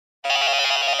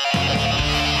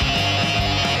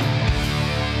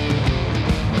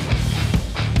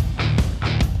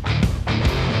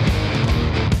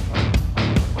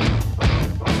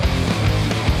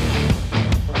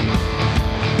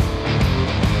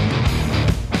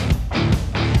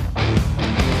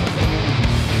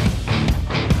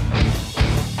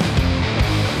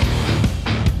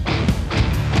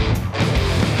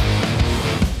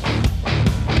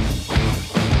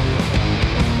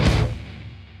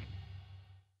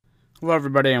Hello,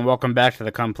 everybody, and welcome back to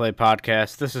the Come Play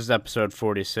podcast. This is episode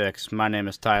 46. My name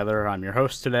is Tyler. I'm your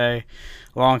host today.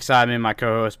 Alongside me, my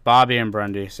co-hosts Bobby and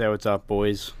Brendy. Say what's up,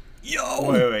 boys.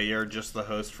 Yo! Wait, you're just the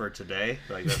host for today?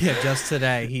 Yeah, just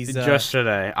today. He's just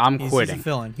today. I'm quitting. He's a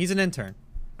fill-in. He's an intern.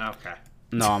 Okay.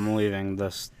 No, I'm leaving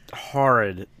this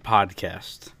horrid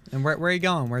podcast. And where are you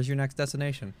going? Where's your next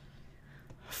destination?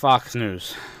 Fox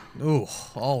News. Ooh,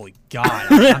 holy God.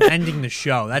 I'm ending the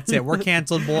show. That's it. We're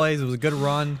canceled, boys. It was a good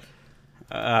run.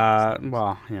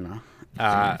 Well, you know.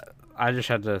 I just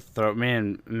had to throw... Me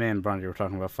and Brendy were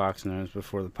talking about Fox News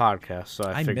before the podcast, so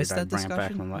I figured missed I'd that bring it back.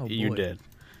 discussion? And Oh, you boy. did.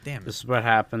 Damn This it. is what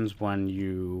happens when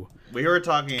you... We were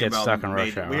talking Get about stuck in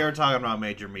rush hour. we were talking about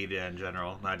major media in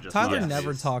general, not just Tyler Fox never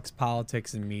News. talks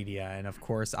politics and media, and of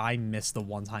course, I miss the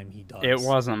one time he does. It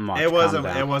wasn't much. It wasn't.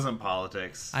 Calm down. It wasn't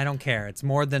politics. I don't care. It's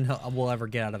more than we'll ever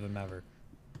get out of him ever.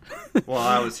 Well,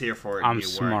 I was here for it. And I'm you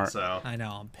smart. weren't, so I know.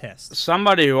 I'm pissed.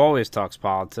 Somebody who always talks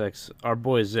politics, our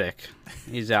boy Zick.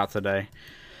 He's out today.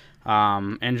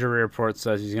 Injury report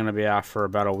says he's going to be out for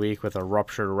about a week with a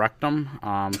ruptured rectum.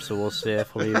 So we'll see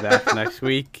if he'll be back next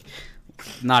week.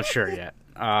 Not sure yet.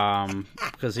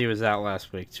 Because he was out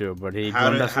last week too, but he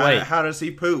joined us late. how does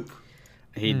he poop?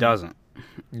 He doesn't.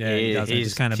 Yeah, he does. It He's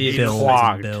just kind of he's builds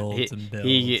clogged. and builds and builds.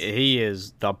 He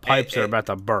is. The pipes are about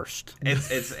to burst.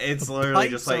 It's literally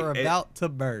Pipes just like are about to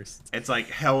burst. it's like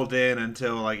held in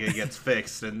until like it gets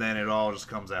fixed, and then it all just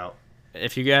comes out.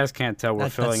 If you guys can't tell, we're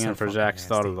That's filling so in for fucking Zach's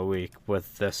thought nasty. of the week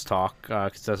with this talk,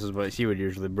 because this is what he would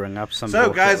usually bring up. Some So,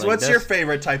 bullshit guys, like what's this. your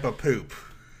favorite type of poop?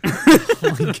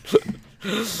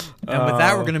 And with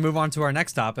that, we're going to move on to our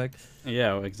next topic.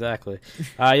 Yeah, exactly.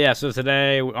 So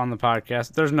today on the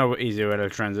podcast, there's no easy way to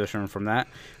transition from that.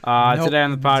 Nope, Today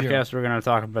on the podcast, zero. we're going to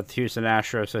talk about the Houston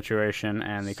Astros situation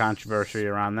and the controversy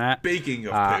around that. Speaking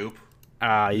of poop,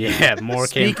 Yeah,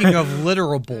 Speaking of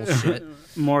literal bullshit,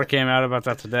 more came out about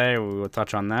that today. We will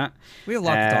touch on that. we have a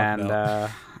lot to talk And about.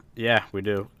 yeah, we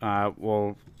do.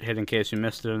 We'll hit in case you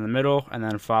missed it in the middle, and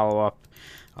then follow up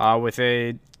with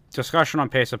a discussion on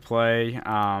pace of play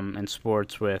in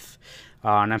sports with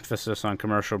an emphasis on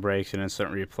commercial breaks and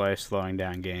instant replay, slowing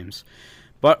down games.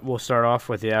 But we'll start off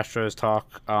with the Astros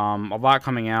talk. A lot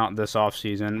coming out this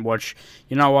offseason, which,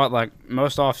 you know what, like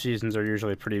most off seasons are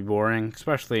usually pretty boring,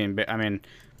 especially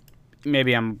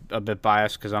maybe I'm a bit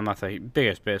biased because I'm not the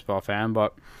biggest baseball fan,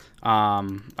 but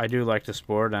I do like the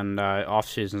sport, and off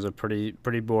seasons are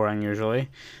pretty boring usually.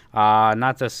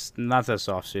 Not this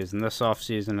off season. This off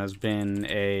season has been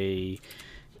a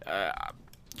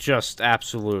just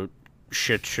absolute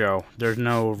shit show. There's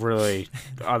no really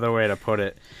other way to put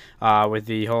it. With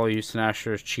the whole Houston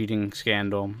Astros cheating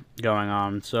scandal going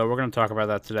on, so we're going to talk about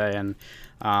that today, and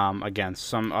again,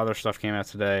 some other stuff came out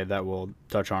today that we'll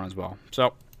touch on as well.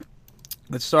 So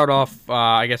let's start off,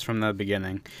 I guess, from the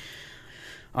beginning.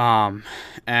 There's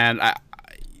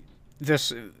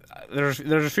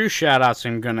a few shout outs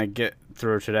I'm gonna get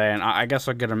through today, and I guess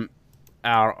I'll get them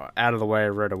out of the way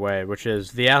right away, which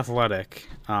is The Athletic.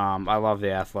 I love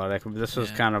The Athletic. This is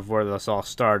kind of where this all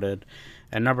started.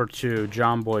 And number two,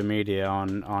 John Boy Media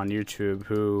on YouTube,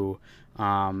 who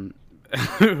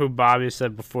who Bobby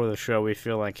said before the show we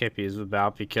feel like hippies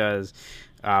about, because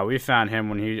we found him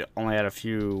when he only had a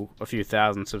few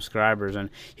thousand subscribers, and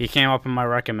he came up in my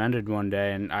recommended one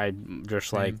day, and I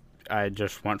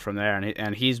just went from there,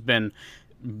 and he's been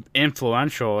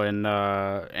influential in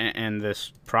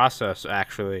this process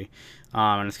actually,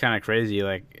 and it's kind of crazy.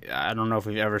 Like, I don't know if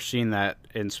we've ever seen that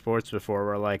in sports before,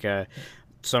 where like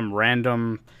some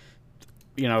random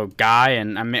guy,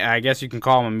 and I mean, I guess you can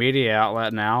call him a media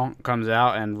outlet now, comes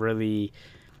out and really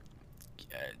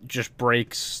just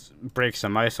breaks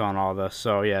some ice on all this.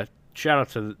 So yeah, shout out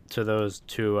to those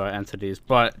two entities.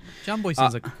 But John Boy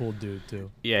seems like a cool dude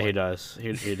too. yeah, he does.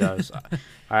 He does.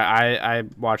 I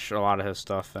watched a lot of his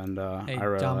stuff, and Hey, I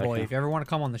really John like Boy, him. if you ever want to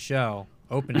come on the show,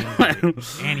 open interview,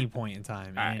 any point in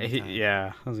time. anytime.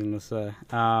 Yeah, I was gonna say.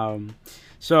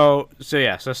 So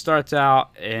it starts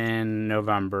out in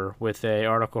November with a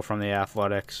article from the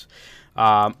Athletics.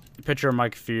 Pitcher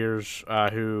Mike Fears,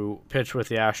 who pitched with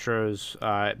the Astros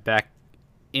back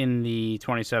in the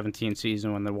 2017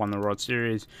 season when they won the World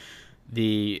Series,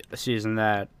 the season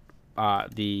that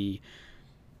the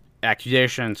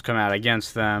accusations come out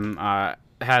against them,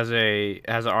 has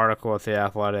an article with the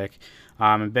Athletic.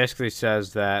 It basically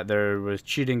says that there was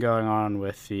cheating going on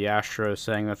with the Astros,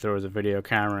 saying that there was a video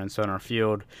camera in center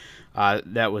field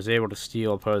that was able to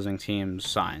steal opposing teams'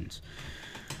 signs.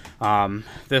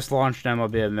 This launched an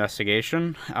MLB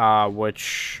investigation,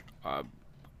 which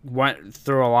went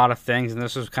through a lot of things, and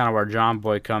this is kind of where John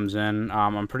Boy comes in.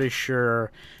 I'm pretty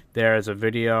sure There is a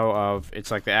video of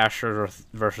it's like the Astros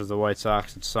versus the White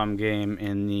Sox. It's some game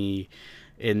in the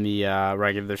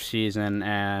regular season,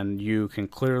 and you can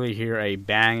clearly hear a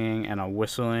banging and a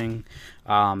whistling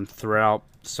throughout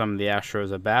some of the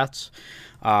Astros at bats.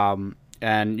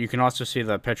 And you can also see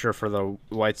the pitcher for the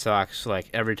White Sox, like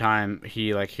every time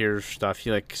he like hears stuff,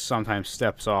 he like sometimes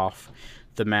steps off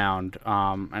the mound,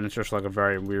 and it's just like a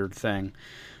very weird thing.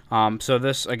 So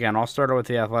this, again, all started with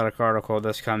the Athletic article.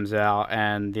 This comes out,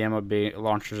 and the MLB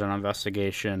launches an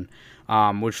investigation,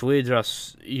 which leads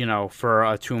us, for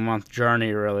a 2-month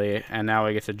journey, really, and now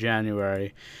we get to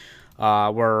January,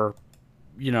 where,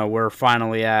 we're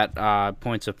finally at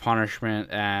points of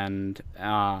punishment, and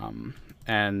coming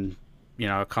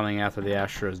after the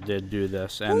Astros did do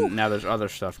this, and now there's other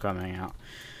stuff coming out.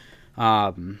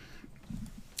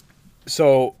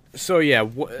 So yeah,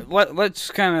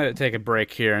 let's kind of take a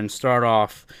break here and start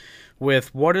off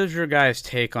with what is your guys'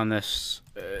 take on this,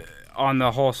 on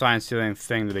the whole sign stealing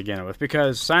thing to begin with?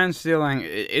 Because sign stealing,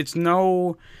 it's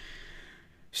no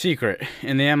secret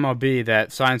in the MLB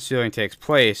that sign stealing takes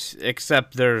place,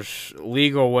 except there's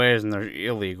legal ways and there's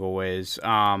illegal ways.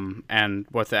 And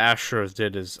what the Astros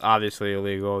did is obviously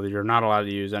illegal. You're not allowed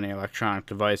to use any electronic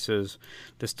devices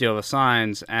to steal the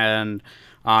signs, and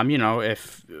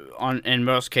in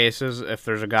most cases, if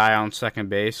there's a guy on second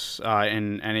base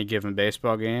in any given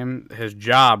baseball game, his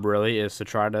job really is to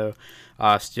try to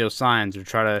steal signs or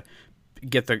try to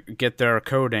get their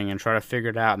coding and try to figure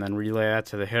it out and then relay that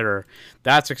to the hitter.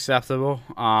 That's acceptable.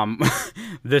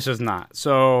 This is not.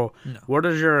 So, no. What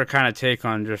is your kind of take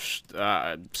on just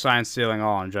sign stealing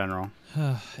all in general?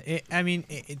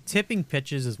 Tipping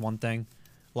pitches is one thing.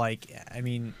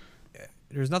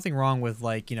 There's nothing wrong with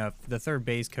if the third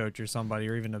base coach or somebody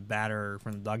or even a batter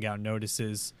from the dugout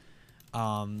notices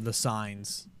the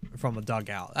signs from a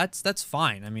dugout. That's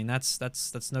fine.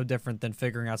 That's no different than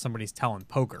figuring out somebody's telling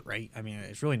poker, right?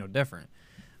 It's really no different.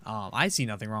 I see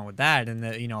nothing wrong with that. And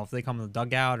if they come to the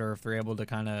dugout or if they're able to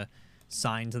kind of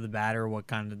sign to the batter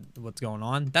what's going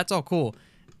on, that's all cool.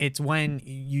 It's when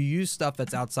you use stuff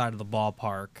that's outside of the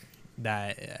ballpark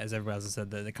that, as everybody else has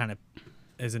said, that kind of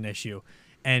is an issue.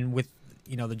 And with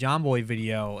the John Boy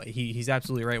video, he's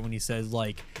absolutely right when he says,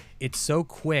 it's so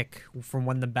quick from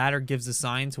when the batter gives the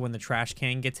sign to when the trash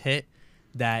can gets hit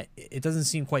that it doesn't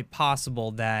seem quite possible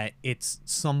that it's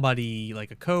somebody like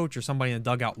a coach or somebody in the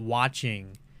dugout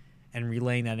watching and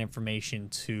relaying that information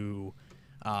to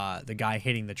the guy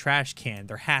hitting the trash can.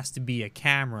 There has to be a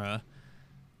camera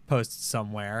posted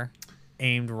somewhere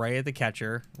aimed right at the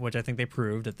catcher, which I think they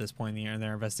proved at this point in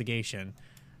their investigation.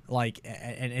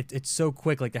 It's so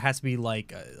quick. There has to be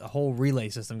a whole relay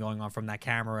system going on from that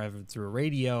camera through a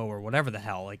radio or whatever the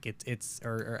hell.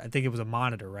 Or I think it was a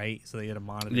monitor, right? So they had a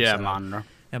monitor. Yeah, monitor.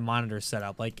 A monitor set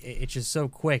up. It's just so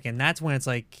quick, and that's when it's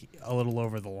a little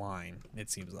over the line.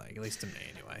 It seems like, at least to me,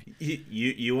 anyway.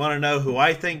 You want to know who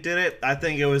I think did it? I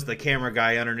think it was the camera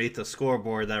guy underneath the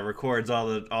scoreboard that records all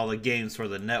the games for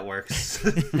the networks.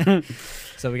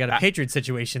 So we got a Patriot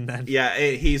situation then. Yeah,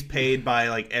 he's paid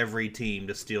by every team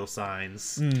to steal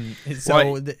signs. I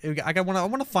want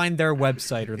to find their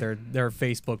website or their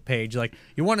Facebook page.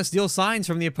 You want to steal signs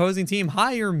from the opposing team?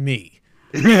 Hire me.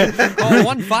 Call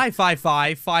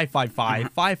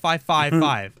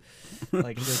 1-555-555-5555.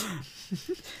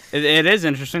 It is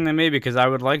interesting to me because I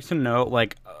would like to know,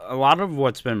 a lot of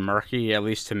what's been murky, at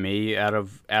least to me, out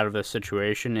of this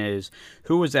situation is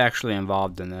who was actually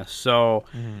involved in this. So,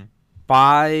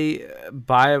 by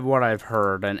what I've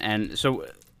heard, and so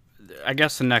I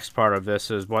guess the next part of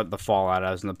this is what the fallout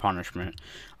is and the punishment.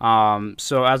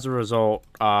 So as a result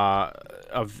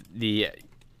of the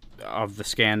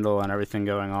scandal and everything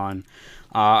going on,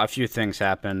 a few things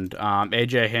happened.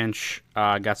 AJ Hinch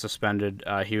got suspended.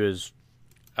 He was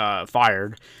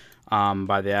fired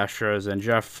by the Astros, and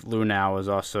Jeff Lunau was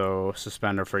also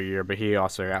suspended for a year, but he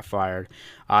also got fired.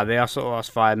 They also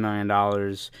lost $5 million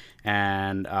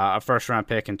and a first-round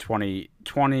pick in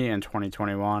 2020 and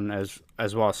 2021, as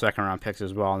well as second-round picks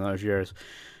as well in those years.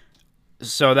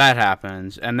 So that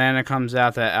happens, and then it comes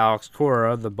out that Alex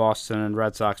Cora, the Boston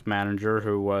Red Sox manager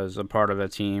who was a part of the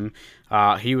team,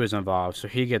 he was involved, so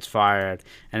he gets fired.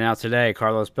 And now today,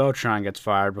 Carlos Beltran gets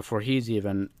fired before he's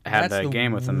even had that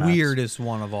game with the Mets. That's the weirdest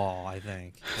one of all, I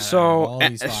think. So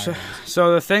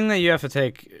the thing that you have to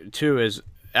take too is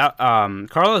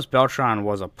Carlos Beltran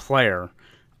was a player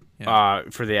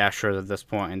for the Astros at this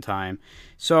point in time.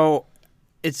 So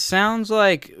it sounds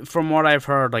like, from what I've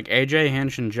heard, AJ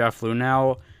Hinch and Jeff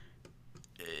Lunau,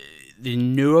 they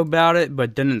knew about it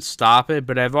but didn't stop it.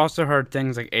 But I've also heard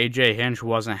things like AJ Hinch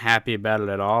wasn't happy about it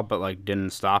at all, but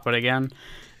didn't stop it again.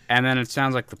 And then it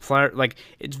sounds like the player, like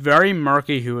it's very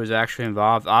murky who is actually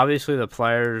involved. Obviously, the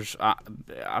players.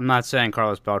 I'm not saying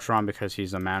Carlos Beltran because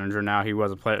he's a manager now. He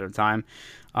was a player at the time,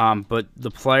 but the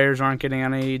players aren't getting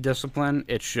any discipline.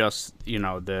 It's just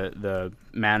the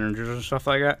managers and stuff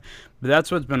like that. But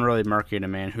that's what's been really murky to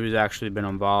me, and who's actually been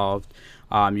involved.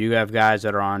 You have guys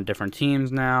that are on different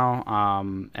teams now,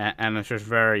 and it's just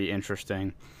very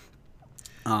interesting.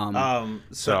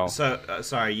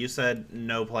 Sorry, you said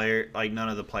no player, like none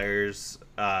of the players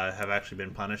have actually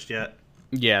been punished yet.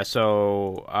 Yeah,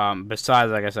 so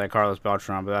besides, like I said, Carlos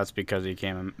Beltran, but that's because he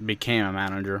became a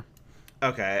manager.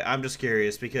 Okay, I'm just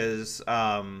curious because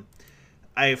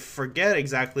I forget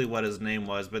exactly what his name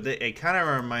was, but it kind of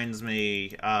reminds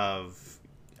me of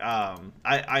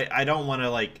I don't want to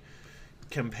like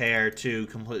compare two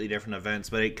completely different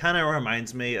events, but it kind of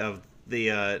reminds me of the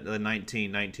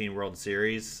 1919 World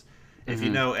Series. If you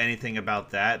know anything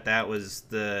about that, that was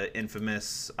the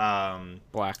infamous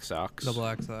Black Sox. The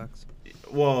Black Sox.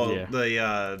 Well, Yeah.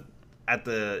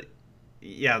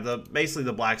 basically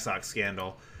the Black Sox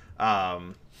scandal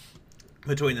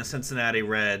between the Cincinnati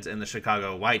Reds and the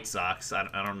Chicago White Sox.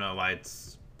 I don't know why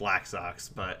it's Black Sox,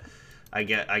 but I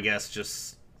guess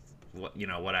just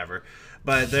whatever.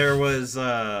 But there was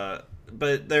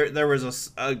there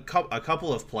was a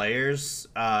couple of players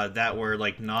that were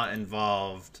like not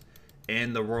involved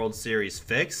in the World Series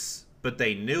fix, but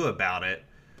they knew about it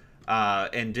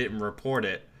and didn't report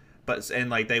it. And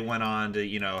like they went on to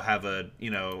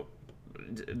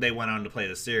they went on to play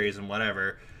the series and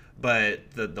whatever.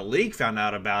 But the league found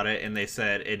out about it and they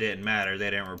said it didn't matter.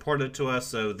 They didn't report it to us,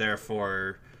 so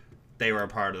therefore they were a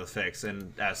part of the fix,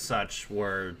 and as such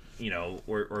were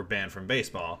banned from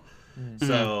baseball. Mm-hmm.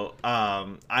 So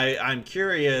I'm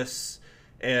curious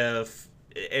if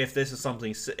this is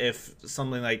something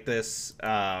like this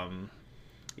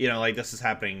like this is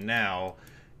happening now,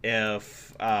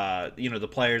 if the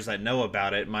players that know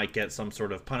about it might get some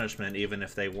sort of punishment even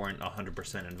if they weren't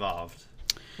 100% involved.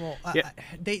 Well,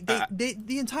 the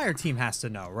entire team has to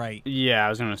know, right? Yeah, I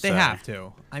was gonna say they have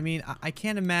to. I mean, I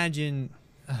can't imagine.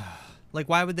 Like,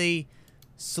 why would they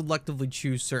selectively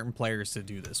choose certain players to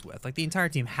do this with? Like, the entire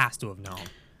team has to have known.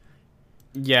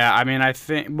 Yeah, I mean, I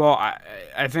think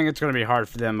it's going to be hard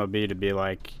for the MLB to be,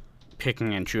 like,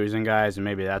 picking and choosing guys, and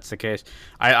maybe that's the case.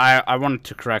 I wanted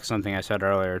to correct something I said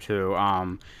earlier, too.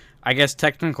 I guess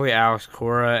technically Alex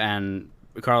Cora and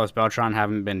Carlos Beltran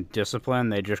haven't been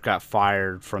disciplined. They just got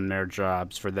fired from their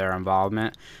jobs for their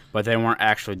involvement, but they weren't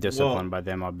actually disciplined by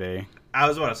the MLB. I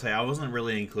was about to say I wasn't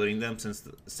really including them since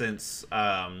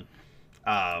like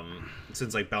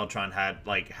Beltran had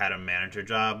a manager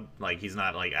job. Like he's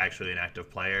not like actually an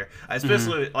active player.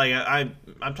 Especially like I'm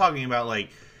talking about like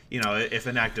if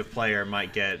an active player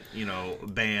might get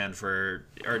banned for,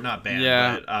 or not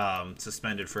banned, but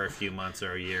suspended for a few months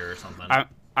or a year or something.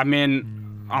 I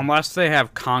mean, unless they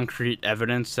have concrete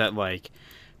evidence that like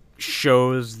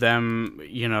shows them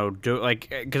do like,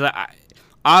 because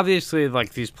obviously,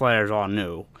 like, these players all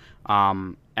knew,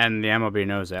 and the MLB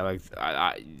knows that. Like,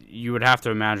 you would have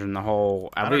to imagine the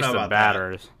whole, at least the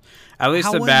batters. At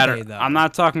least the batter. I'm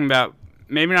not talking about,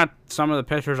 maybe not some of the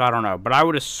pitchers, I don't know. But I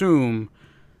would assume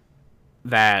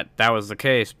that was the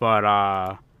case. But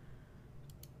I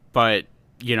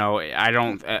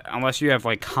don't, unless you have,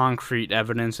 like, concrete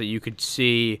evidence that you could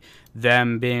see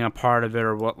them being a part of it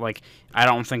or what, like, I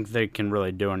don't think they can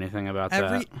really do anything about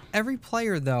that. Every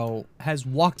player, though, has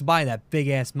walked by that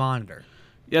big-ass monitor.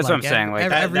 That's what I'm saying.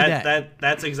 Like every day.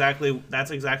 That's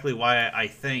exactly why I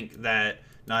think that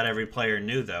not every player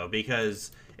knew, though,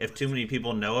 because if too many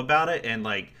people know about it, and,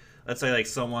 like, let's say, like,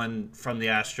 someone from the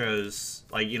Astros,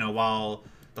 like, while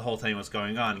the whole thing was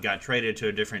going on, got traded to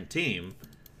a different team,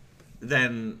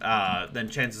 then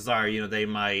chances are, they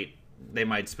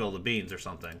might spill the beans or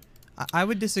something. I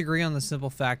would disagree on the simple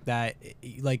fact that,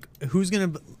 like, who's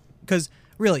going to... Because,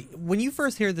 really, when you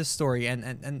first hear this story,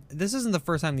 and this isn't the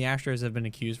first time the Astros have been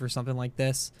accused for something like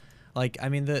this. Like, I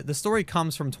mean, the story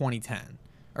comes from 2010.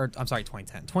 Or, I'm sorry,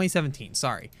 2017,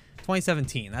 sorry.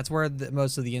 2017. That's where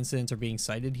most of the incidents are being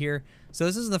cited here. So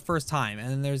this isn't the first time. And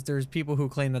then there's people who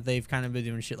claim that they've kind of been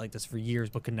doing shit like this for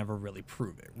years but could never really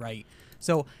prove it, right?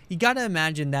 So you got to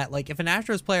imagine that, like, if an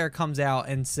Astros player comes out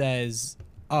and says...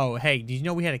 Oh, hey, did you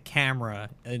know we had a camera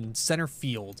in center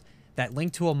field that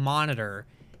linked to a monitor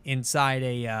inside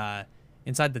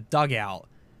the dugout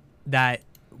that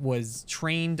was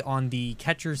trained on the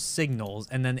catcher's signals,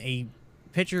 and then a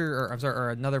pitcher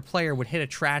or another player would hit a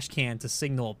trash can to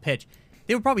signal a pitch?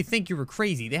 They would probably think you were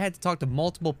crazy. They had to talk to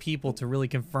multiple people to really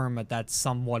confirm that that's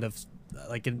somewhat of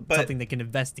like something they can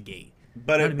investigate.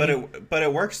 But You know it what I but mean?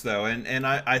 it works though, and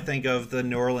I think of the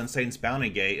New Orleans Saints bounty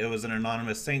gate. It was an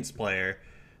anonymous Saints player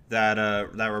that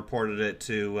reported it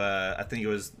to I think it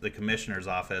was the commissioner's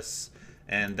office,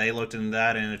 and they looked into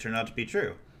that, and it turned out to be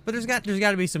true. But there's got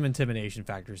to be some intimidation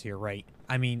factors here, right?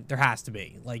 I mean, there has to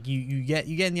be. Like you get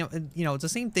it's the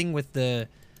same thing with the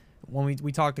when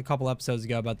we talked a couple episodes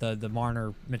ago about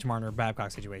the Mitch Marner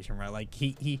Babcock situation, right? Like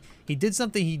he did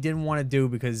something he didn't want to do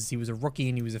because he was a rookie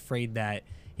and he was afraid that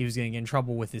he was going to get in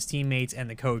trouble with his teammates and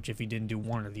the coach if he didn't do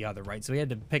one or the other, right? So he had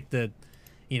to pick the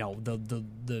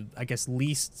I guess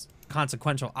least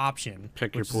consequential option,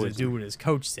 Pick your which is to poison. do what his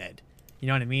coach said. You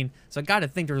know what I mean? So I got to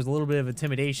think there was a little bit of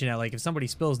intimidation at, like, if somebody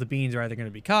spills the beans, are either going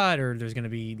to be cut or there's going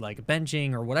to be like a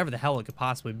benching or whatever the hell it could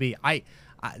possibly be.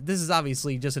 This is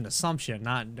obviously just an assumption.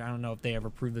 I don't know if they ever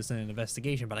proved this in an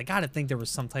investigation, but I got to think there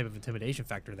was some type of intimidation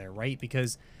factor there, right?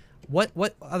 Because what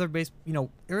other there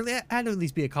had to at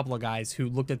least be a couple of guys who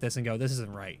looked at this and go, this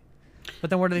isn't right.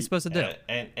 But then what are they supposed to do?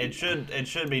 And it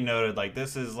should be noted, like,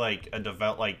 this is like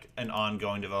an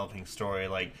ongoing developing story.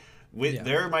 Like,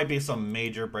 there might be some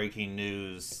major breaking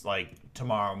news like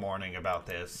tomorrow morning about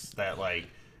this that, like,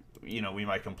 we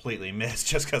might completely miss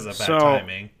just because of bad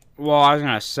timing. Well, I was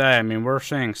gonna say, I mean, we're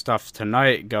seeing stuff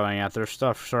tonight going out. There's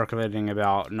stuff circulating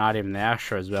about not even the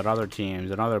Astros, but other teams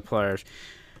and other players.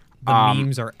 The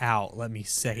memes are out. Let me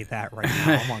say that right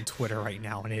now. I'm on Twitter right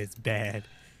now, and it's bad.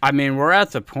 I mean, we're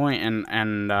at the point,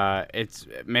 and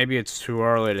it's too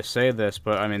early to say this,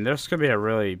 but I mean, this could be a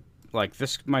really, like,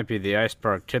 this might be the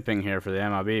iceberg tipping here for the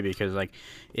MLB, because, like,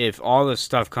 if all this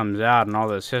stuff comes out and all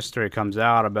this history comes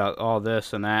out about all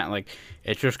this and that, like,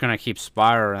 it's just going to keep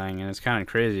spiraling, and it's kind of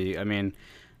crazy. I mean,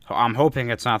 I'm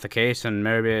hoping it's not the case, and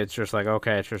maybe it's just like,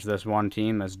 okay, it's just this one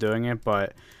team that's doing it,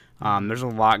 but there's a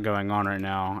lot going on right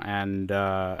now, and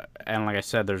like I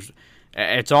said,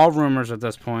 it's all rumors at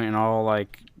this point, and all,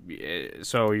 like,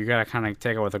 so you gotta kind of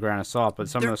take it with a grain of salt. But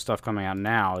some of the stuff coming out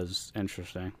now is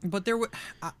interesting. But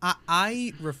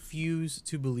I refuse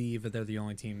to believe that they're the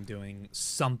only team doing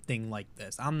something like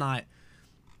this. I'm not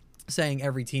saying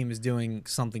every team is doing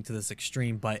something to this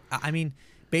extreme, but I mean,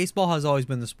 baseball has always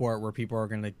been the sport where people are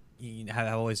gonna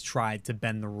have always tried to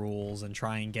bend the rules and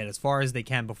try and get as far as they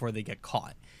can before they get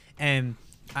caught. And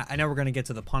I know we're gonna get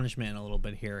to the punishment in a little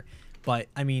bit here, but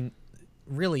I mean,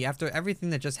 really, after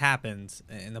everything that just happened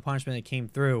and the punishment that came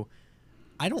through,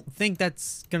 I don't think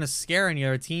that's going to scare any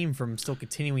other team from still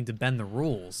continuing to bend the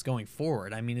rules going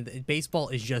forward. I mean, baseball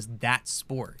is just that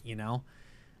sport, you know?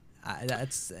 I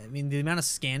mean, the amount of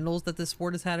scandals that this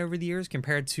sport has had over the years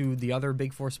compared to the other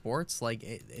big four sports, like,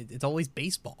 it's always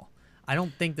baseball. I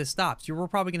don't think this stops. We're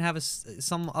probably going to have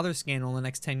some other scandal in the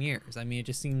next 10 years. I mean, it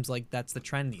just seems like that's the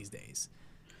trend these days.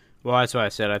 Well, that's what I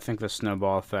said. I think the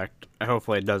snowball effect,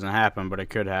 hopefully it doesn't happen, but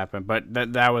it could happen. But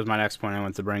that was my next point I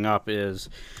wanted to bring up is,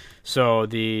 so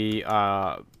the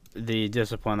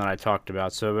discipline that I talked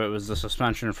about. So it was the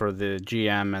suspension for the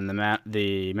GM and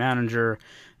the manager,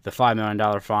 the $5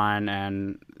 million fine,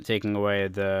 and taking away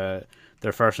their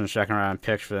first and second round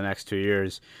picks for the next 2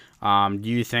 years. Do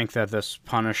you think that this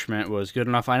punishment was good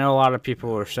enough? I know a lot of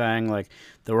people were saying, like,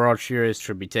 the World Series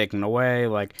should be taken away,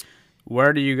 like,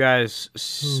 where do you guys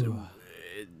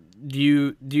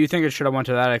do you think it should have went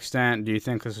to that extent? Do you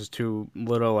think this is too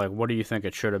little? Like, what do you think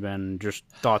it should have been? Just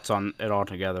thoughts on it all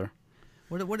together.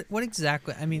 What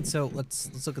exactly? I mean, so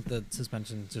let's look at the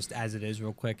suspension just as it is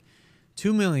real quick.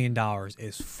 $2 million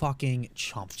is fucking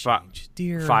chump change,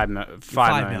 dear. $5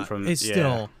 million from it's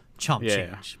still chump Yeah.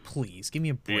 change. Please give me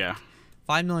a break. Yeah.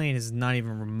 $5 million is not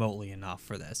even remotely enough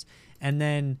for this. And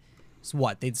then, so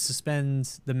what? They'd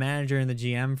suspend the manager and the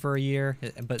GM for a year,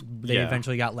 but they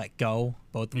eventually got let go,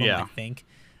 both of them, I think.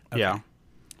 Okay. Yeah.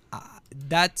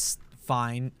 That's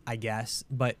fine, I guess,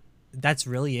 but that's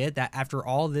really it. That after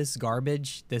all this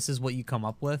garbage, this is what you come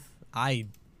up with. I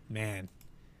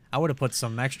would have put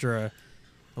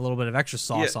a little bit of extra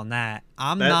sauce on that.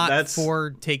 I'm not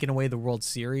for taking away the World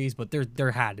Series, but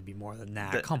there had to be more than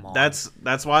that. Come on.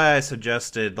 That's why I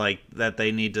suggested, like, that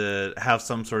they need to have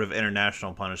some sort of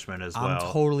international punishment as well. I'm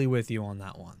totally with you on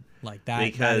that one. Like,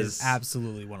 that is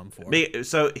absolutely what I'm for.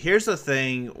 So here's the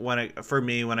thing for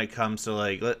me when it comes to,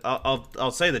 like,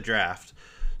 I'll say the draft.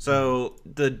 So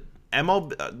the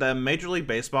Major League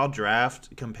Baseball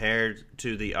draft compared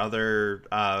to the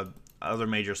other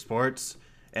major sports,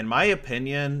 in my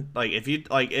opinion, like,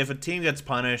 if a team gets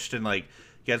punished and, like,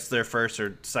 gets their first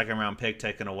or second round pick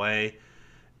taken away,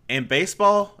 in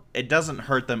baseball, it doesn't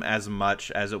hurt them as much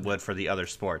as it would for the other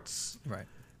sports. Right.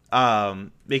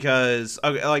 Because,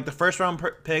 okay, like, the first round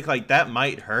pick, like, that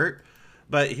might hurt,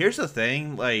 but here's the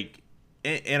thing, like,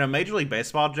 in a Major League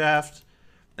Baseball draft,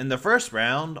 in the first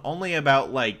round, only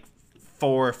about, like,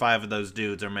 4 or 5 of those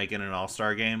dudes are making an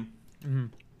All-Star game.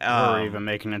 Or even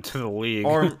making it to the league.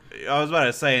 Or I was about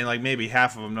to say, like, maybe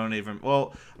half of them don't even.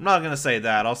 Well, I'm not gonna say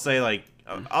that. I'll say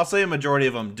a majority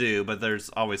of them do, but there's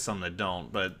always some that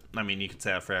don't. But I mean, you could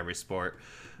say that for every sport.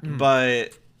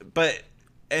 But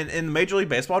and the Major League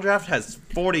Baseball draft has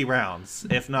 40 rounds,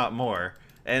 if not more,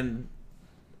 and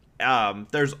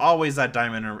there's always that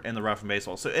diamond in the rough in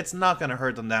baseball. So it's not gonna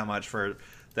hurt them that much for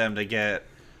them to get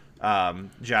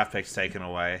draft picks taken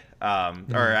away,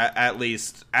 or at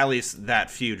least that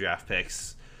few draft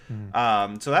picks.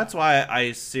 So that's why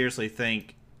I seriously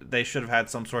think they should have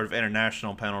had some sort of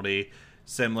international penalty,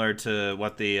 similar to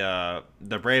what the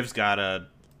Braves got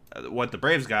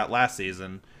last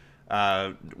season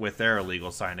with their illegal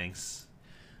signings.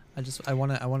 I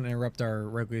want to interrupt our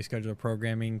regularly scheduled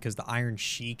programming because the Iron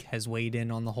Sheik has weighed in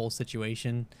on the whole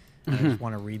situation. I just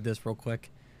want to read this real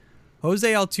quick. Jose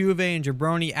Altuve and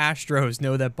Jabroni Astros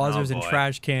know that buzzers and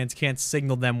trash cans can't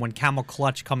signal them when Camel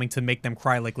Clutch coming to make them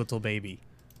cry like little baby.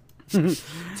 I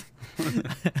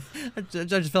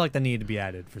just felt like that needed to be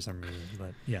added for some reason,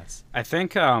 but yes. I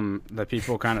think the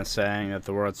people kind of saying that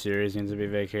the World Series needs to be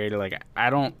vacated, like I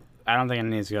don't think it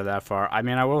needs to go that far. I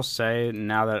mean, I will say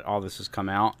now that all this has come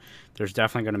out, there's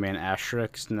definitely going to be an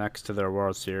asterisk next to their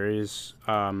World Series,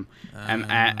 and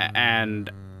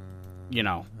you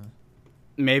know.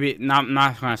 Maybe not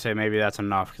going to say maybe that's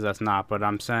enough because that's not, but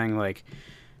I'm saying like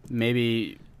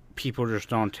maybe people just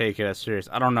don't take it as serious.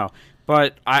 I don't know,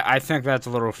 but I think that's a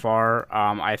little far.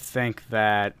 I think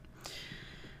that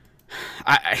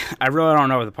I really don't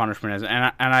know what the punishment is,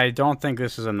 and I don't think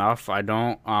this is enough. I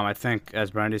don't. I think,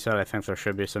 as Brandy said, I think there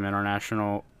should be some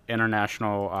international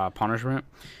punishment,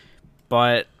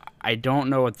 but I don't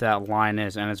know what that line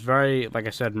is, and it's very, like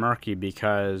I said, murky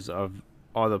because of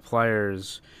all the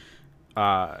players.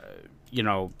 You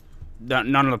know,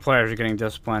 none of the players are getting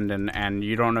disciplined, and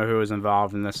you don't know who is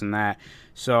involved in this and that.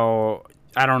 So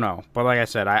I don't know, but like I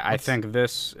said, I think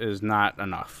this is not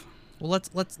enough. Well,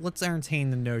 let's entertain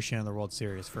the notion of the World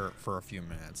Series for a few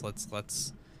minutes.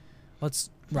 Let's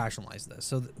rationalize this.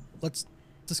 So let's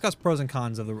discuss pros and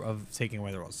cons of taking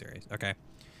away the World Series. Okay,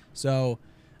 so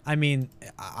I mean,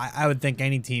 I would think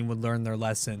any team would learn their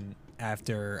lesson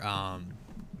after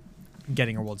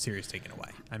getting a World Series taken away.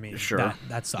 I mean, sure.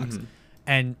 that sucks.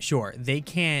 And sure, they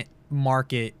can't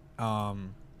market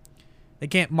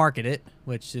it,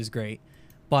 which is great,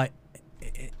 but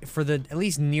for the at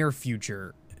least near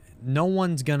future, no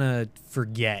one's gonna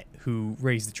forget who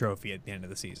raised the trophy at the end of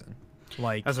the season.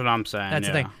 Like, that's what I'm saying. That's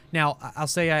the thing. Now, I'll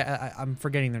say I'm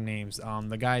forgetting their names.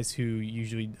 The guys who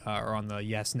usually are on the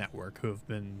Yes Network who have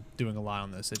been doing a lot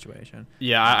on this situation.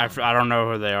 Yeah, I don't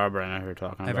know who they are, but I know who you're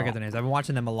talking about. I forget their names. I've been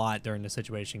watching them a lot during this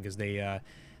situation because they've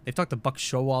talked to Buck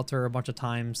Showalter a bunch of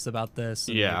times about this.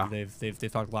 And yeah, they've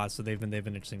talked a lot, so they've been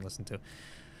interesting to listen to.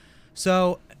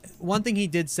 So one thing he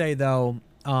did say though,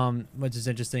 which is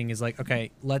interesting, is like,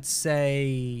 okay, let's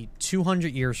say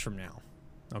 200 years from now,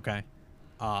 okay.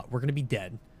 We're going to be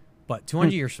dead, but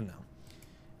 200 years from now,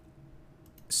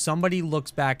 somebody looks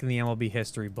back in the MLB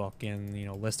history book and, you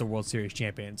know, list of World Series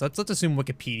champions. Let's assume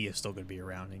Wikipedia is still going to be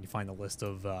around and you find a list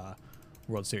of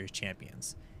World Series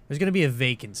champions. There's going to be a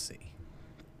vacancy.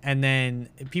 And then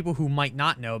people who might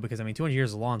not know, because, I mean, 200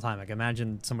 years is a long time. Like,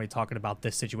 imagine somebody talking about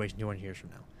this situation 200 years from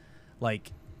now.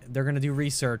 Like, they're going to do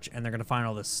research and they're going to find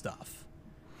all this stuff.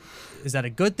 Is that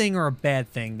a good thing or a bad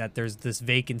thing that there's this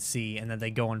vacancy and then they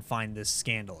go and find this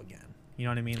scandal again? You know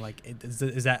what I mean? Like,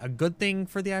 is that a good thing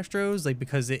for the Astros? Like,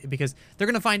 because they're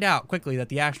going to find out quickly that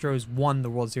the Astros won the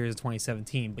World Series of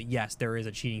 2017, but yes, there is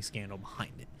a cheating scandal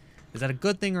behind it. Is that a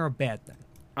good thing or a bad thing?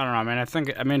 I don't know.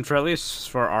 I mean, for at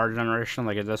least for our generation,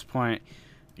 like at this point,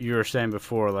 you were saying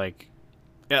before, like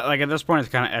at this point, it's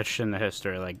kind of etched into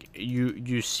history. Like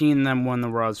you've seen them win the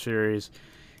World Series.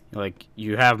 Like,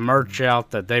 you have merch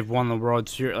out that they've won the World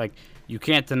Series. Like, you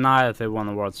can't deny that they won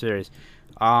the World Series.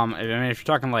 I mean, if you're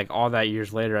talking, like, all that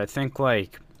years later, I think,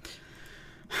 like,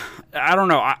 I don't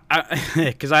know.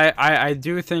 Because I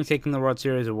do think taking the World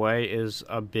Series away is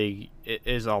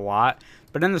a lot.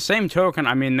 But in the same token,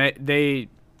 I mean, they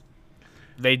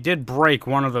did break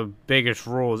one of the biggest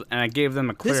rules, and it gave them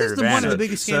a clear advantage. This is one of the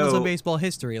biggest scandals of baseball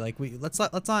history. Like, let's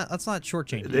not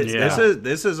shortchange it.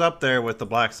 This is up there with the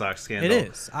Black Sox scandal. It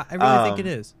is. I really think it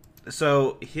is.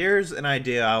 So here's an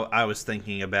idea I was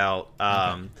thinking about.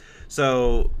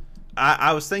 So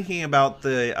I was thinking about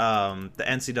the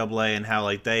NCAA and how,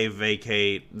 like, they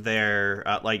vacate their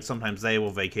like, sometimes they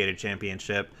will vacate a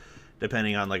championship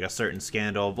depending on, like, a certain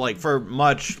scandal, like, for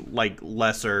much, like,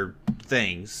 lesser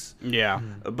things. Yeah.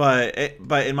 But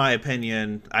in my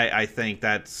opinion, I think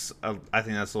that's a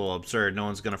little absurd. No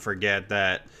one's gonna forget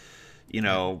that, you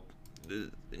know,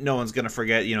 no one's gonna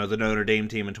forget, you know, the Notre Dame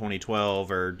team in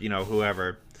 2012 or, you know,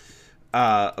 whoever.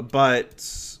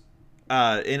 But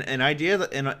an idea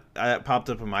that popped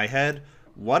up in my head.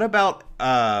 What about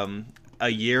a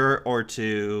year or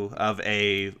two of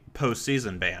a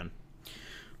postseason ban?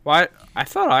 Well, I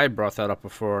thought I brought that up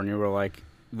before, and you were like,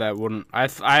 "That wouldn't." I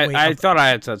Wait, thought I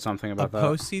had said something A about that.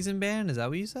 postseason ban? Is that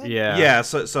what you said? Yeah. Yeah,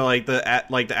 so like the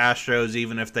Astros,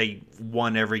 even if they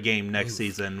won every game next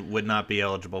season, would not be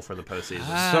eligible for the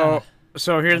postseason.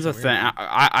 So here's the That's thing. weird.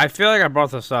 I feel like I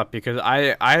brought this up because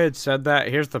I had said that.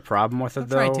 Here's the problem with it, Don't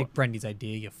try though. to take Brendy's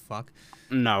idea, you fuck.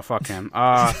 No, fuck him.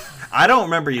 I don't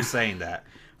remember you saying that.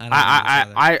 I don't know if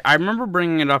you said that. I remember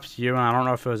bringing it up to you, and I don't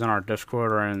know if it was in our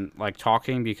Discord or in like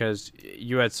talking because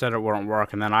you had said it wouldn't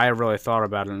work, and then I really thought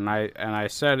about it, and I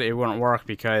said it wouldn't work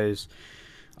because,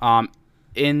 in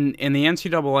the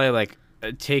NCAA, like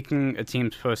taking a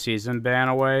team's postseason ban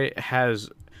away has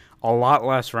a lot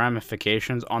less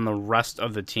ramifications on the rest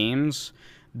of the teams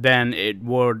than it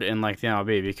would in like the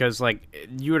MLB because like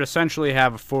you would essentially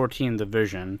have a 14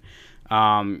 division,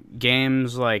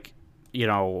 games like you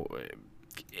know.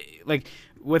 Like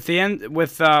with the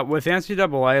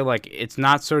NCAA, like it's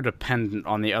not so dependent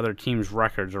on the other team's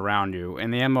records around you. In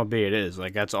the MLB, it is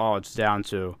like that's all it's down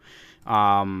to.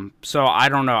 So I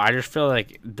don't know. I just feel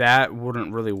like that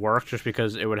wouldn't really work just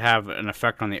because it would have an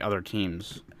effect on the other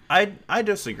teams. I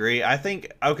disagree. I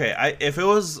think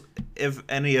if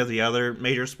any of the other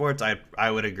major sports,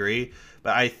 I would agree.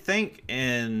 But I think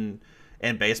in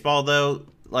baseball though,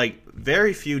 like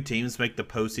very few teams make the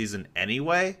postseason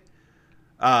anyway.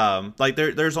 Like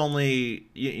there's only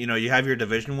you know you have your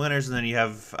division winners and then you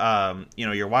have you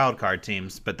know your wild card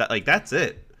teams, but that's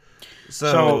it.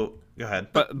 So go ahead.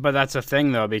 But that's a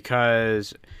thing though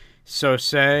because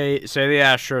say the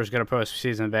Astros get a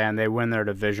postseason ban, they win their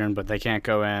division, but they can't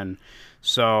go in.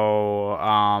 So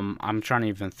I'm trying to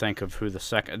even think of who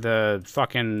the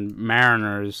fucking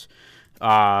Mariners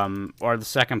or the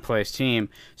second place team.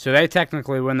 So they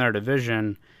technically win their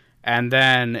division. And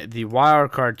then the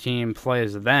wild card team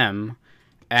plays them,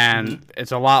 and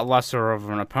it's a lot lesser of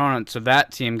an opponent. So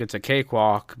that team gets a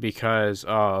cakewalk because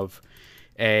of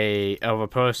a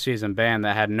postseason ban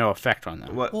that had no effect on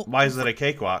them. Why is it a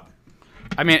cakewalk?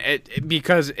 I mean,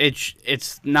 because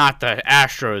it's not the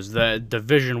Astros, the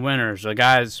division winners, the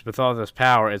guys with all this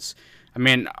power. I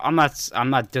mean, I'm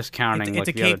not discounting. It's like,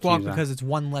 a the other cakewalk teams because it's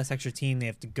one less extra team they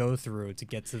have to go through to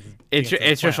get to the.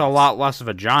 It's just a lot less of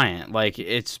a giant. Like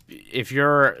if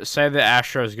you're say the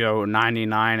Astros go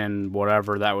 99 and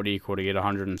whatever that would equal to get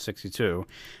 162,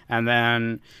 and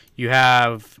then you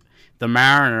have the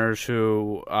Mariners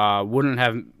who wouldn't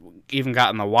have even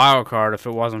gotten the wild card if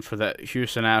it wasn't for the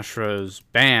Houston Astros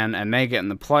ban, and they get in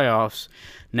the playoffs.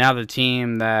 Now the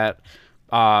team that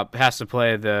has to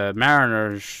play the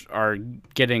Mariners are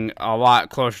getting a lot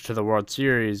closer to the World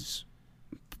Series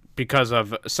because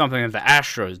of something that the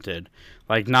Astros did.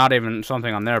 Like, not even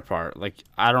something on their part. Like,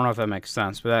 I don't know if that makes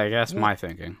sense, but I guess my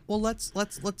thinking. Well, let's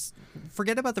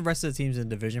forget about the rest of the teams in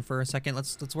the division for a second.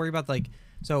 Let's worry about like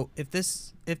so if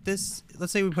this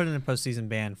let's say we put in a postseason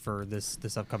ban for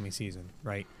this upcoming season,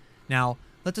 right? Now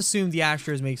let's assume the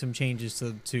Astros make some changes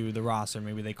to the roster.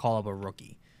 Maybe they call up a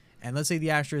rookie. And let's say the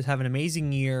Astros have an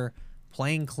amazing year,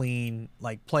 playing clean,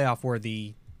 like playoff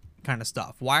worthy kind of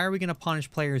stuff. Why are we going to punish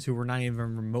players who were not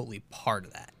even remotely part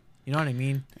of that? You know what I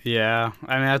mean? Yeah,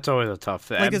 I mean that's always a tough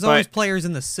thing. Like there's always players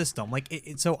in the system. Like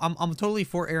so, I'm totally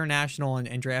for international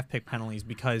and draft pick penalties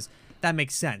because that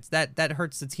makes sense. That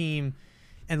hurts the team.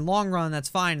 In long run, that's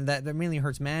fine. That mainly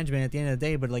hurts management at the end of the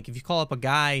day. But like if you call up a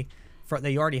guy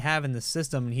that you already have in the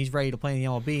system and he's ready to play in the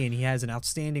MLB and he has an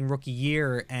outstanding rookie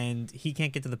year and he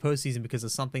can't get to the postseason because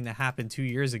of something that happened 2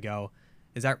 years ago,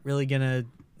 does that really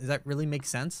make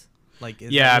sense? Like,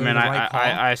 yeah, I mean,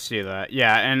 I see that.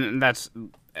 Yeah, and that's,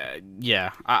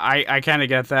 yeah, I kind of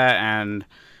get that, and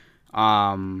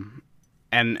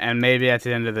maybe at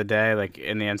the end of the day, like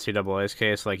in the NCAA's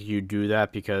case, like you do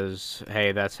that because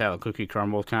hey, that's how the cookie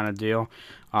crumbles kind of deal.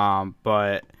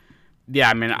 But yeah,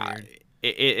 I mean,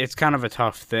 it's kind of a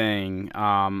tough thing.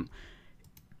 I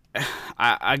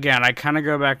kind of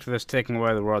go back to this taking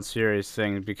away the World Series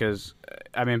thing because,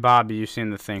 I mean, Bobby, you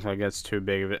seem to think like that's too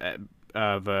big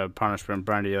of a punishment.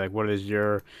 Brendy, like,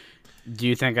 do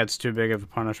you think that's too big of a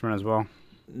punishment as well?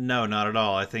 No, not at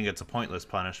all. I think it's a pointless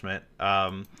punishment.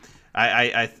 I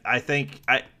think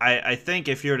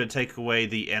if you were to take away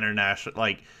the international,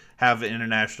 like have an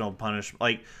international punishment,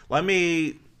 like let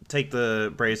me take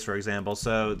the Braves for example.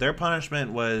 So their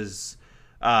punishment was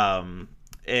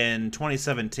in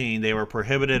 2017 they were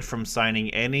prohibited from signing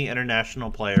any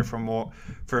international player for more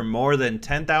than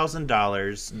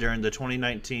 $10,000 during the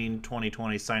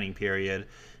 2019-2020 signing period,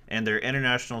 and their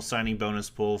international signing bonus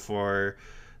pool for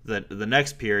the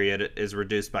next period is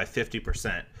reduced by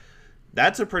 50%.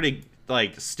 That's a pretty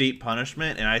steep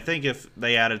punishment, and I think if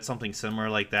they added something similar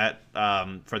like that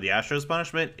for the Astros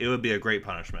punishment, it would be a great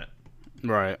punishment.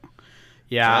 Right.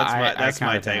 Yeah, so that's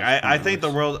my take. I think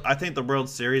the World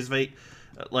Series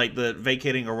the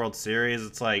vacating a World Series,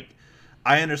 it's like,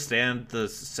 I understand the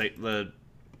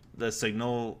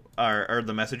signal or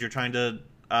the message you're trying to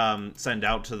send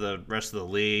out to the rest of the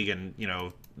league and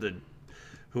the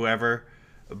whoever,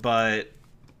 but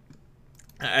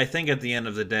I think at the end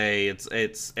of the day,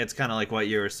 it's kind of like what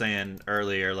you were saying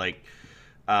earlier.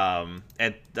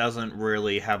 It doesn't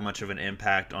really have much of an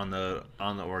impact on the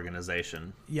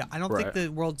organization. Yeah, I don't think the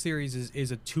World Series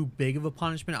is a too big of a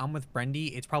punishment. I'm with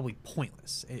Brendy. It's probably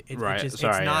pointless.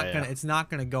 It's not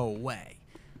gonna go away.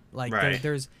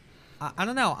 There's I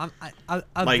don't know.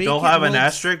 They'll have an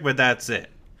asterisk, but that's it.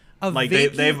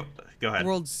 They've go ahead.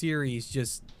 World Series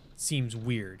just seems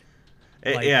weird.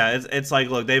 It's like,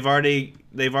 look, they've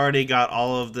already got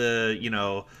all of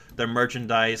the their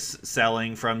merchandise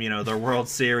selling from their World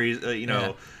Series,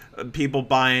 people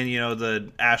buying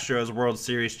the Astros World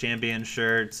Series champion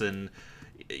shirts, and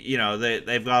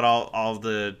they've got all of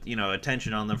the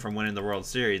attention on them from winning the World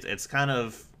Series. It's kind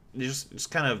of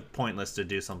just kind of pointless to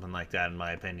do something like that, in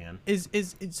my opinion. Is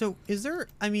there?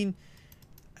 I mean,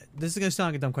 this is going to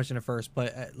sound like a dumb question at first,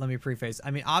 but let me preface.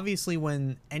 I mean, obviously,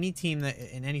 when any team that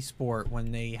in any sport,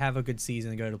 when they have a good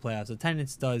season and go to the playoffs,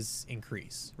 attendance does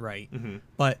increase, right? Mm-hmm.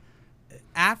 But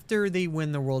after they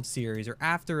win the World Series or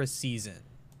after a season,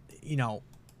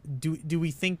 do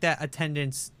we think that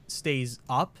attendance stays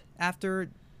up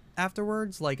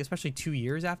afterwards? Like, especially 2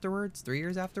 years afterwards, 3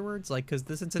 years afterwards? Like, because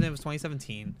this incident was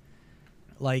 2017.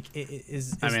 Like,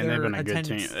 is I mean, there they've been a good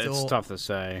team. still... It's tough to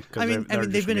say. I mean,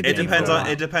 they've been a It good depends team.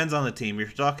 it depends on the team. If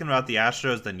you're talking about the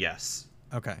Astros, then yes.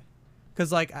 Okay.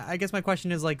 Because, I guess my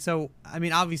question is, I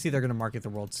mean, obviously they're going to market the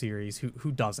World Series.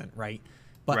 Who doesn't, right?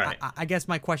 But right. I guess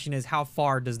my question is, how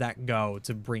far does that go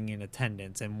to bring in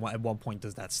attendance, and at what point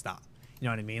does that stop? You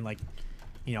know what I mean? I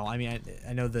mean,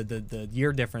 I know the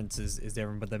year difference is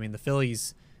different, but I mean, the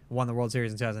Phillies won the World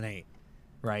Series in 2008,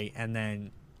 right? And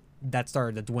then that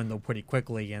started to dwindle pretty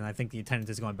quickly, and I think the attendance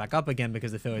is going back up again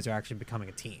because the Phillies are actually becoming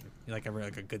a team, a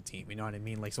really good team. You know what I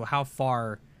mean? So how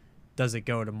far does it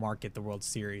go to market the World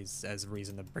Series as a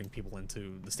reason to bring people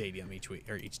into the stadium each week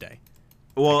or each day?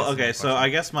 Well, okay, so I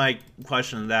guess my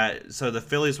question so the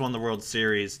Phillies won the World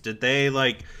Series. Did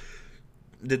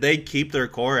they keep their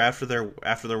core after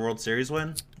their World Series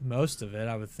win? Most of it,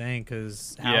 I would think,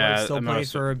 because Howard still played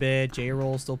for a bit.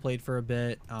 J-Roll still played for a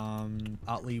bit.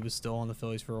 Utley was still on the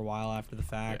Phillies for a while after the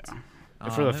fact. Yeah.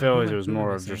 For the Phillies, it was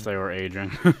more of just they were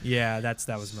aging. Yeah, that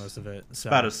was most of it. So.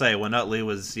 About to say, when Utley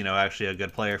was actually a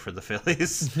good player for the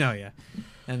Phillies. No, yeah.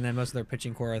 And then most of their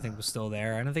pitching core, I think, was still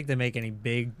there. I don't think they make any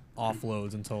big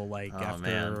offloads until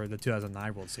after the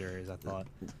 2009 World Series, I thought.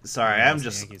 Sorry,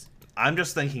 I'm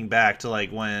just thinking back to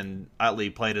when Utley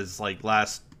played his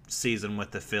last season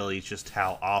with the Phillies, just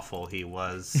how awful he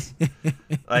was.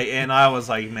 And I was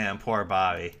like, man, poor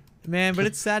Bobby. Man, but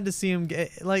it's sad to see him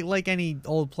get, like any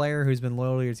old player who's been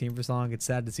loyal to your team for so long. It's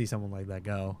sad to see someone like that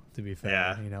go. To be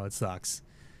fair, it sucks.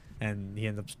 And he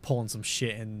ended up pulling some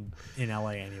shit in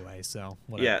LA anyway. So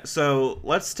whatever. Yeah. So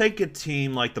let's take a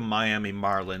team like the Miami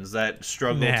Marlins that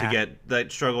struggle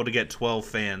to get 12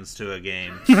 fans to a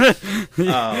game.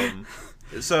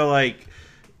 So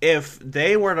if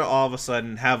they were to all of a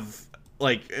sudden have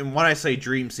and when I say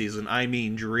dream season, I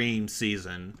mean dream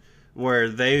season, where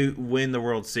they win the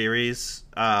World Series,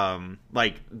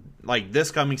 like this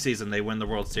coming season they win the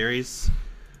World Series,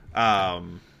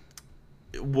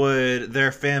 would their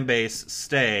fan base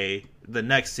stay the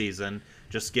next season,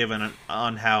 just given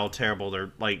on how terrible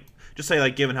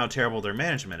given how terrible their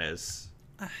management is?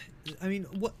 I mean,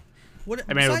 what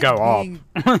I mean, it would go off.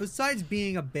 Besides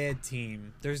being a bad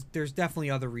team, there's definitely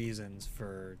other reasons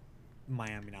for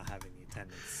Miami not having the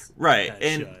attendance. Right,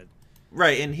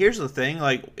 and here's the thing: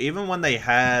 even when they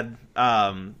had,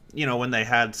 when they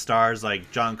had stars like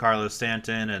Giancarlo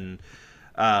Stanton and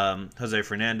Jose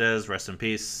Fernandez, rest in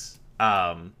peace.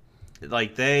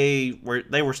 They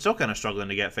were still kind of struggling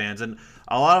to get fans, and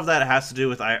a lot of that has to do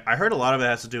with I heard a lot of it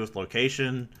has to do with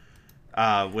location.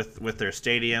 with their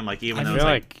stadium. Like even I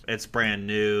though feel it's brand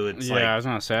new, it's I was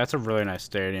gonna say that's a really nice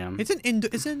stadium. It's an indoor.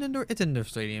 It's an indoor. It's an indoor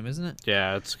stadium, isn't it?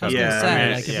 Yeah, it's I was Yeah, gonna say, I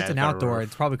mean, like, if it's an got a outdoor, roof.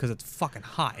 it's probably because it's fucking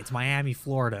hot. It's Miami,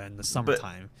 Florida, in the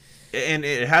summertime. and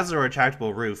it has a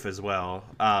retractable roof as well.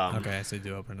 Okay, so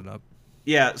do open it up.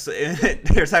 Yeah, so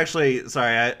there's actually,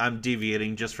 sorry, I'm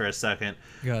deviating just for a second.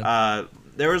 Good.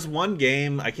 There was one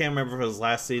game, I can't remember if it was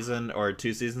last season or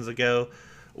 2 seasons ago,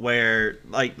 where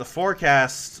like the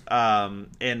forecast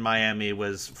in Miami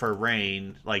was for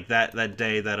rain, like that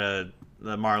day that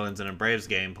the Marlins and a Braves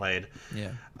game played.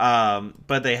 Yeah.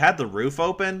 But they had the roof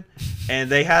open,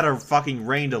 and they had a fucking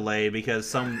rain delay because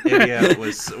some idiot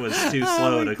was too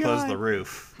slow to close the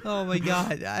roof. Oh my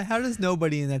god! How does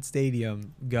nobody in that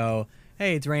stadium go,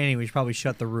 "Hey, it's raining. We should probably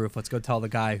shut the roof. Let's go tell the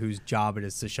guy whose job it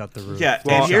is to shut the roof." Yeah,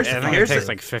 Well, and here's I think here's it takes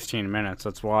the, like 15 minutes.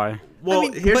 That's why. well,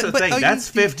 I mean, here's the but thing. are That's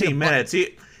you- 15 minutes.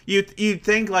 You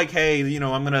think like, hey,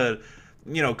 I'm gonna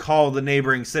call the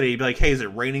neighboring city, be like, hey, is it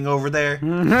raining over there?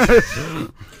 How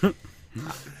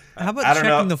about I don't checking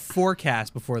know. the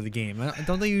forecast before the game?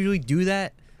 Don't they usually do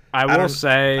that? I will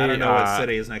say, I don't know what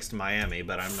city is next to Miami,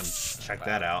 but I'm gonna check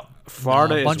that out.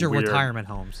 Florida a bunch is of weird. retirement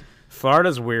homes.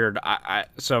 Florida's weird.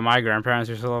 So my grandparents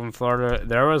used to live in Florida.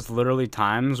 There was literally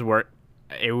times where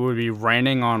it would be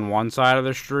raining on one side of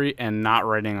the street and not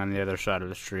raining on the other side of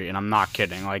the street, and I'm not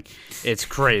kidding. Like, it's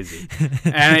crazy.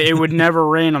 And it would never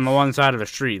rain on the one side of the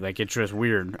street. Like, it's just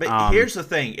weird. But here's the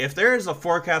thing: if there is a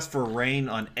forecast for rain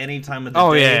on any time of the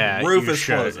Oh day, yeah, roof you is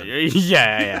should. closing.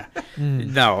 Yeah.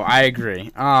 No, I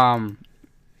agree.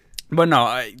 But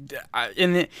no,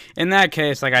 in that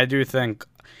case, like, I do think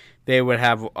they would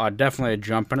have definitely a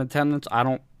jump in attendance. I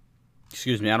don't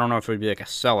know if it would be like a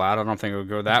sellout. I don't think it would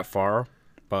go that far,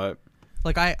 but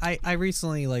Like I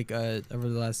recently, like, over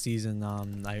the last season,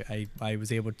 I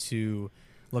was able to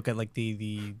look at, like,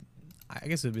 the I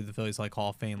guess it would be the Phillies, like, Hall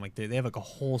of Fame. Like, they have, like, a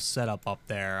whole setup up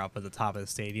there, up at the top of the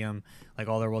stadium, like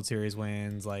all their World Series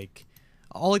wins, like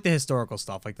all, like, the historical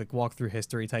stuff, like walk through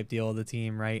history type deal of the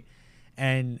team, right?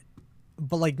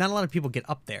 But like, not a lot of people get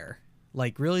up there.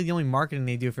 Like, really, the only marketing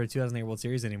they do for the 2008 World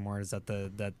Series anymore is that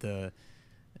the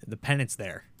pennant's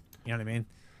there. You know what I mean?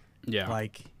 yeah.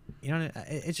 Like,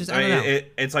 it's just, I I don't mean, know.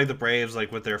 it's like the Braves,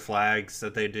 like with their flags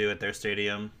that they do at their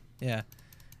stadium. Yeah,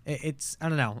 it's, I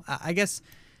don't know. I guess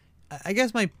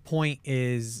my point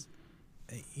is,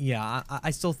 yeah,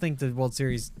 I still think the World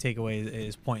Series takeaway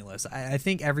is pointless. I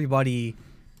think everybody,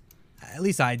 at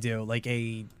least I do, like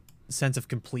a sense of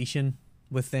completion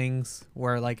with things.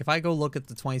 Where, like, if I go look at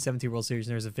the 2017 World Series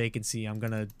and there's a vacancy, I'm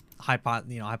gonna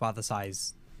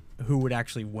hypothesize who would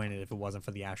actually win it if it wasn't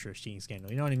for the Astros cheating scandal.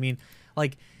 You know what I mean?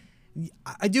 Like,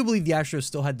 I do believe the Astros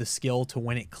still had the skill to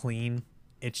win it clean.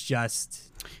 It's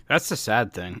just, That's the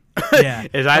sad thing. yeah.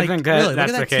 Is I Like, think that really,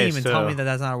 that's look at the that case team and too. tell me that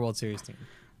that's not a World Series team.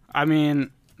 I mean,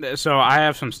 so I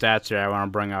have some stats here I want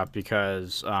to bring up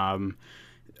because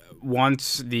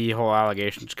once the whole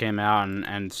allegations came out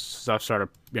and stuff started,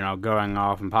 going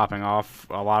off and popping off,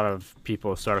 a lot of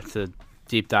people started to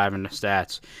deep dive into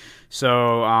stats.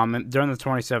 So during the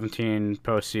 2017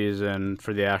 postseason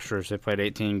for the Astros, they played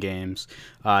 18 games,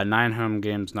 9 home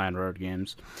games, 9 road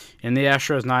games. In the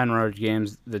Astros' 9 road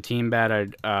games, the team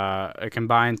batted a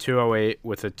combined 208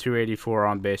 with a 284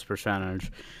 on base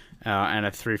percentage and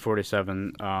a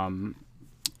 347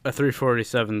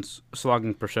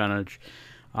 slugging percentage.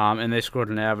 And they scored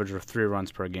an average of 3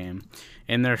 runs per game.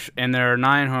 In their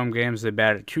 9 home games, they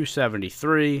batted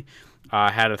 273.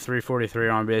 Had a 343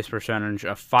 on base percentage,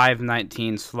 a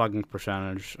 519 slugging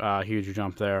percentage, huge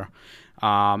jump there,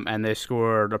 and they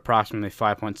scored approximately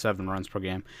 5.7 runs per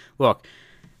game. Look,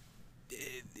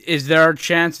 is there a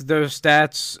chance that those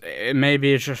stats,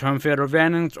 maybe it's just home field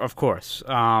advantage? Of course,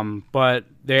 but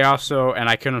they also, and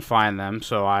I couldn't find them,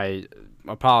 so I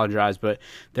apologize, but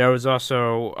there was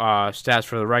also stats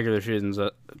for the regular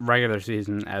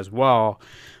season as well,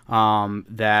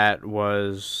 that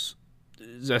was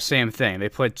the same thing. They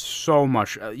played so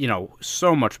much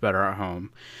better at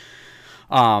home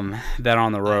than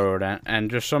on the road, and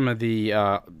just some of the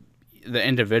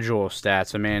individual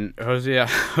stats. I mean, Jose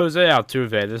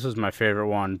Altuve, this is my favorite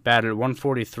one, batted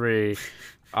 143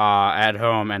 at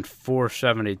home and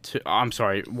 472. I'm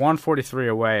sorry, 143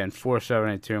 away and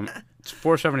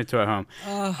 472 at home.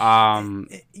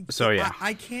 So yeah,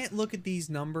 I can't look at these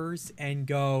numbers and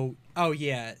go, oh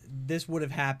yeah, this would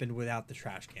have happened without the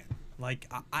trash can. Like,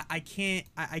 I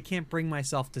can't bring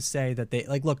myself to say that they,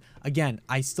 like, look, again,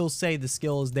 I still say the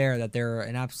skill is there, that they're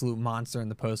an absolute monster in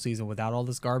the postseason without all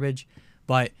this garbage,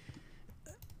 but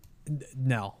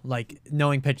no, like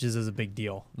knowing pitches is a big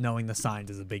deal. Knowing the signs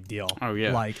is a big deal. Oh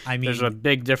yeah. Like I mean, there's a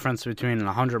big difference between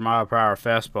a 100-mile-per-hour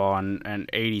fastball and an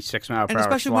 86-mile-per-hour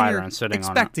especially when slider you're and sitting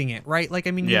expecting it, right? Like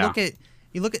I mean, Yeah.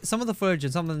 you look at some of the footage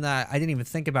and something that I didn't even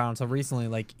think about until recently.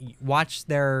 Like watch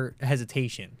their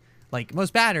hesitation. Like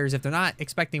most batters, if they're not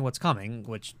expecting what's coming,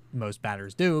 which most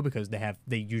batters do because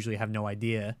they usually have no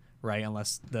idea, right?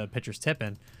 Unless the pitcher's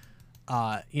tipping.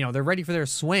 They're ready for their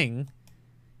swing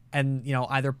and,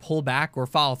 either pull back or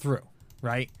follow through,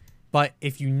 right? But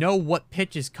if you know what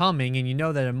pitch is coming and you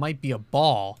know that it might be a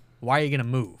ball, why are you going to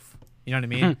move? You know what I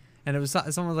mean? And it was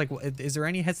someone was like, well, is there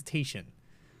any hesitation?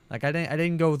 Like I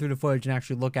didn't go through the footage and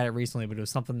actually look at it recently, but it was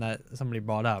something that somebody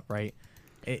brought up, right?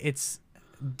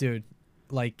 Dude,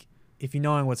 like if you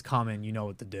knowing what's coming, you know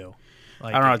what to do.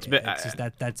 Like, I don't know. It's just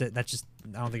that's it. That's just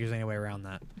I don't think there's any way around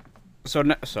that. So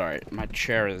sorry, my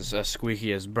chair is as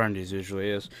squeaky as Brendy's usually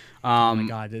is. Oh my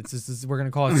god, we're gonna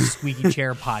call it the Squeaky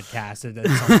Chair Podcast at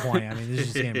some point. I mean, this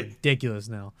is just getting ridiculous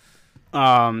now.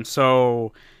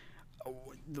 So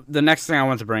the next thing I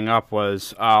want to bring up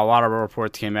was a lot of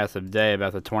reports came out today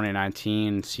about the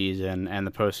 2019 season and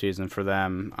the postseason for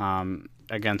them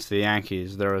against the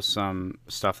Yankees. There was some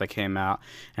stuff that came out,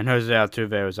 and Jose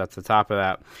Altuve was at the top of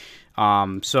that.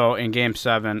 So in Game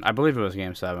 7, I believe it was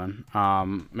Game 7.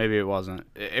 Maybe it wasn't.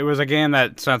 It was a game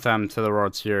that sent them to the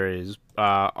World Series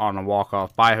on a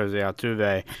walk-off by Jose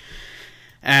Altuve.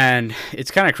 And it's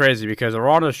kind of crazy because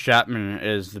Aroldis Chapman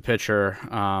is the pitcher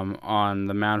on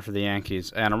the mound for the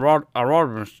Yankees. And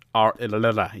Aroldis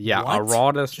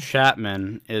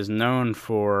Chapman is known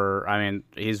for, I mean,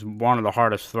 he's one of the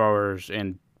hardest throwers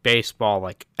in baseball,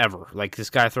 like, ever. Like,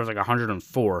 this guy throws like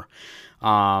 104.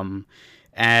 And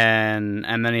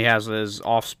then he has his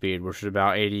off speed, which is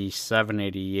about 87,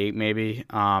 88 maybe.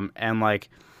 And like,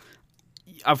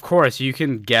 of course, you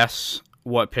can guess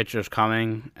what pitch is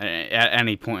coming at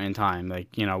any point in time, like,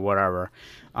 whatever,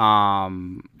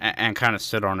 and kind of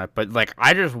sit on it. But like,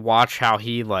 I just watch how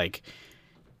he like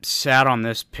sat on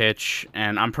this pitch,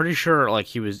 and I'm pretty sure like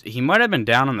he might have been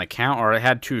down on the count or it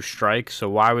had 2 strikes. So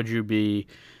why would you be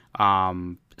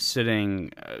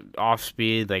sitting off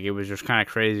speed? Like, it was just kind of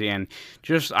crazy. And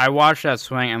just I watched that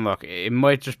swing, and look, it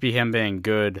might just be him being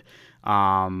good,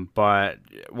 but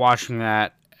watching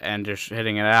that and just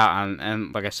hitting it out,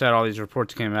 and like I said, all these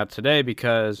reports came out today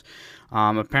because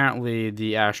apparently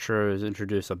the Astros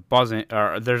introduced a buzzing,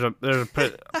 or there's a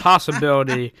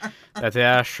possibility that the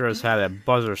Astros had a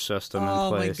buzzer system in place.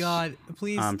 Oh my god,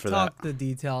 please for talk the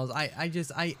details.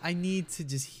 I need to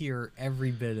just hear every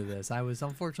bit of this. I was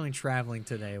unfortunately traveling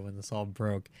today when this all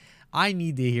broke. I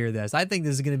need to hear this. I think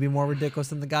this is going to be more ridiculous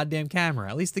than the goddamn camera.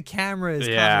 At least the camera is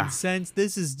common sense.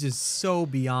 This is just so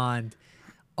beyond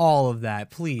all of that.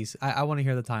 Please, I want to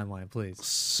hear the timeline, please.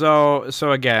 So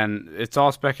again, it's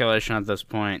all speculation at this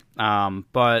point,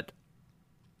 but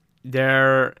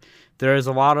there is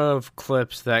a lot of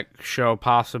clips that show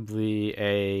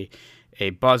possibly a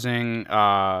buzzing,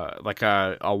 like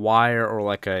a wire, or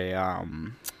like a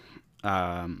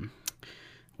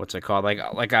what's it called,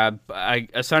 like a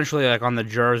essentially like on the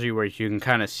jersey where you can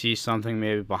kind of see something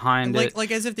maybe behind it, like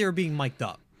as if they were being mic'd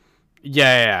up.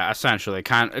 Yeah, essentially,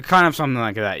 kind of something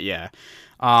like that. Yeah,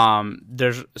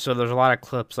 there's a lot of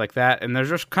clips like that, and there's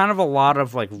just kind of a lot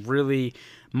of like really,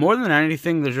 more than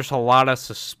anything, there's just a lot of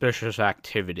suspicious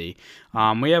activity.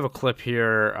 We have a clip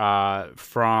here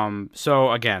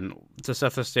so again, to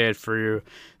set the stage for you,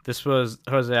 this was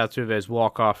Jose Altuve's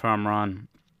walk-off home run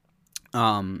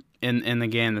in the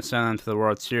game that sent them to the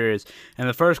World Series. And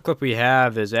the first clip we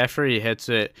have is after he hits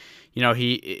it.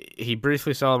 He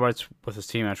briefly celebrates with his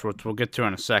teammates, which we'll get to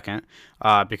in a second,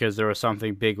 because there was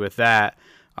something big with that.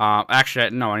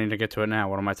 Actually, no, I need to get to it now.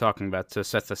 What am I talking about to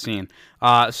set the scene?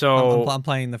 I'm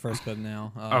playing the first clip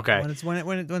now. Okay.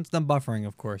 When it's done buffering,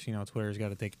 of course, Twitter's got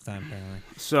to take its time apparently.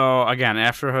 So again,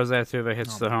 after Jose Altuve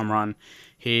hits the home run,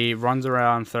 he runs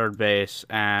around third base,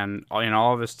 and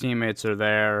all of his teammates are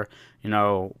there,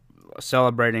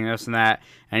 celebrating this and that,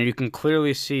 and you can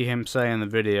clearly see him say in the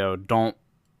video, don't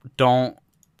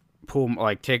pull,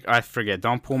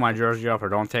 don't pull my jersey off, or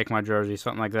don't take my jersey,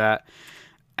 something like that.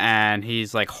 And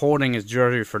he's like holding his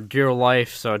jersey for dear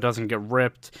life so it doesn't get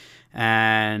ripped.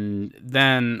 And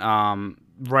then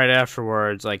right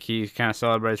afterwards, like, he kind of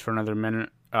celebrates for another minute,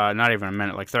 not even a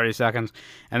minute, like 30 seconds.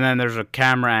 And then there's a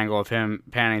camera angle of him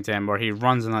panning to him where he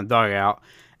runs in the dugout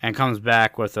and comes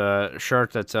back with a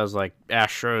shirt that says like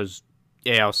Astros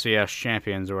ALCS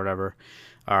champions or whatever.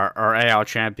 our AL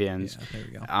champions. Yeah, there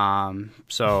we go.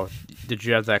 So did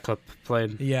you have that clip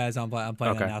played? Yeah, I'm playing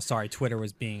Okay. that now. Sorry, Twitter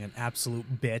was being an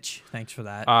absolute bitch. Thanks for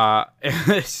that.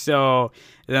 So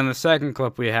then the second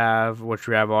clip we have, which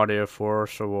we have audio for,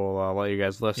 so we'll let you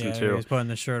guys listen yeah, to he's putting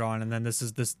the shirt on, and then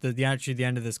the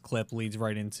end of this clip leads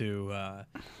right into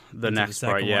the into next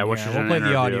part. second Yeah, one. which is We'll an play the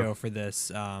interview. audio for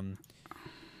this.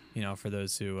 For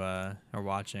those who are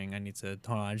watching, I need to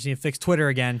hold on. I just need to fix Twitter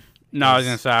again. No, I was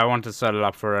gonna say I wanted to set it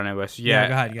up for it anyway. So yeah,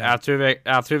 go ahead.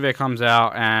 Altuve comes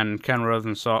out, and Ken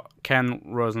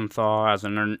Rosenthal has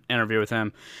an interview with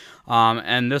him.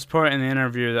 And this part in the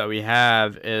interview that we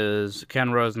have is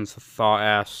Ken Rosenthal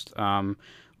asked,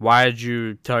 "Why did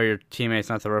you tell your teammates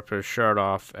not to rip his shirt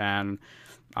off?" And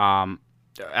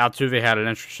Altuve had an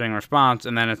interesting response,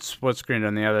 and then it's split screened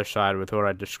on the other side with what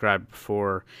I described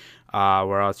before.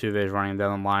 Where Altuve is running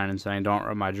down the line and saying, "Don't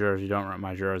rip my jersey, don't rip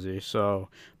my jersey." So,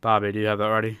 Bobby, do you have that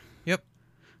ready? Yep.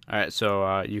 All right,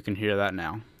 so you can hear that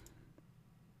now.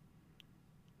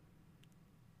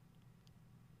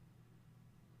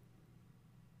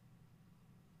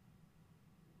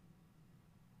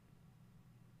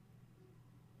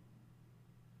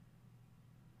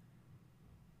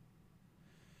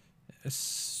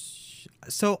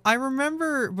 So I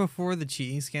remember before the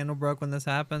cheating scandal broke when this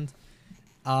happened.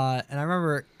 And I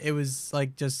remember it was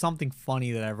like just something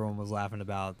funny that everyone was laughing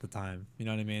about at the time. You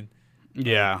know what I mean?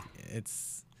 Yeah.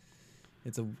 It's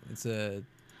a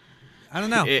I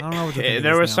don't know. I don't know what to think of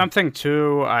There this was now. something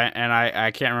too,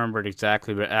 I can't remember it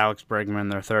exactly, but Alex Bregman,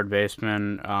 their third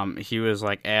baseman, he was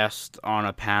like asked on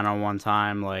a panel one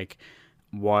time, like,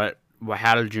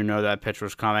 how did you know that pitch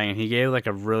was coming? And he gave like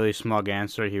a really smug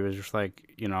answer. He was just like,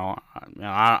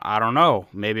 I don't know.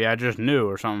 Maybe I just knew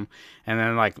or something. And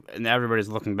then and everybody's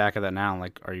looking back at that now,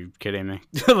 like, are you kidding me?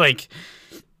 Like,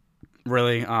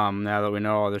 really? Now that we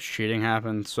know all this cheating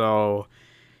happened, so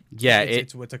yeah,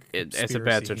 it's a bad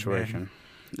conspiracy, situation.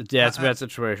 man. Yeah, it's a bad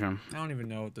situation. I don't even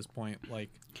know at this point.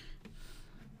 Like,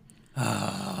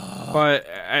 But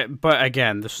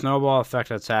again, the snowball effect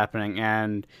that's happening,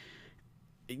 and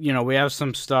we have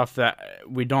some stuff that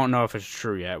we don't know if it's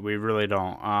true yet. We really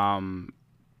don't.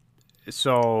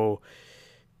 So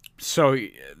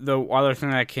the other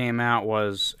thing that came out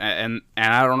was, and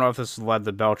I don't know if this led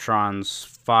to Beltran's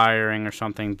firing or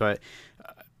something, but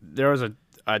there was a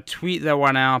tweet that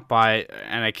went out by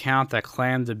an account that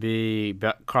claimed to be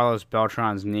Carlos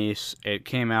Beltran's niece. It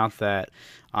came out that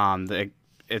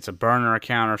it's a burner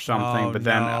account or something, oh, but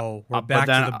then no. We're back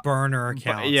to the burner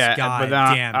accounts. Yeah, God but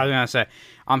then damn I was it. gonna say,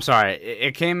 I'm sorry.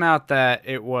 It came out that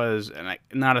it was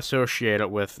not associated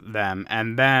with them,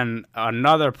 and then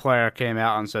another player came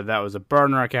out and said that was a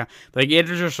burner account. Like, it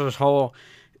was just this whole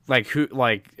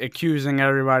accusing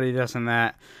everybody this and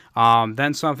that.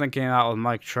 Then something came out with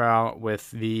Mike Trout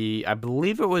with I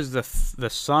believe it was the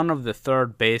son of the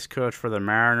third base coach for the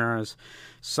Mariners.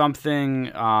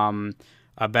 Something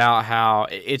about how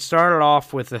it started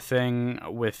off with the thing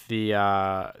with the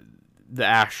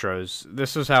Astros.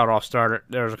 This is how it all started.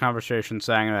 There was a conversation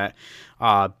saying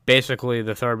that basically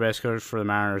the third base coach for the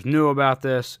Mariners knew about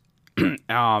this.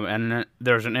 And then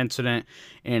there's an incident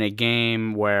in a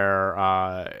game where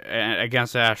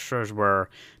against the Astros where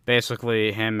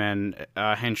basically him and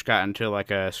Hinch got into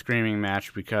like a screaming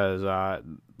match because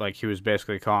he was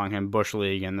basically calling him Bush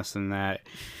League and this and that.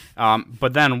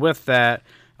 But then with that,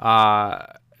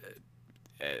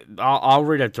 I'll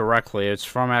read it directly. It's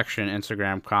from actually an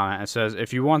Instagram comment. It says,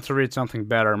 "If you want to read something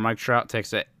better, Mike Trout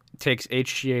takes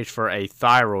HGH for a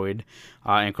thyroid,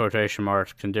 in quotation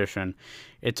marks, condition.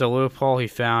 It's a loophole he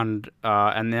found,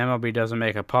 and the MLB doesn't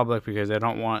make it public because they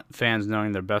don't want fans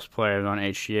knowing their best players on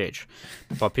HGH.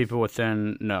 But people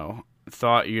within know.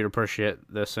 Thought you'd appreciate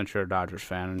this since you're a Dodgers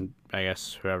fan," and I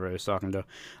guess whoever he was talking to.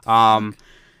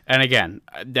 And again,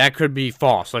 that could be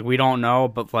false. Like, we don't know,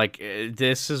 but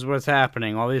this is what's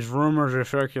happening. All these rumors are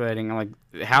circulating. Like,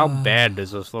 how bad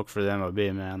does this look for the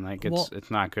MLB, man? Like,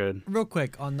 it's not good. Real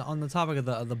quick on the topic of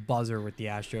the buzzer with the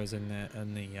Astros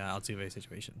and the Altuve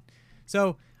situation.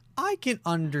 So I can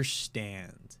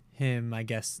understand him, I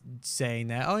guess, saying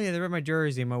that, oh yeah, they ripped my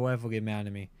jersey, my wife will get mad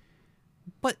at me.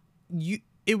 But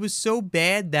it was so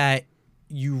bad that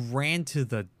you ran to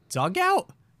the dugout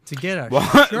to get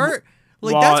a shirt.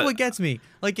 Like, that's what gets me.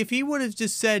 Like, if he would have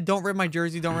just said, don't rip my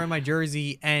jersey, don't rip my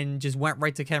jersey, and just went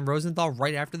right to Ken Rosenthal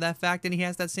right after that fact, and he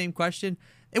has that same question,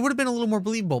 it would have been a little more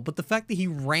believable. But the fact that he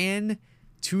ran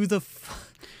to the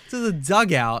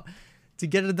dugout to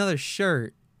get another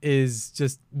shirt is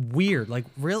just weird. Like,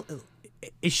 real,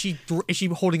 is she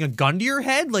holding a gun to your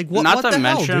head? Like what? Not what to the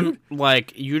mention, hell, dude?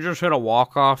 like, you just hit a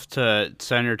walk-off to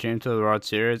send your team to the World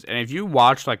Series, and if you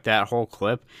watch, like, that whole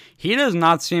clip, he does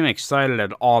not seem excited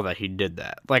at all that he did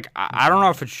that. Like, I don't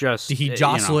know if it's just... Did he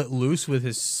jostle it loose with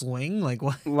his sling? Like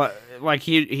what? Like,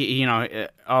 he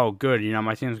oh, good,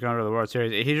 my team's going to the World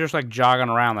Series. He's just, like, jogging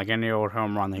around like any old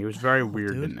home run. He was very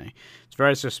weird to me. It's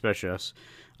very suspicious.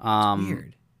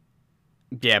 Weird.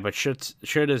 Yeah, but shit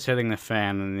is hitting the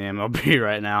fan in the MLB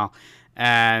right now,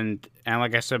 and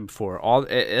like I said before,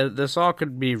 this all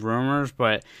could be rumors,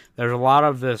 but there's a lot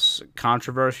of this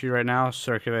controversy right now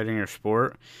circulating your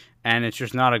sport, and it's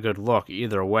just not a good look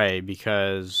either way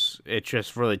because it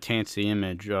just really taints the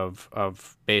image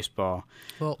of baseball.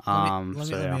 Well,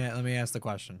 let me ask the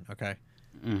question. Okay,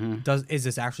 is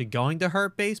this actually going to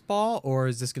hurt baseball, or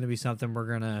is this going to be something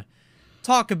we're gonna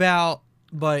talk about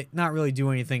but not really do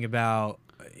anything about,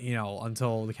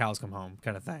 until the cows come home,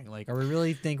 kind of thing? Like, are we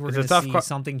really think we're going to see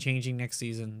something changing next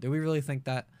season? Do we really think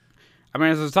that? I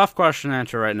mean, it's a tough question to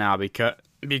answer right now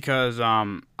because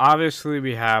obviously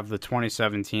we have the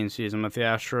 2017 season with the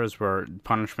Astros where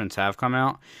punishments have come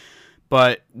out,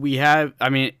 but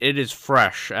it is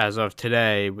fresh as of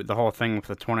today with the whole thing with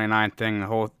the 29 thing, the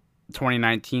whole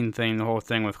 2019 thing, the whole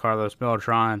thing with Carlos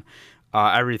Beltran,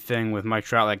 everything with Mike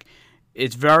Trout, like.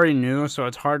 It's very new, so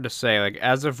it's hard to say. Like,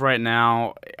 as of right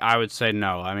now, I would say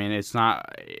no. I mean, it's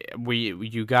not.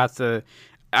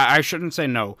 I shouldn't say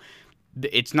no.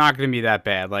 It's not going to be that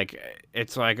bad. Like,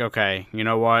 it's like, okay, you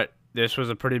know what? This was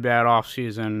a pretty bad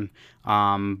offseason,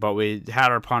 but we had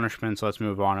our punishments. Let's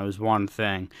move on. It was one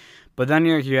thing. But then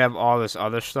you have all this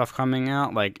other stuff coming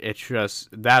out. Like, it's just,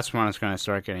 that's when it's going to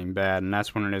start getting bad, and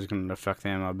that's when it is going to affect the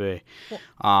MLB.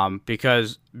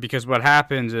 Because what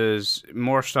happens is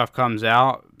more stuff comes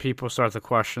out, people start to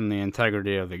question the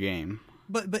integrity of the game.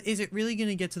 But is it really going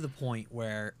to get to the point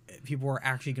where people are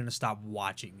actually going to stop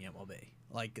watching the MLB?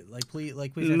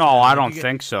 Please. No, I don't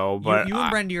think so. But you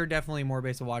and Brendy are definitely more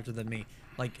baseball watchers than me.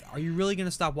 Like, are you really gonna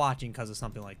stop watching because of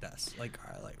something like this? Like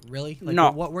really? Like,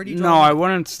 no. Where do you draw? No, I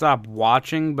wouldn't stop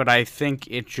watching, but I think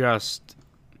it just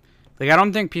I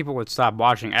don't think people would stop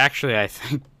watching. Actually, I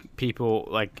think people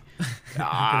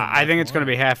I think it's gonna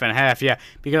be half and half. Yeah,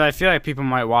 because I feel like people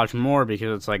might watch more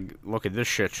because it's like, look at this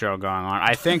shit show going on.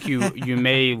 I think you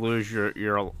may lose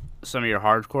your some of your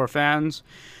hardcore fans,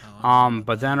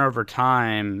 but then over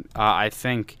time, I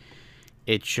think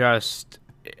it's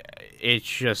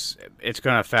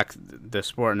going to affect the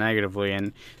sport negatively,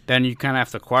 and then you kind of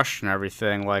have to question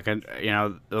everything. Like,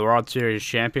 the World Series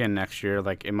champion next year,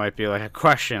 like, it might be like a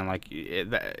question, like,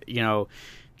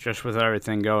 just with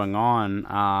everything going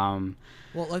on.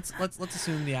 Well, let's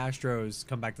assume the Astros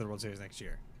come back to the World Series next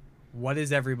year. What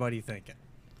is everybody thinking?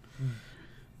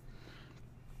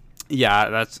 Yeah,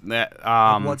 that's that.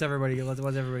 What's everybody gonna,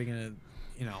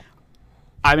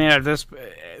 I mean, at this,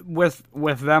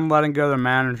 with them letting go their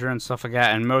manager and stuff like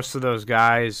that, and most of those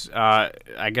guys,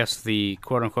 I guess the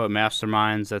quote unquote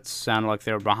masterminds that sounded like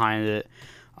they were behind it,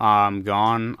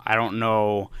 gone. I don't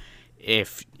know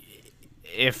if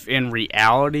in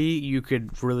reality you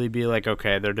could really be like,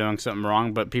 okay, they're doing something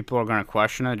wrong, but people are going to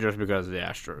question it just because of the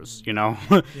Astros,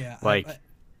 Yeah.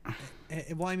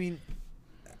 Well, I mean,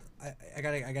 I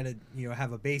gotta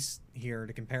have a base here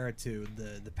to compare it to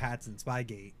the Pats and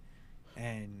Spygate.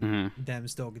 And them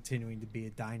still continuing to be a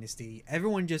dynasty.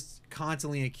 Everyone just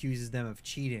constantly accuses them of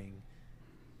cheating.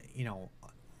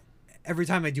 Every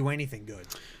time they do anything good,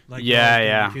 like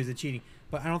accused of cheating.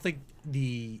 But I don't think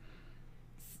the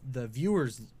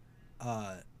viewers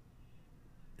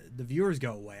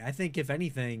go away. I think if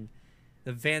anything,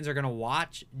 the fans are gonna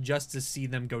watch just to see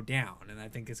them go down, and I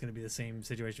think it's gonna be the same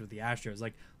situation with the Astros.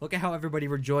 Like, look at how everybody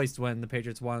rejoiced when the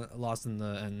Patriots lost in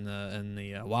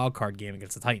the wild card game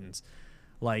against the Titans.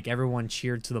 Like, everyone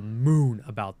cheered to the moon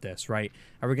about this, right?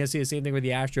 Are we gonna see the same thing with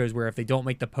the Astros, where if they don't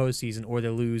make the postseason or they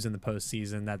lose in the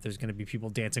postseason, that there's gonna be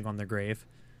people dancing on their grave?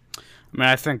 I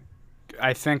mean,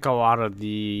 I think a lot of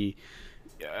the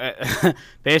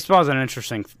baseball is an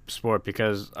interesting sport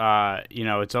because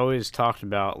it's always talked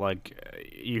about, like,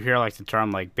 you hear like the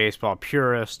term like baseball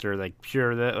purist or like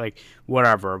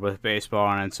whatever with baseball,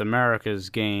 and it's America's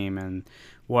game and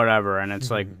whatever, and it's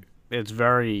like it's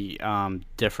very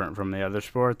different from the other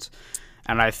sports.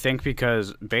 And I think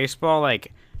because baseball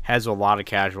like has a lot of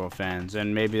casual fans,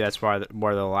 and maybe that's where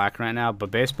they're lacking right now,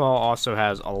 but baseball also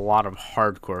has a lot of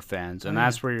hardcore fans, and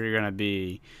that's where you're gonna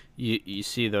be. You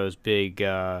see those big,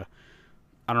 I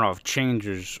don't know if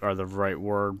changes are the right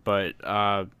word, but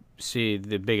see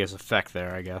the biggest effect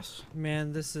there, I guess.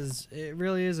 Man, it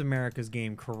really is America's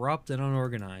game, corrupt and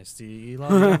unorganized. You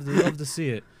love to see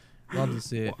it. Love to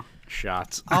see it.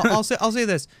 Shots. I'll say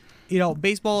this. You know,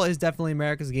 baseball is definitely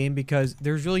America's game because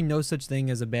there's really no such thing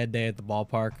as a bad day at the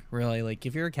ballpark. Really, like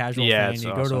if you're a casual fan, it's you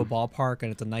go to a awesome. ballpark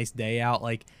and it's a nice day out.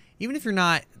 Like even if you're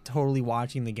not totally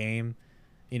watching the game,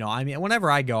 you know, I mean,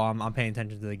 whenever I go, I'm paying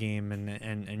attention to the game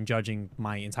and judging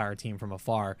my entire team from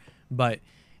afar. But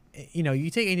you know, you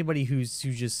take anybody who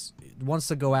just wants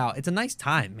to go out. It's a nice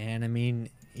time, man. I mean,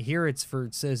 here it's for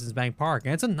Citizens Bank Park,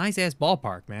 and it's a nice ass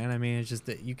ballpark, man. I mean, it's just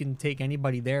that you can take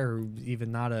anybody there who's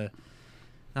even not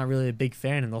really a big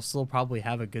fan, and they'll still probably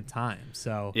have a good time.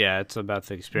 So Yeah, it's about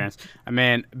the experience. I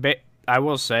mean, I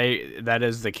will say that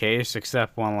is the case,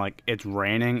 except when like it's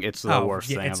raining. It's the worst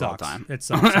thing it of sucks. all time. It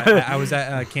sucks. I was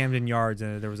at Camden Yards,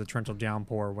 and there was a torrential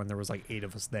downpour when there was like 8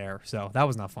 of us there. So that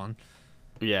was not fun.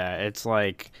 Yeah, it's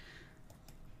like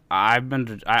like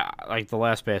the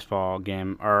last baseball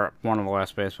game, or one of the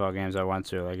last baseball games I went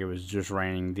to. Like it was just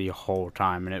raining the whole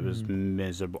time, and it was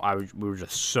miserable. We were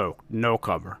just soaked, no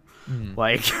cover.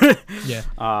 Like,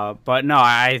 Yeah. but no,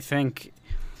 I think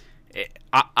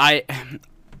I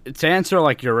to answer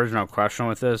like your original question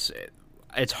with this,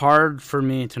 it's hard for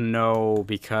me to know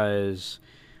because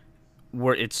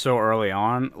it's so early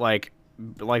on. Like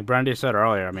Brendy said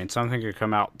earlier, I mean, something could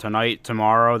come out tonight,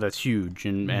 tomorrow that's huge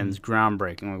and it's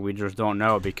groundbreaking. Like we just don't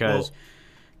know because. Well,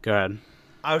 go ahead.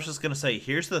 I was just gonna say,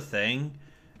 here's the thing.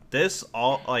 This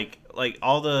all like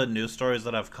all the news stories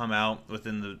that have come out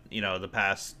within the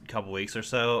past couple weeks or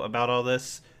so about all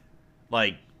this,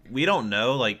 like we don't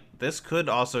know. Like this could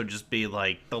also just be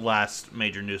like the last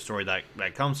major news story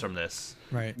that comes from this.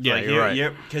 Right. Yeah, like, you're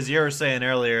right. Because you were saying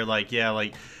earlier, like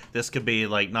like this could be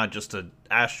like not just a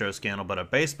Astro scandal, but a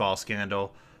baseball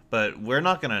scandal. But we're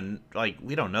not gonna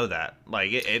we don't know that. Like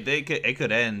it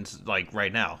could end like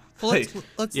right now. Well,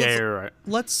 You're right.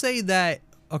 let's say that.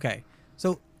 Okay,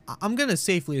 so I'm gonna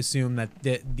safely assume that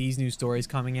these new stories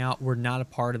coming out were not a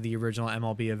part of the original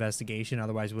MLB investigation.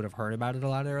 Otherwise, we would have heard about it a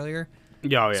lot earlier.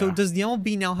 Yeah. So does the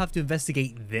MLB now have to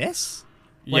investigate this?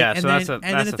 Yeah, and so then, that's a and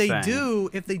then that's if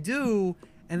they do,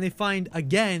 and they find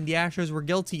again the Astros were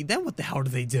guilty, then what the hell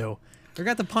do they do? They're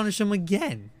got to punish them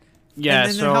again. Yeah.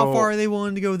 And then how far are they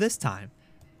willing to go this time?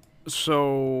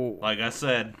 So Like I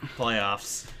said,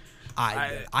 playoffs.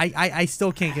 I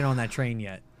still can't get on that train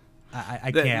yet.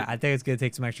 I can't. I think it's gonna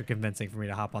take some extra convincing for me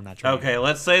to hop on that train. Okay,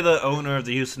 let's say the owner of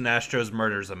the Houston Astros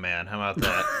murders a man. How about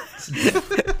that?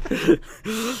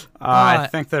 I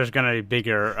think there's gonna be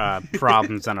bigger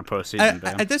problems than a postseason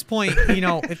game. At this point, you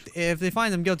know, if they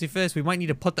find them guilty for this, we might need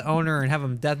to put the owner and have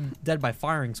him dead by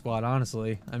firing squad.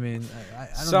 Honestly, I mean, I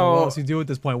don't know what else you do at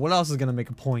this point. What else is gonna make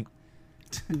a point?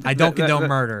 I don't condone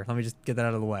murder. Let me just get that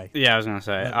out of the way. Yeah, I was gonna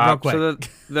say. Real quick. So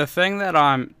the thing that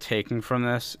I'm taking from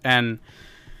this, and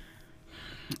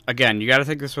again, you got to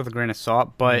take this with a grain of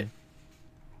salt, but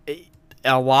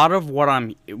a lot of what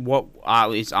at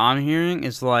least I'm hearing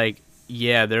is like,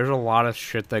 yeah, there's a lot of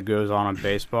shit that goes on in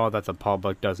baseball that the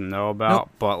public doesn't know about,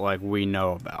 but like we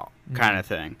know about, kind of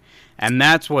thing, and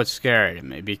that's what's scary to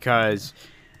me because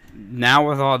now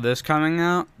with all this coming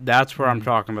out, that's where I'm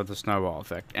talking about the snowball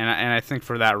effect, and I think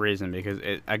for that reason because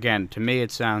again, to me,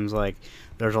 it sounds like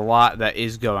there's a lot that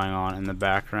is going on in the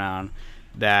background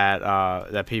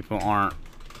that people aren't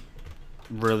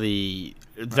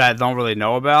that don't really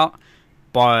know about,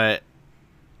 but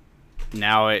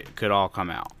now it could all come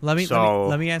out. Let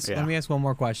me ask one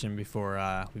more question before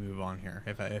we move on here,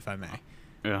 if I may.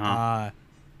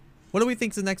 What do we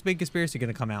think is the next big conspiracy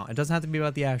going to come out? It doesn't have to be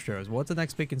about the Astros. What's the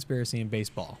next big conspiracy in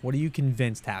baseball? What are you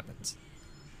convinced happens?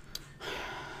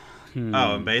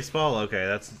 Oh, in baseball? Okay,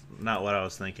 that's not what I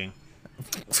was thinking.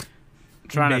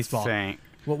 Trying baseball. to think.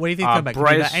 What do you think about? Can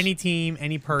be about any team,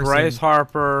 any person?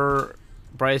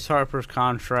 Bryce Harper's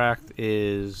contract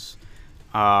is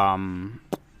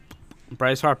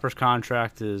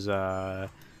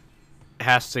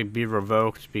has to be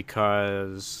revoked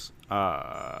because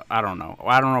I don't know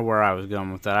where I was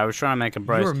going with that. I was trying to make a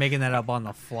Bryce. You were making that up on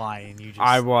the fly, and you just.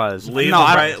 I was. Leave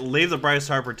the Bryce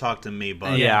Harper talk to me,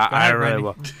 bud. Yeah, go ahead, I really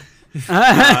Randy.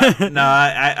 will. No,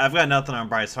 I've got nothing on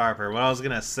Bryce Harper. What I was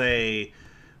gonna say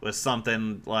was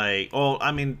something like,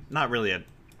 I mean, not really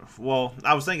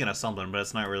I was thinking of something, but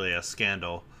it's not really a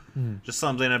scandal. Just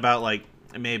something about like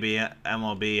maybe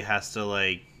MLB has to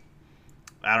like,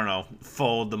 I don't know,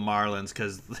 fold the Marlins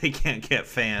because they can't get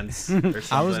fans or something.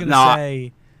 I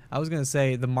was gonna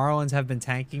say the Marlins have been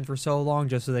tanking for so long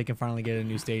just so they can finally get a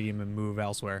new stadium and move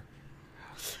elsewhere.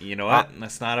 You know what?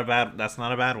 That's not a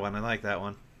bad one. I like that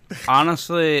one.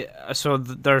 honestly, so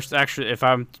there's actually, if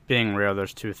I'm being real,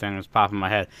 there's two things popping in my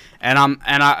head,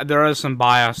 there is some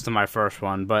bias to my first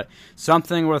one, but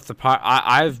something with the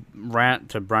I've rant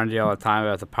to Brendy all the time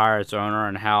about the Pirates owner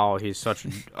and how he's such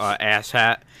an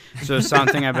asshat. So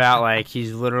something about like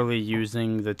he's literally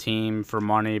using the team for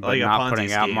money but Like a not Ponzi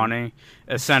putting out scheme. money,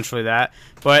 essentially that.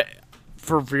 But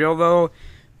for real though,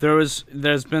 there's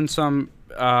been some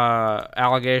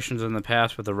allegations in the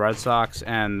past with the Red Sox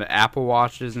and the Apple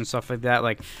Watches and stuff like that.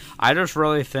 Like, I just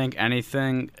really think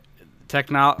anything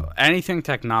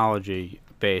technology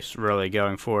based really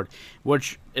going forward,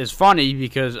 which is funny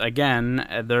because again,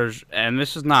 and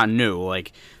this is not new.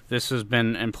 Like, this has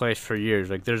been in place for years.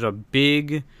 Like, there's a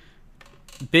big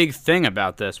thing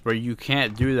about this where you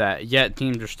can't do that, yet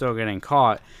teams are still getting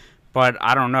caught. But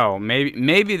I don't know.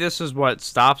 Maybe this is what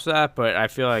stops that. But I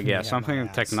feel like something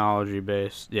technology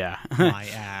based. Yeah. My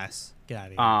ass. Get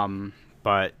out of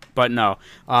here. But no.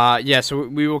 So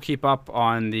we will keep up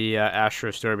on the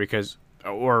Astro story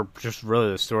or just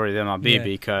really the story of the MLB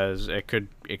because it could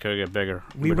get bigger.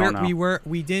 We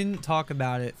didn't talk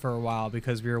about it for a while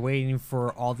because we were waiting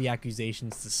for all the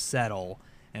accusations to settle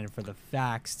and for the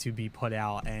facts to be put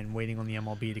out and waiting on the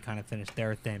MLB to kind of finish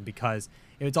their thing because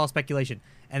it was all speculation.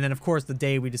 And then, of course, the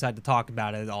day we decided to talk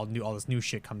about it, all this new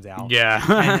shit comes out. Yeah.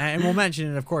 and we'll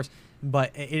mention it, of course.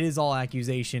 But it is all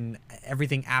accusation,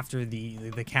 everything after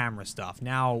the camera stuff.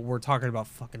 Now we're talking about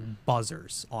fucking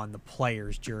buzzers on the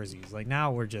players' jerseys. Like,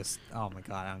 now we're just, oh, my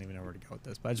God, I don't even know where to go with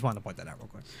this. But I just wanted to point that out real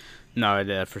quick. No, I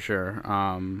did, for sure.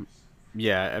 For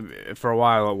a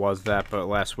while it was that, but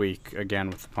last week, again,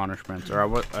 with the punishments,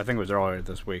 or I think it was earlier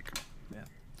this week,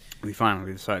 we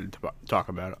finally decided to talk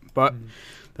about it. But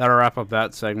that'll wrap up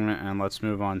that segment, and let's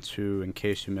move on to In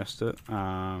Case You Missed It.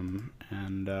 I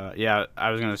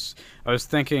was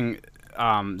thinking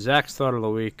Zach's Thought of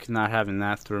the Week, not having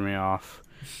that threw me off.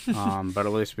 But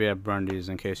at least we have Brendy's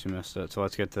In Case You Missed It, so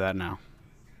let's get to that now.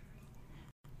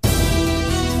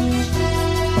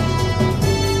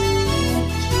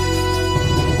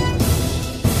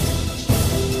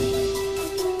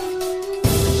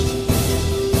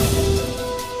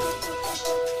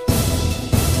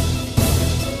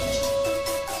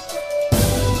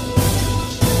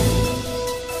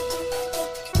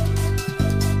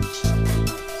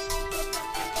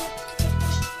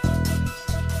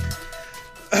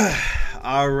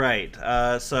 All right.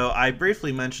 So I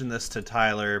briefly mentioned this to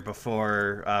Tyler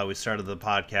before we started the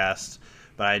podcast,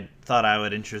 but I thought I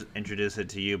would introduce it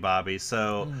to you, Bobby.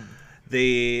 So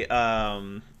the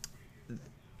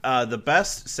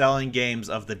best-selling games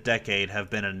of the decade have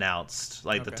been announced,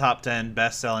 like the top 10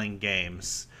 best-selling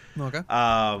games. Okay.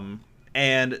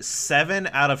 And 7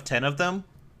 out of 10 of them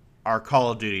are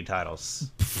Call of Duty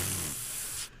titles.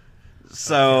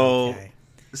 Okay.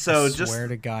 So I just swear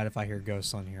to God, if I hear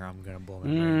ghosts on here, I'm gonna blow my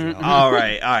brains out. all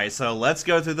right. So let's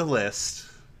go through the list.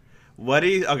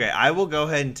 Okay, I will go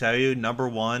ahead and tell you. Number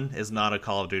 1 is not a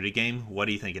Call of Duty game. What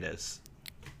do you think it is?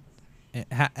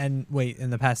 And wait, in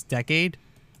the past decade?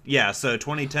 Yeah, so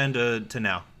 2010 to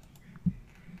now,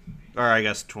 or I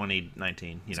guess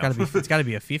 2019. It's gotta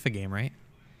be a FIFA game, right?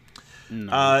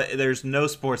 No. There's no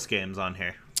sports games on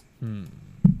here.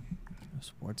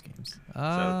 Sports games.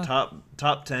 So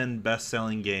top 10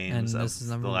 best-selling games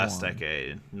of the last 1.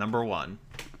 decade. Number 1.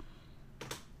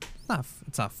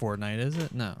 It's not Fortnite, is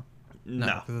it? No,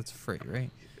 No. because it's free, right?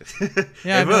 If I it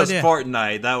have no was idea.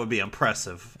 Fortnite, that would be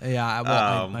impressive. Yeah,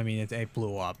 well, I mean, it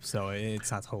blew up, so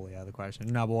it's not totally out of the question.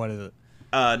 No, but what is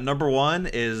it? Number 1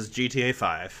 is GTA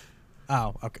 5.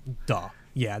 Oh, okay, duh.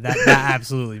 Yeah, that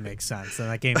absolutely makes sense. And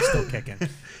that game's still kicking.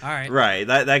 All right. Right.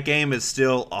 That game is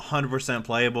still 100%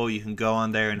 playable. You can go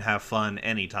on there and have fun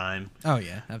anytime. Oh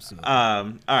yeah, absolutely.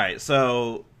 All right.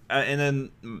 So, and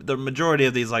then the majority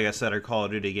of these, like I said, are Call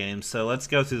of Duty games. So let's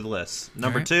go through the list.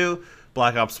 Number 2,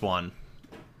 Black Ops 1.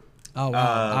 Oh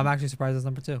wow, I'm actually surprised it's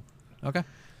number 2. Okay.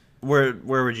 Where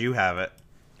would you have it?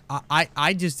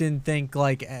 I just didn't think,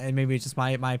 like, and maybe it's just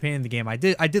my opinion of the game. I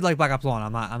did like Black Ops 1.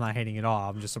 I'm not hating it all.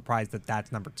 I'm just surprised that that's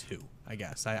number 2. I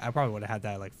guess I probably would have had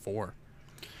that at like 4.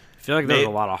 I feel like there was a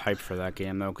lot of hype for that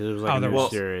game though, because it was like a new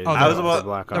series.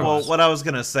 What I was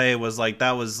gonna say was like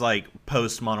that was like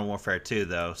post Modern Warfare 2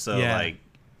 though. So like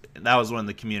that was when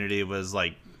the community was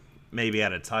like maybe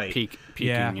at its height. Peaking,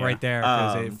 yeah, right there,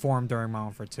 because it formed during Modern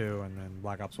Warfare 2, and then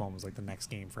Black Ops 1 was like the next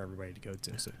game for everybody to go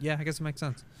to. So yeah, I guess it makes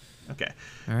sense. Okay.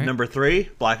 All right. Number 3,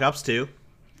 Black Ops 2.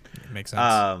 It makes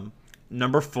sense.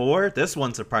 Number 4, this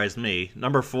one surprised me.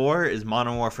 Number 4 is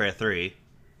Modern Warfare 3.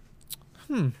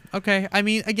 Okay. I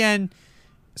mean, again,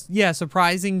 Yeah,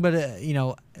 surprising, but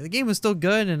the game was still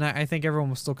good, and I think everyone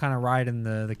was still kind of riding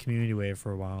the community wave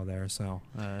for a while there. So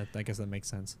I guess that makes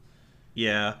sense.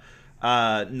 Yeah.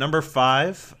 Number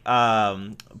 5,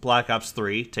 Black Ops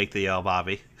 3. Take the L,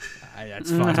 Bobby.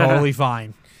 That's fine. Totally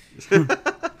fine.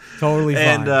 Totally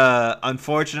fine. And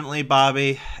unfortunately,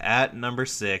 Bobby, at number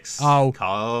 6,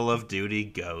 Call of Duty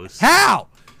Ghosts. How?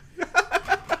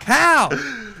 How?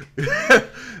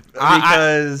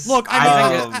 Because look,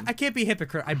 I can't be a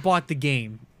hypocrite. I bought the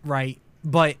game, right?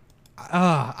 But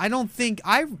I don't think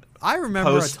I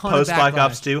remember a ton of Black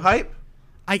Ops 2 hype.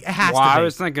 It has to be. I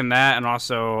was thinking that, and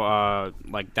also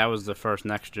like that was the first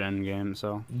next gen game,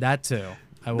 so that too.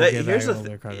 I will give that a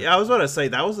little credit. Yeah, I was about to say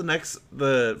that was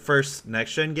the first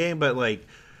next gen game, but like,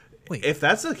 if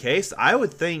that's the case, I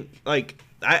would think like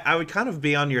I would kind of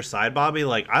be on your side, Bobby.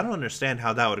 Like, I don't understand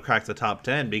how that would crack the top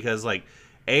 10 because like,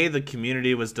 A, the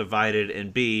community was divided,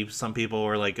 and B, some people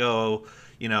were like, oh,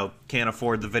 can't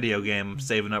afford the video game,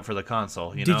 saving up for the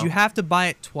console. Did you have to buy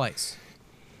it twice?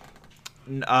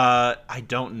 I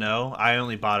don't know. I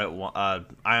only bought it.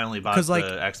 I only bought the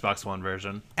Xbox One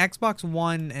version. Xbox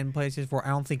One and PlayStation 4, I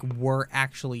don't think were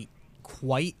actually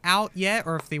quite out yet,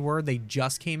 or if they were, they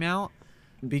just came out.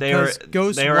 Because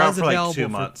Ghost they were was out for available like 2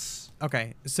 months.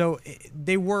 Okay, so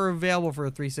they were available for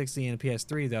a 360 and a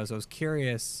PS3 though. So I was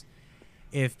curious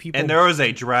if people. And there was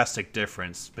a drastic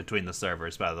difference between the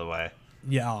servers, by the way.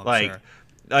 Yeah, sure.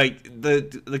 Like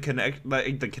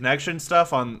the connection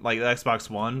stuff on like the Xbox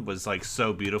One was like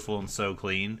so beautiful and so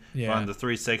clean. Yeah. But on the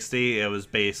 360, it was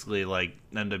basically like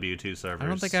MW2 servers. I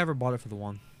don't think I ever bought it for the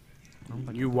one.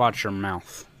 You watch your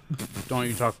mouth. Don't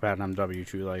you talk about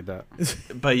MW2 like that.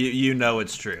 But you know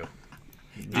it's true.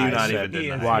 Do not even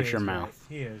deny. Watch your mouth.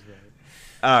 He is right.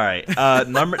 All right.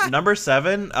 Number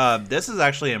 7. This is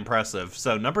actually impressive.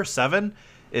 So number 7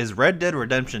 is Red Dead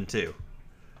Redemption 2.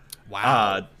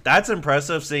 Wow. That's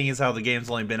impressive, seeing as how the game's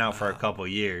only been out for a couple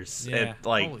years. Yeah.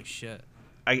 Holy shit.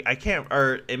 I can't,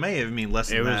 or it may have been less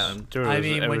than that. Dude,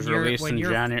 it was released in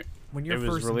January. When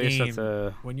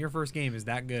your first game is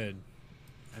that good,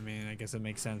 I mean, I guess it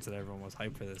makes sense that everyone was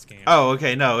hyped for this game. Oh,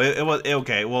 okay. No, it was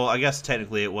okay. Well, I guess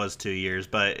technically it was 2 years,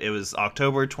 but it was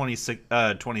October 26,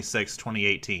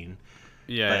 2018.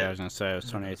 Yeah, I was gonna say it was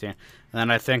 2018, and then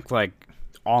I think like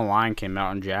Online came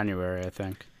out in January, I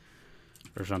think,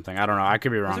 or something. I don't know. I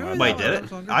could be wrong. Really Wait, did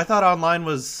it? I thought Online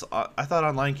was. I thought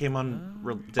Online came on.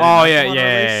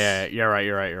 Yeah. You're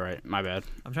right. My bad.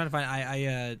 I'm trying to find.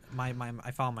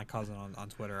 I followed my cousin on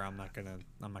Twitter. I'm not gonna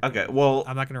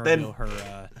reveal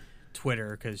her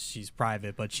Twitter because she's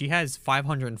private, but she has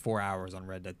 504 hours on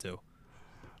Red Dead 2.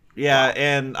 Yeah, wow.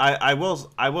 And I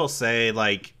will say,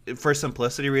 like, for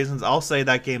simplicity reasons, I'll say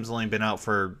that game's only been out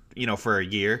for a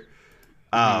year.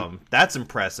 That's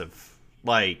impressive.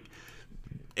 Like,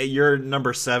 you're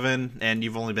number 7 and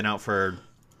you've only been out for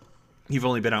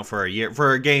a year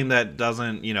for a game that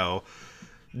doesn't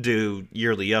do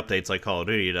yearly updates like Call of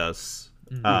Duty does.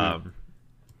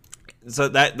 So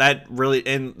that really,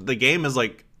 and the game is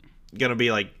like gonna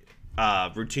be like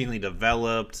routinely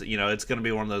developed. It's gonna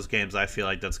be one of those games I feel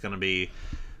like that's gonna be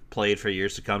played for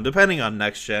years to come, depending on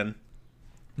next gen.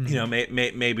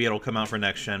 Maybe it'll come out for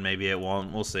next gen, maybe it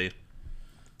won't. We'll see.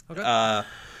 Okay.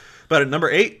 But at number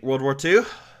 8, World War II.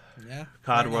 Yeah.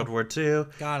 COD World War II.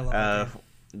 God, I love that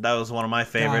game. That was one of my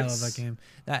favorites. God, I love that game.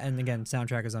 That, and again,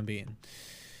 soundtrack is unbeaten.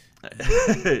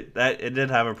 It did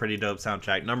have a pretty dope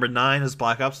soundtrack. Number 9 is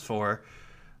Black Ops 4.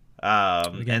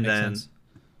 And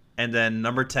then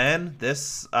number 10,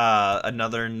 this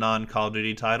another non-Call of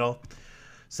Duty title.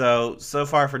 So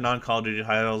far for non-Call of Duty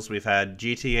titles, we've had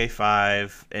GTA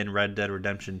 5 and Red Dead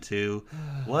Redemption 2.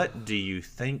 What do you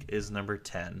think is number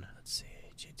 10? Let's see.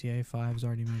 GTA 5's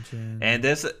already mentioned. And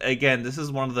this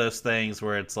is one of those things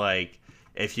where it's like,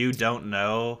 if you don't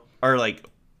know, or like,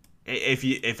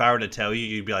 if I were to tell you,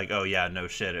 you'd be like, oh yeah, no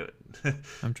shit.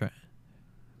 I'm trying.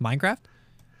 Minecraft?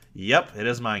 Yep, it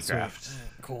is Minecraft. Sweet.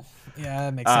 Cool. Yeah,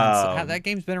 that makes sense. That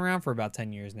game's been around for about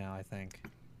 10 years now, I think.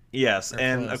 Yes,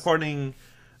 and according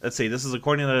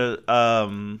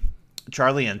to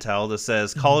Charlie Intel, that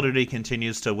says Call of Duty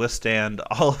continues to withstand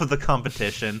all of the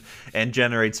competition and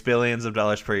generates billions of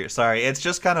dollars per year. Sorry, it's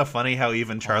just kind of funny how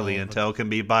even Charlie Intel can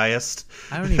be biased.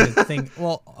 I don't even think.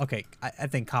 Well, okay, I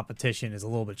think competition is a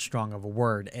little bit strong of a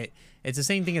word. It's the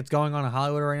same thing that's going on in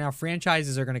Hollywood right now.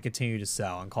 Franchises are going to continue to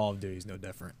sell, and Call of Duty is no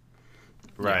different.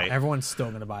 Right. Yeah, everyone's still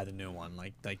going to buy the new one.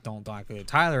 Like don't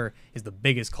Tyler is the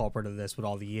biggest culprit of this with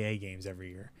all the EA games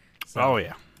every year. So, oh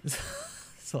yeah.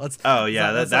 So let's. Oh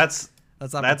yeah, that's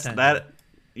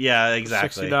Yeah,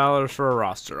 exactly. $60 for a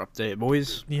roster update,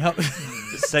 boys. Yep.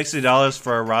 $60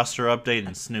 for a roster update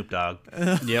and Snoop Dogg.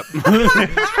 Yep.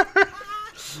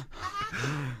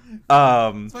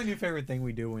 It's my new favorite thing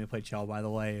we do when we play Chell, by the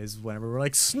way, is whenever we're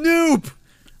like, Snoop!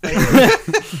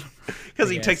 Because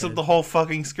he Yeah, takes so up the whole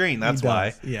fucking screen. That's He why.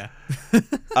 does, Yeah.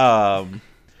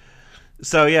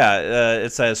 So yeah,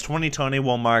 it says 2020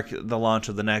 will mark the launch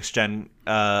of the next gen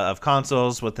of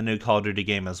consoles with the new Call of Duty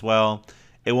game as well.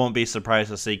 It won't be surprised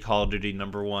to see Call of Duty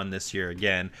 #1 this year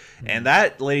again. And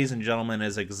that, ladies and gentlemen,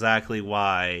 is exactly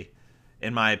why,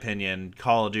 in my opinion,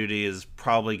 Call of Duty is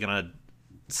probably gonna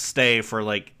stay for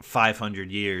like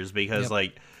 500 years because Yep.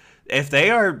 like if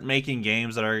they are making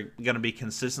games that are gonna be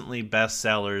consistently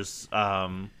bestsellers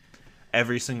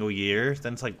every single year,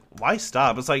 then it's like, why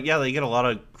stop? It's like, yeah, they get a lot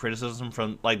of criticism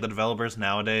from like the developers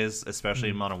nowadays, especially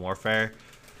in Modern Warfare,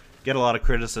 get a lot of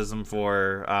criticism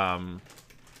for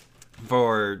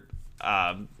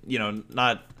you know,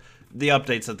 not the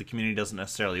updates that the community doesn't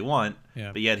necessarily want.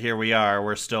 Yeah. But yet here we are,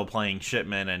 we're still playing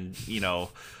Shipment and, you know,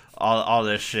 all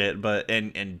this shit, but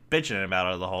and bitching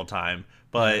about it the whole time.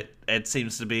 But it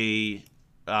seems to be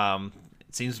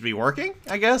working,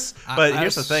 I guess. But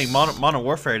here's the thing: Modern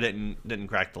Warfare didn't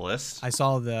crack the list. I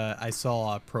saw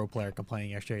a pro player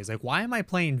complaining yesterday. He's like, "Why am I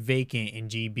playing Vacant in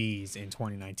GBs in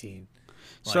 2019?"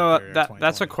 So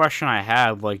that's a question I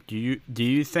had. Like, do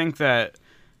you think that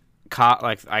COD,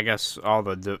 like, I guess all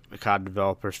the COD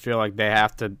developers feel like they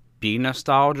have to be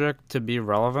nostalgic to be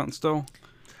relevant still?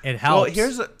 It helps.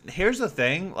 Well, here's the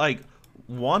thing: like,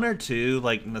 one or two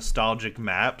like nostalgic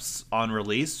maps on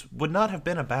release would not have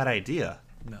been a bad idea.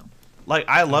 No. Like,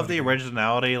 I love the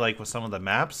originality, like with some of the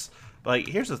maps. But like,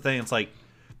 here's the thing: it's like,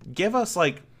 give us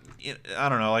like, I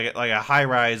don't know, like a High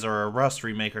Rise or a Rust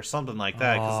remake or something like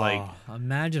that. Because like,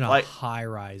 imagine a like, High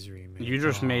Rise remake. You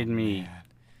just made me. man.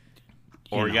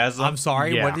 orgasm. I'm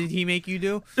sorry. Yeah. What did he make you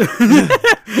do?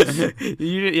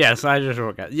 Yes, I just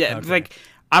woke up. Yeah, Okay. like,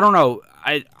 I don't know.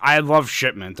 I love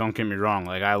Shipment. Don't get me wrong.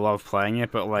 Like, I love playing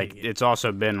it, but like, it's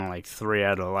also been like 3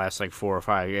 out of the last like 4 or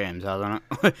 5 games, hasn't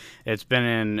it? It's been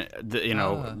in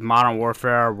Modern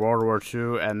Warfare, World War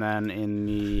II, and then in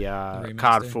the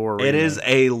COD 4. It is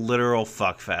a literal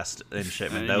fuckfest in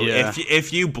Shipment, though. Yeah.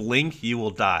 If you blink, you will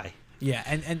die. Yeah,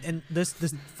 and this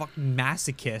fucking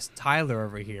masochist Tyler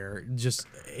over here, just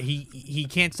he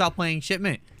can't stop playing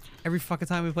Shipment. Every fucking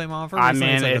time we play Modern Warfare, I he's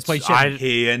mean, like, let's play Shipment.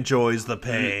 He enjoys the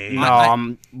pain. No,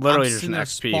 I'm literally just sitting an there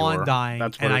XP spawn whore. dying,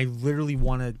 That's and what I literally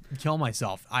want to kill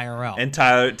myself IRL. And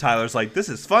Tyler's like, this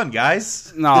is fun,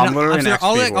 guys. No, I'm literally an sitting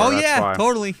XP there, whore. oh That's yeah, why.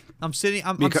 totally. I'm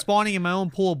spawning in my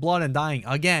own pool of blood and dying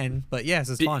again. But yes,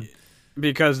 it's fun.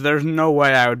 Because there's no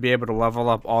way I would be able to level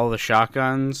up all the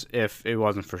shotguns if it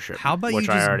wasn't for Shipment. How about which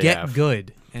you I just already get have.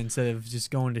 good instead of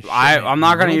just going to? I'm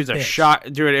not gonna Little use a bitch.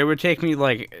 shot, dude. It would take me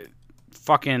like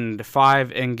fucking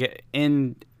 5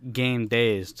 in-game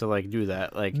days to like do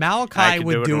that. Like, I Malachi could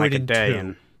would do like it a in day. 2.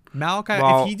 And, Malachi,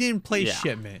 Well, if he didn't play yeah.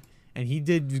 Shipment and he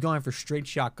was going for straight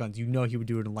shotguns, you know he would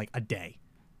do it in like a day.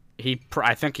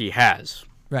 I think he has.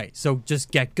 Right. So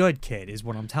just get good, kid, is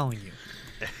what I'm telling you.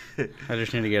 I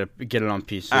just need to get it on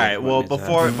PC. All right. Well, What needs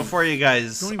to happen. before you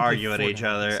guys Don't even argue play at each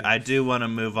Fortnite, other, so- I do want to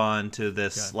move on to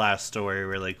this Good. last story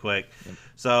really quick.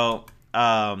 So,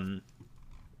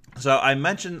 so I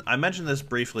mentioned this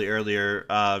briefly earlier.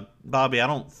 Bobby, I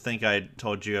don't think I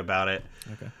told you about it.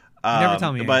 Okay. You never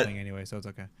tell me but- anything anyway, so it's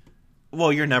okay.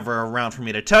 Well, you're never around for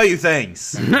me to tell you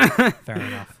things. Fair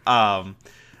enough.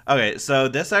 Okay, so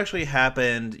this actually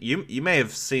happened. You may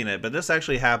have seen it, but this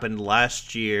actually happened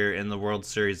last year in the World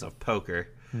Series of Poker.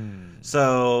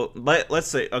 So let's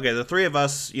say, okay, the three of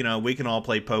us, we can all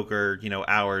play poker,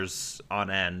 hours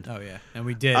on end. Oh yeah, and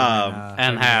we did.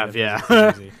 and have, yeah.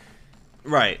 Jersey.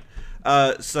 Right.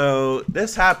 So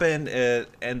this happened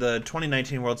in the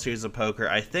 2019 World Series of Poker.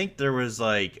 I think there was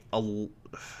like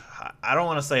I don't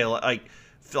want to say like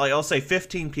I'll say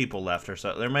 15 people left or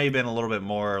so. There may have been a little bit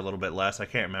more or a little bit less. I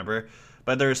can't remember.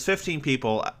 But there's 15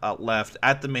 people left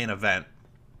at the main event.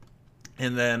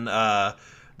 And then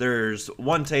there's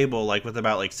one table like with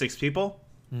about like 6 people.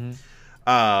 Mm-hmm.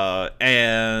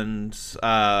 And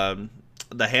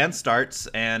the hand starts,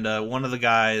 and one of the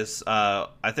guys,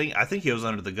 I think he was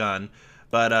under the gun,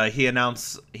 but he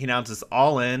announces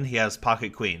all in. He has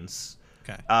pocket queens.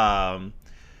 Okay.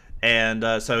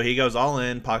 And so he goes all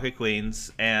in, pocket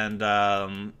queens, and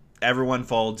everyone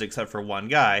folds except for one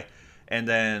guy. And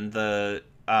then the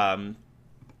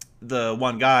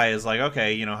one guy is like,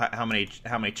 okay, how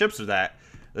many chips are that?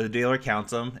 The dealer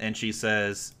counts them, and she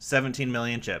says 17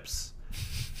 million chips.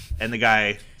 And the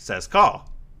guy says call.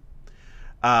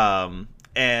 And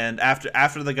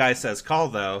after the guy says call,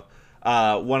 though,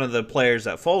 one of the players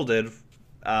that folded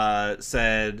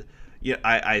said, "Yeah,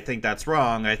 I think that's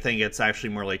wrong. I think it's actually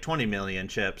more like 20 million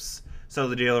chips." So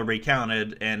the dealer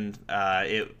recounted, and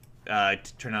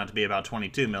it turned out to be about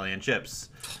 22 million chips.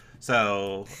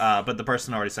 So, but the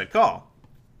person already said call.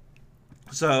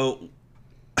 So,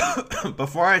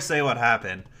 before I say what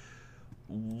happened,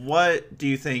 what do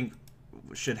you think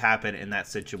should happen in that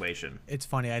situation? It's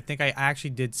funny. I think I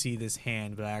actually did see this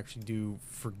hand, but I actually do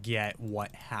forget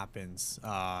what happens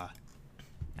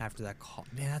after that call.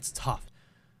 Man, that's tough.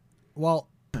 Well,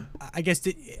 I guess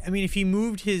if he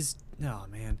moved his, oh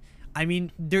man,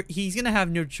 he's gonna have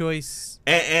no choice.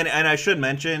 And I should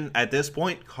mention, at this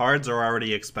point, cards are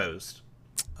already exposed.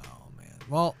 Oh man.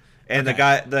 Well, and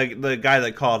okay. the guy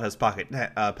that called has pocket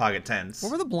tens.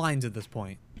 What were the blinds at this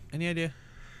point? Any idea?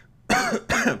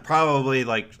 Probably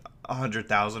like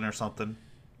 100,000 or something.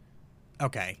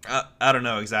 Okay. I don't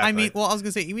know exactly. I mean, well, I was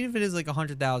gonna say, even if it is like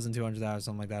 100,000, 200,000,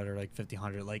 something like that, or like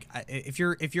 1,500, like if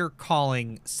you're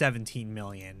calling 17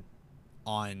 million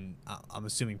on, I'm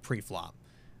assuming pre-flop,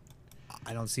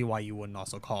 I don't see why you wouldn't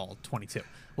also call 22.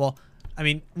 Well, I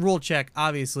mean, rule check.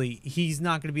 Obviously, he's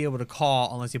not going to be able to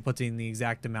call unless he puts in the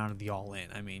exact amount of the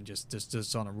all-in. I mean,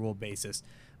 just on a rule basis.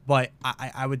 But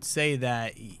I would say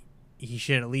that he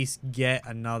should at least get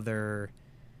another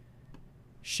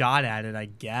shot at it, I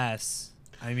guess.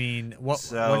 I mean, what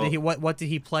did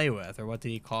he play with, or what did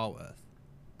he call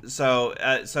with? So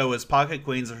it was pocket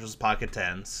queens versus pocket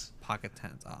tens. Pocket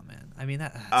tens. Oh man, I mean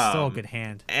that's still a good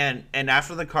hand. And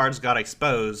after the cards got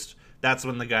exposed, that's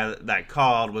when the guy that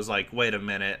called was like, "Wait a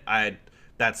minute,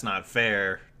 that's not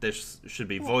fair. This should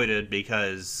be voided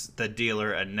because the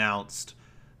dealer announced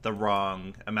the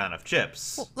wrong amount of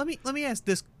chips." Well, let me ask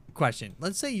this question.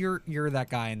 Let's say you're that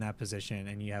guy in that position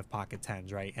and you have pocket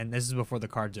tens, right? And this is before the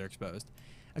cards are exposed.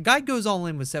 A guy goes all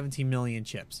in with 17 million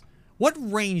chips. What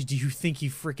range do you think he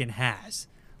freaking has?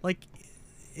 Like,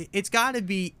 it's got to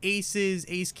be aces,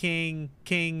 ace king,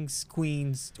 kings,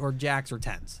 queens, or jacks or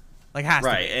tens. Like, has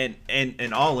right. to be. And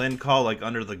an all-in call, like,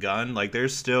 under the gun, like,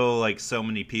 there's still, like, so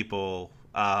many people,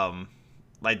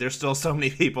 there's still so many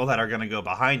people that are going to go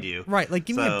behind you. Right, like,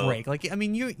 give me a break. Like, I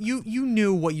mean, you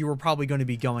knew what you were probably going to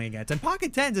be going against. And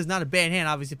pocket tens is not a bad hand.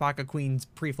 Obviously, pocket queens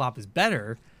pre-flop is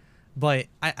better. But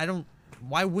I don't...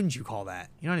 Why wouldn't you call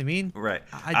that? You know what I mean? Right.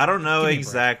 I don't know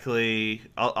exactly.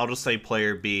 I'll just say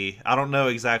player B. I don't know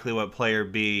exactly what player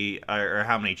B or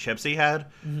how many chips he had.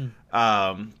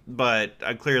 Mm-hmm.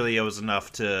 But clearly it was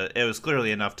enough to. It was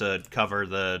clearly enough to cover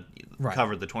the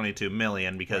 22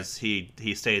 million because he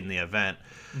stayed in the event.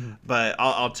 Mm-hmm. But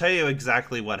I'll tell you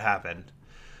exactly what happened.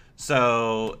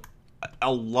 So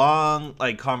a long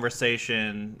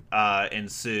conversation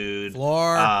ensued.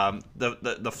 Floor.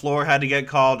 The floor had to get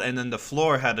called, and then the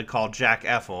floor had to call Jack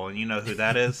Effel, and you know who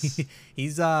that is.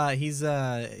 he's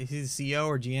CEO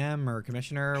or GM or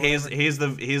commissioner. Or he's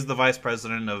the vice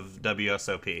president of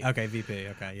WSOP. Okay, VP.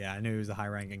 Okay, yeah, I knew he was a high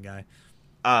ranking guy.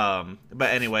 But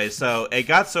anyway, so it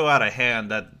got so out of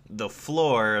hand that the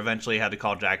floor eventually had to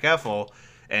call Jack Effel.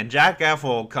 And Jack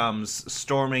Effel comes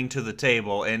storming to the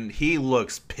table, and he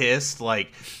looks pissed.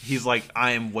 Like, he's like,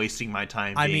 I am wasting my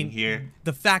time being here.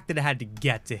 The fact that it had to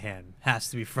get to him has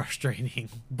to be frustrating.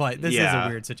 But this is a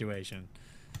weird situation.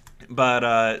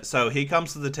 But, so he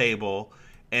comes to the table,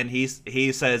 and he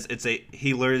says,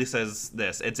 he literally says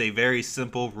this, it's a very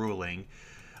simple ruling.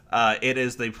 It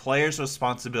is the player's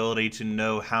responsibility to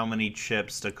know how many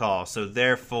chips to call. So,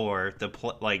 therefore, the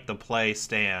play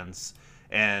stands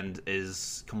and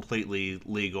is completely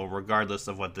legal regardless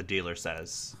of what the dealer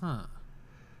says. Huh.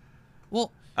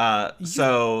 Well, he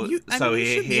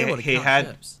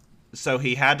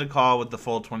had to call with the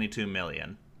full 22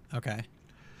 million. Okay.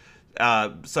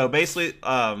 So basically,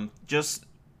 just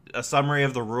a summary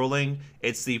of the ruling,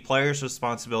 it's the player's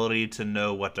responsibility to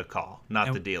know what to call,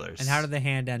 not the dealer's. And how did the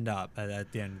hand end up at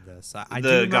the end of this? I do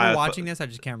remember watching this. I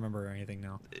just can't remember anything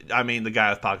now. I mean, the guy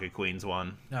with pocket queens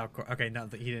won. Oh, okay. No,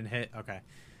 he didn't hit. Okay.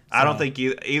 So, I don't think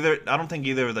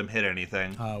either of them hit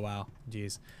anything. Oh wow,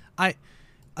 jeez.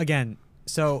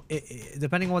 So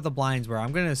depending on what the blinds were,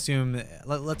 I'm gonna assume.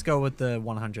 Let's go with the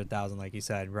 100,000, like you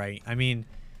said, right? I mean,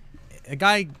 a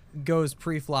guy goes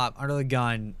pre-flop under the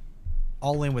gun,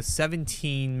 all in with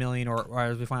 17 million, or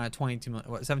as we find out,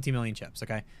 17 million chips.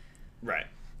 Okay. Right.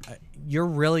 You're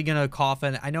really gonna cough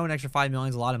in. I know an extra 5 million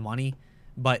is a lot of money,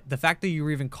 but the fact that you're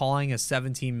even calling a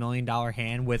 $17 million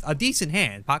hand with a decent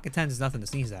hand, pocket tens is nothing to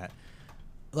sneeze at.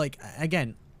 Like,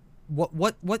 again,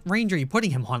 what range are you putting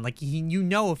him on? Like,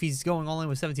 if he's going all in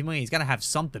with 17 million, he's got to have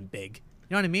something big.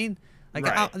 You know what I mean? Like,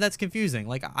 right. That's confusing.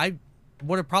 Like, I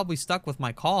would have probably stuck with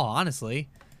my call, honestly.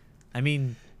 I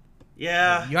mean,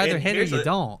 yeah, you either hit or you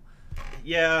don't.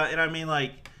 Yeah, and I mean,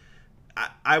 like,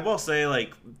 I will say,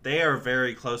 like, they are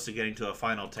very close to getting to a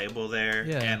final table there,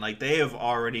 Yeah. and like they have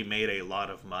already made a lot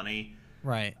of money.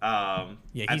 Right.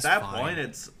 Yeah, At he's that fine.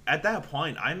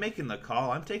 point, I'm making the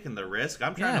call. I'm taking the risk.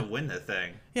 I'm trying Yeah. to win the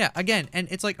thing. Yeah, again, and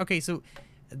it's like, okay, so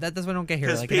that's what I don't get here.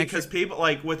 Like, an Because extra, people,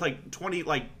 like, with like 20,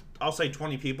 like, I'll say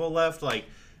 20 people left, like,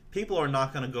 people are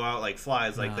not going to go out like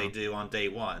flies like No. they do on day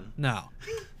one. no,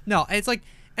 no, it's like,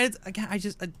 and it's again, I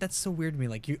just that's so weird to me.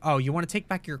 Like, you want to take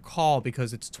back your call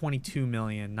because it's 22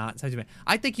 million, not 22 million.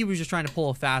 I think he was just trying to pull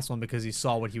a fast one because he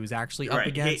saw what he was actually up Right.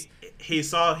 against. He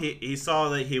saw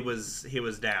that he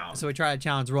was down. So he tried to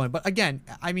challenge Roland. But again,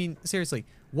 I mean, seriously,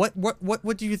 what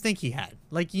do you think he had?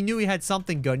 Like, you knew he had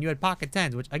something good, and you had pocket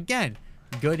tens, which again,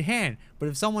 good hand. But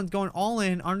if someone's going all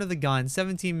in under the gun,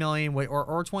 17 million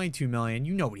or 22 million,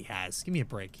 you know what he has. Give me a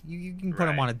break. You can put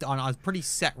him Right. on a pretty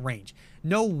set range.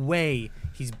 No way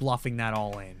he's bluffing that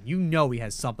all in. You know he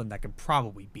has something that could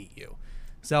probably beat you.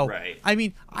 So, Right. I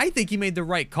mean, I think he made the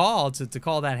right call to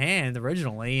call that hand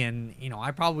originally, and you know, I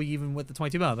probably even with the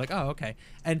 22 million, like, oh, okay.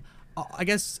 And I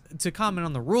guess to comment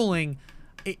on the ruling,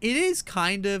 it is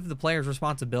kind of the player's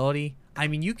responsibility. I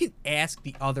mean, you can ask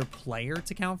the other player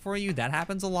to count for you. That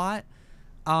happens a lot.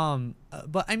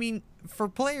 But I mean, for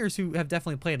players who have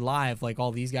definitely played live, like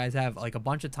all these guys have, like a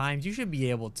bunch of times, you should be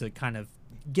able to kind of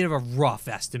give a rough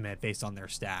estimate based on their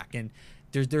stack. And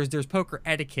there's poker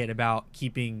etiquette about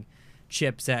keeping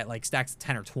chips at like stacks of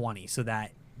 10 or 20 so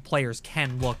that players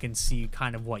can look and see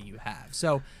kind of what you have.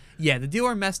 So yeah, the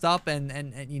dealer messed up,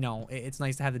 and you know, it's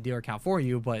nice to have the dealer count for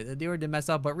you, but the dealer did mess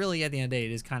up. But really, at the end of the day,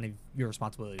 it is kind of your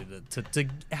responsibility to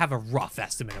have a rough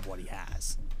estimate of what he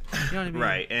has. You know what I mean?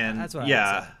 Right, and that's what I would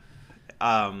yeah,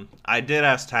 say. I did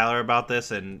ask Tyler about this,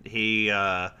 and he,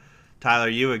 Tyler,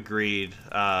 you agreed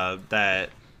that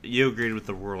you agreed with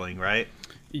the ruling, right?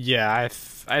 Yeah,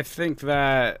 I think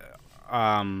that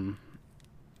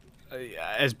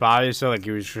as Bobby said, like he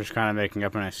was just kind of making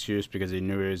up an excuse because he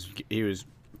knew he was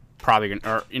probably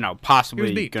gonna, or you know,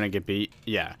 possibly gonna get beat.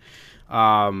 Yeah.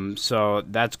 So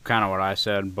that's kind of what I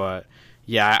said, but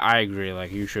yeah, I agree.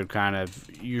 Like you should kind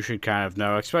of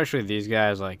know, especially these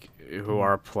guys like who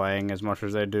are playing as much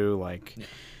as they do. Like,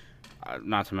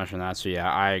 not to mention that. So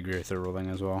yeah, I agree with the ruling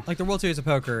as well. Like the World Series of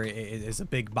Poker is a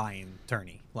big buy-in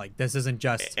tourney. Like this isn't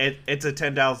just It's a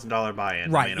 $10,000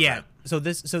 buy-in. right. main Yeah.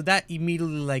 event. So that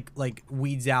immediately like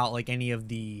weeds out like any of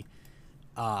the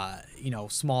you know,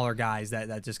 smaller guys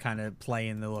that just kind of play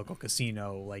in the local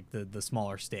casino, like the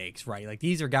smaller stakes, right? Like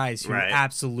these are guys who Right.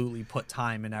 absolutely put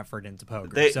time and effort into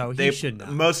poker. They he should know.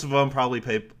 Most of them probably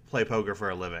play poker for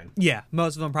a living, Yeah,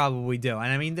 most of them probably do.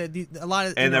 And I mean, a lot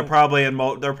of and they're probably in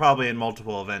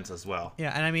multiple events as well.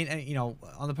 yeah, and I mean, you know,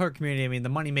 on the poker community, I mean, the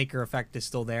moneymaker effect is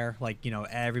still there. Like, you know,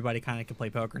 everybody kind of can play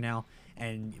poker now,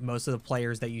 and most of the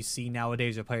players that you see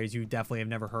nowadays are players you definitely have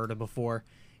never heard of before.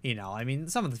 You know, I mean,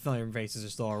 some of the familiar faces are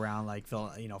still around, like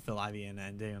Phil Ivey and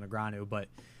Daniel Negreanu, but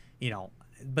you know,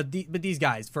 but these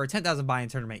guys for a 10,000 buy-in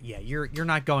tournament, yeah, you're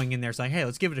not going in there saying, hey,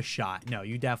 let's give it a shot. No,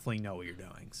 you definitely know what you're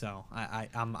doing. So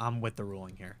I'm with the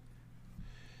ruling here.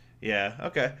 Yeah.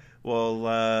 Okay.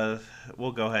 Well,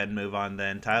 we'll go ahead and move on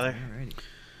then, Tyler. Alrighty.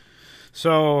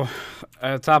 So,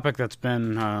 a topic that's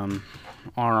been on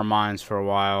our minds for a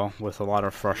while with a lot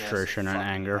of frustration and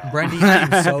anger. Brendy,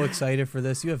 I'm so excited for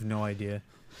this. You have no idea.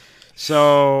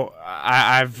 So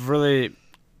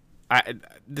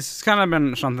this has kind of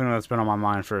been something that's been on my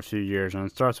mind for a few years, and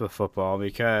it starts with football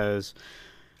because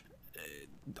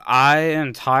I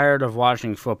am tired of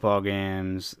watching football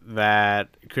games that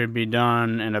could be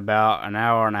done in about an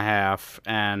hour and a half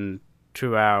and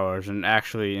 2 hours, and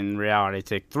actually in reality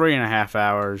take 3.5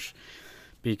 hours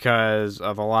because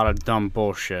of a lot of dumb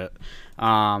bullshit.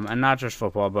 And not just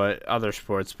football, but other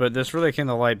sports. But this really came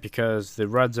to light because the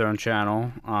Red Zone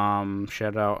channel,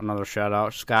 shout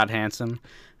out, Scott Hansen,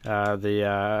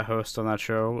 the host on that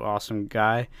show, awesome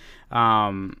guy.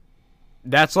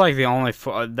 That's like the only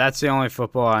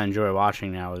football I enjoy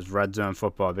watching now is Red Zone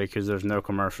football because there's no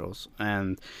commercials.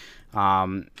 And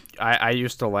I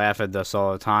used to laugh at this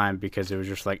all the time because it was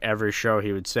just like every show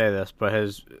he would say this, but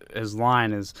his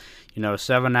line is,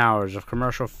 7 hours of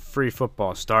commercial-free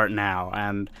football start now.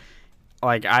 And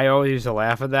like I always used to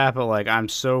laugh at that, but like I'm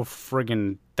so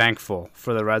friggin' thankful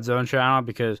for the Red Zone channel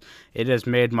because it has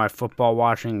made my football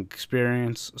watching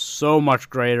experience so much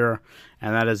greater,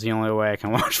 and that is the only way I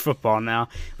can watch football now.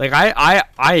 Like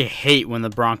I hate when the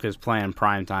Broncos play in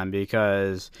primetime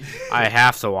because I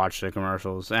have to watch the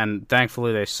commercials, and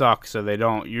thankfully they suck, so they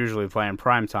don't usually play in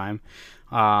primetime,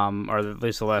 or at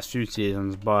least the last few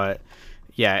seasons, but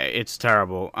yeah, it's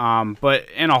terrible. But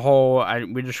in a whole,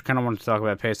 we just kind of want to talk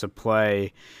about pace of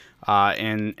play.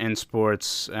 in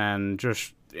sports, and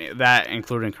just that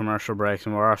including commercial breaks,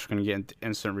 and we're also going to get into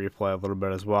instant replay a little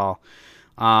bit as well.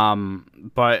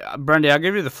 But Brendy, I'll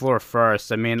give you the floor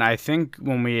first. I mean, I think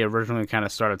when we originally kind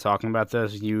of started talking about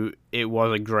this, it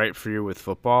wasn't great for you with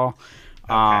football.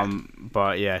 Okay.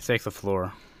 But yeah, take the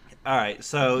floor. All right,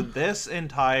 so this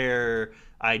entire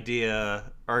idea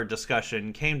or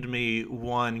discussion came to me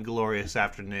one glorious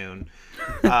afternoon.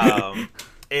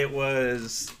 It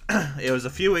was a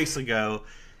few weeks ago,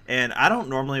 and I don't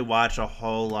normally watch a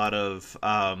whole lot of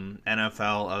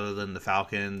NFL other than the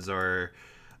Falcons or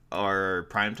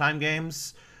primetime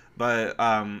games, but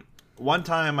one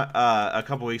time a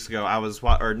couple weeks ago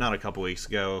or not a couple weeks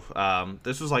ago,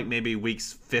 this was like maybe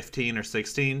weeks 15 or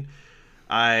 16.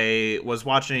 I was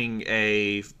watching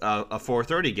a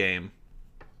 4:30 game,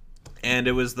 and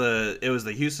it was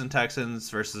the Houston Texans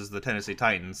versus the Tennessee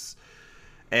Titans,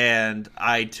 and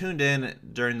I tuned in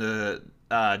during the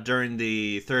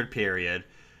third period.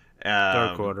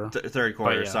 Third quarter. Third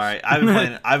quarter. Yes. Sorry,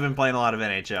 I've been playing a lot of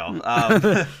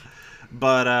NHL.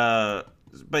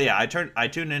 But yeah, I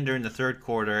tuned in during the third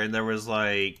quarter, and there was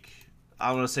like,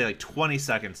 I want to say like 20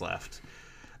 seconds left.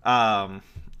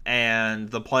 And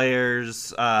the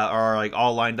players are like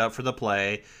all lined up for the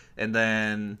play, and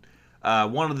then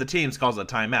one of the teams calls a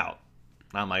timeout.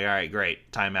 I'm like, all right,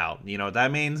 great, timeout. You know what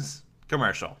that means?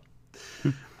 Commercial.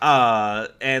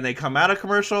 And they come out of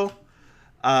commercial,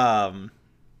 and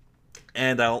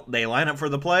they line up for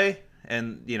the play,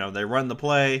 and they run the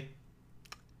play.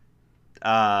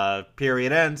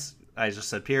 Period ends. I just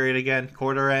said period again.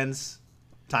 Quarter ends.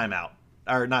 Timeout.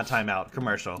 Or not timeout.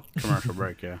 Commercial. Commercial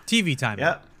break, yeah. TV time.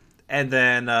 Yep. And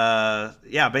then,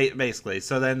 basically.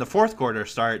 So then the fourth quarter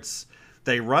starts.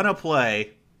 They run a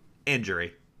play.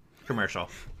 Injury. Commercial.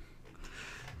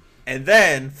 And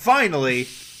then, finally,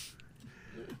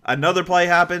 another play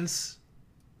happens.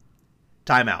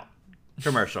 Timeout.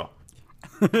 Commercial.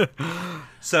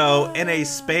 So, in a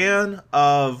span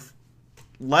of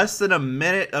less than a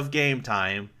minute of game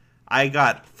time, I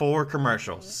got 4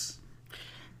 commercials.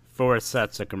 4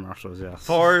 sets of commercials, yes.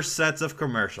 4 sets of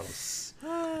commercials.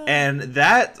 And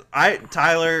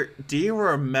Tyler, do you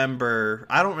remember?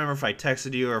 I don't remember if I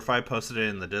texted you or if I posted it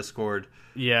in the Discord.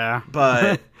 Yeah.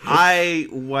 But I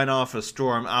went off a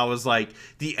storm. I was like,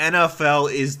 the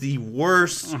NFL is the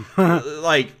worst,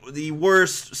 the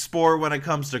worst sport when it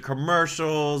comes to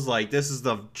commercials. Like, this is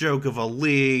the joke of a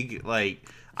league. Like,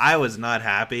 I was not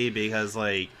happy because,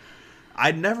 like,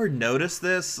 I'd never noticed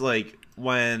this. Like,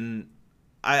 when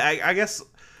I guess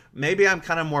maybe I'm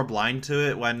kind of more blind to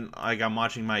it when, like, I'm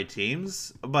watching my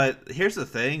teams. But here's the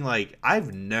thing, like,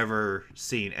 I've never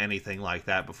seen anything like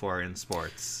that before in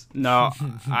sports. No,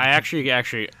 I actually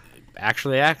agree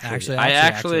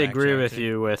with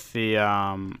you with the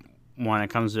when it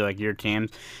comes to like your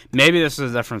teams. Maybe this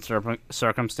is a different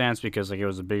circumstance because like it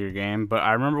was a bigger game. But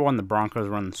I remember when the Broncos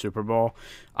won the Super Bowl.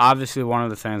 Obviously, one of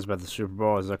the things about the Super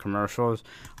Bowl is the commercials.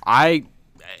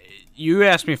 You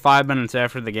asked me 5 minutes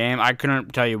after the game. I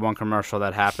couldn't tell you one commercial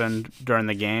that happened during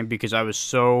the game because I was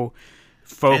so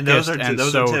focused. And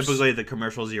those are typically the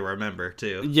commercials you remember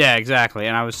too. Yeah, exactly.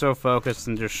 And I was so focused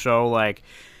and just so like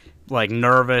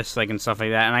nervous, like, and stuff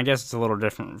like that. And I guess it's a little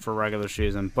different for regular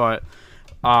season, but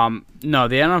no,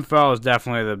 the NFL is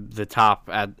definitely the top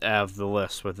of the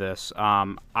list with this.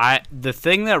 The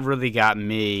thing that really got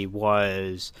me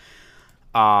was.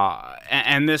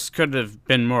 And this could have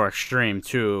been more extreme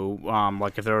too.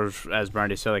 Like if there was, as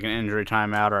Brandy said, like an injury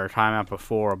timeout or a timeout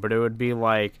before, but it would be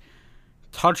like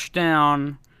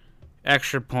touchdown,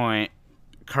 extra point,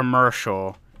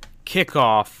 commercial,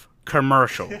 kickoff,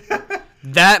 commercial.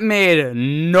 That made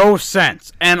no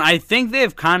sense, and I think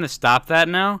they've kind of stopped that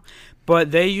now.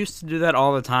 But they used to do that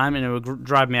all the time, and it would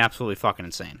drive me absolutely fucking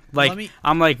insane. Like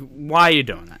I'm like, why are you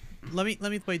doing that? Let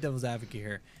me play devil's advocate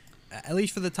here. At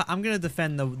least for the time, I'm going to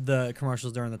defend the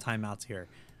commercials during the timeouts here.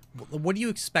 What do you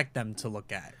expect them to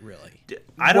look at, really?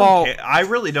 I don't care. I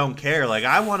really don't care. Like,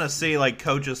 I want to see, like,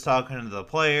 coaches talking to the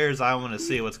players. I want to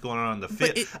see what's going on in the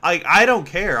field. I don't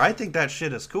care. I think that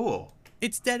shit is cool.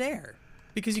 It's dead air.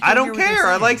 Because you I don't care.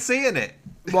 I like seeing it.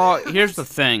 Well, here's the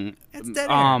thing. It's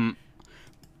dead air.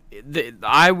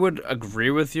 I would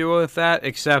agree with you with that,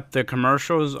 except the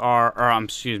commercials the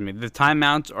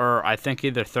timeouts are, I think,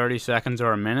 either 30 seconds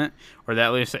or a minute, or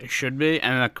at least they should be,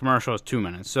 and the commercial is 2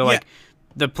 minutes. So, like,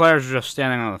 the players are just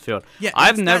standing on the field. Yeah,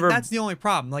 that's the only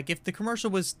problem. Like, if the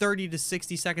commercial was 30 to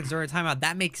 60 seconds during a timeout,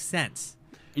 that makes sense.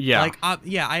 Yeah. Like,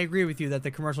 yeah, I agree with you that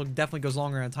the commercial definitely goes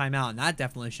longer in a timeout, and that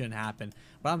definitely shouldn't happen.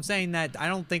 But I'm saying that I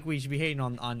don't think we should be hating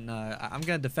on. I'm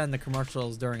gonna defend the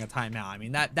commercials during a timeout. I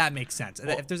mean, that makes sense.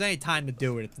 If there's any time to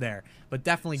do it, it's there. But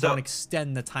definitely don't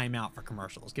extend the timeout for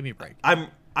commercials. Give me a break. I'm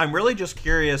really just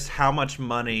curious how much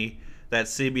money that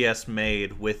CBS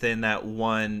made within that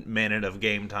 1 minute of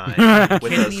game time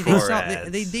with those four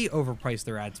ads. They overprice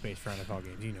their ad space for NFL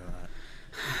games. You know that.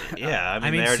 Yeah, I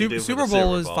mean, Super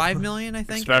Bowl is $5 million, I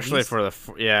think. Especially for the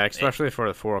for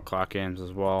the 4 o'clock games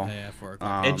as well. Yeah, 4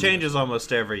 o'clock. It changes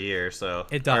almost every year, so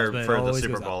it does. Or for the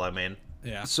Super Bowl, I mean.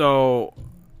 Yeah. So,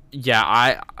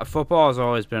 yeah, football has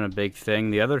always been a big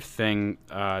thing. The other thing,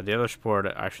 the other sport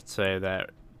I should say that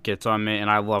gets on me, and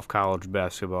I love college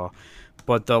basketball,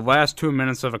 but the last 2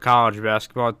 minutes of a college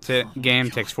basketball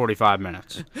game takes 45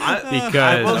 minutes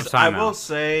because of timeout. I will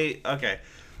say, okay.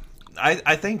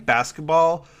 I think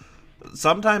basketball,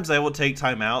 sometimes they will take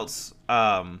timeouts,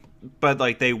 but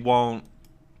like they won't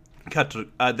cut to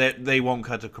they won't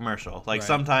cut to commercial. Like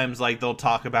sometimes like they'll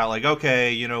talk about like,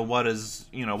 okay, what is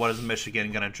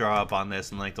Michigan gonna draw up on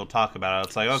this, and like they'll talk about it.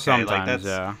 It's like, okay, sometimes,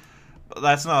 like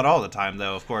that's not all the time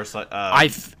though. Of course,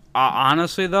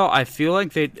 honestly though, I feel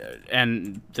like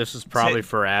and this is probably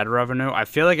for ad revenue, I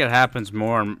feel like it happens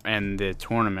more in the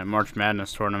tournament, March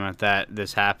Madness tournament, that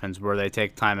this happens where they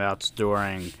take timeouts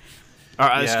during,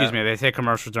 excuse me, they take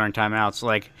commercials during timeouts.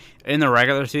 Like in the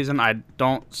regular season, I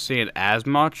don't see it as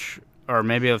much, or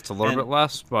maybe it's a little bit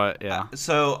less, but yeah.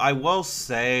 So I will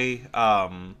say,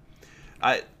 I'm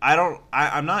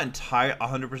not entirely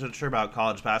 100% sure about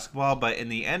college basketball, but in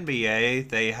the NBA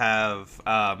they have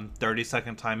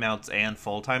 30-second timeouts and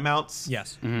full timeouts.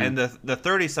 Yes. Mm-hmm. And the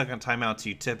 30-second timeouts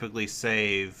you typically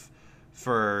save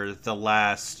for the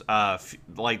last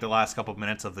the last couple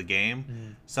minutes of the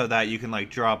game, so that you can like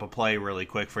draw up a play really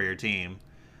quick for your team.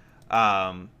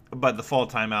 But the full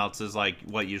timeouts is like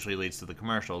what usually leads to the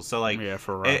commercials. So like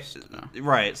for rest.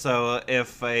 Right. So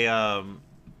if a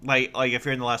like if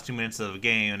you're in the last 2 minutes of a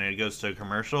game and it goes to a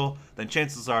commercial, then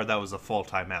chances are that was a full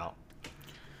timeout.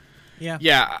 Yeah.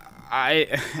 Yeah,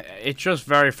 it's just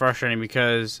very frustrating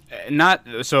because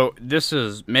this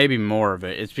is maybe more of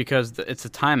it. It's because it's the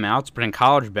timeouts, but in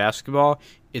college basketball,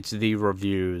 it's the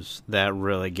reviews that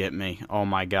really get me. Oh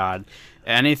my god.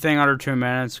 Anything under 2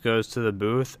 minutes goes to the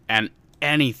booth, and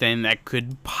anything that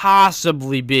could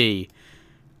possibly be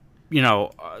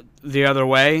the other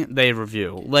way, they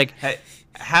review. Like, hey,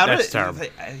 here's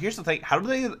the thing. How do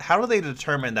they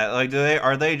determine that? Like,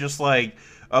 are they just like,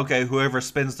 okay, whoever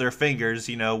spins their fingers,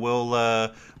 we'll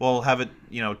have it,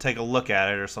 take a look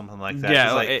at it or something like that.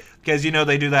 Yeah, because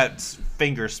they do that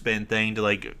finger spin thing to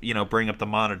like, bring up the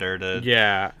monitor to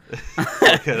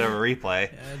look at a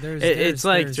replay. There's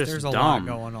a dumb. lot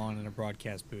going on in a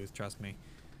broadcast booth. Trust me.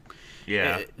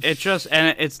 Yeah,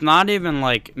 it's not even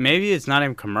like, maybe it's not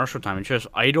even commercial time. It's just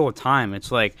idle time.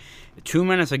 It's like 2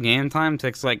 minutes of game time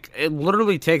takes it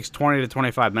literally takes 20 to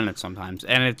 25 minutes sometimes,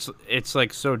 and it's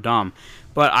like so dumb.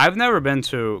 But I've never been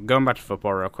to, going back to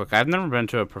football real quick, I've never been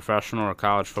to a professional or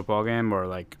college football game where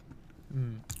like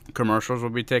commercials will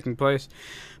be taking place.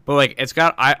 But like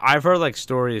I've heard like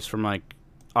stories from like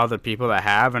other people that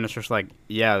have, and it's just like,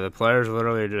 yeah, the players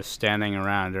literally are just standing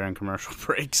around during commercial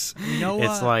breaks.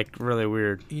 It's like really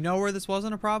weird. You know where this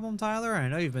wasn't a problem, Tyler? I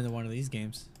know you've been to one of these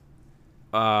games.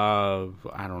 I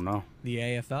don't know. The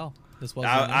AFL. This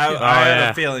wasn't. I had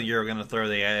a feeling you were gonna throw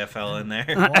the AFL in there.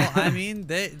 Well, I mean,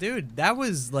 dude, that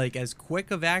was like as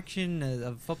quick of action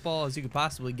of football as you could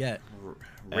possibly get.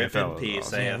 Rip in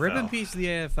peace, AFL. Yeah, rip in peace, the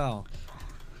AFL.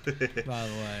 By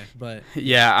the way, but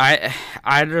yeah,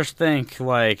 I just think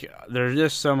like there's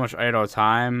just so much idle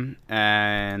time,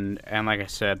 and like I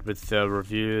said with the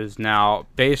reviews. Now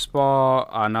baseball,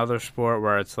 another sport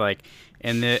where it's like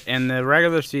in the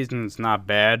regular season it's not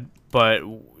bad, but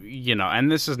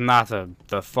and this is not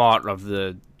the fault of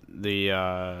the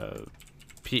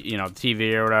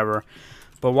TV or whatever.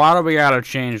 But why do we gotta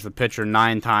change the pitcher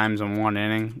 9 times in one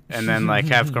inning and then like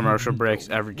have commercial breaks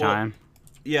every time?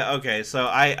 Yeah, okay, so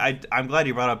I'm glad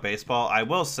you brought up baseball. I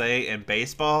will say, in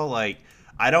baseball, like,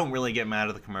 I don't really get mad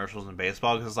at the commercials in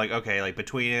baseball, because it's like, okay, like,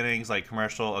 between innings, like,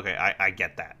 commercial, okay, I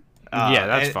get that. Yeah,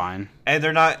 that's fine. And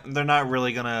they're not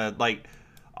really gonna, like,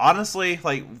 honestly,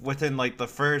 like, within, like, the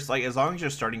first, like, as long as your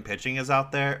starting pitching is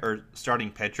out there, or starting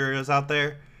pitcher is out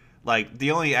there, like, the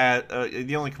only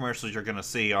commercials you're gonna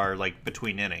see are, like,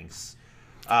 between innings.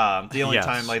 The only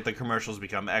time like the commercials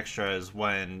become extra is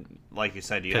when, like you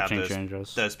said, you have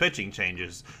those pitching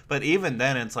changes. But even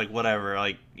then, it's like whatever.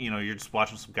 Like you're just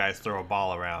watching some guys throw a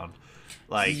ball around.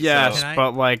 Like, Yes, so,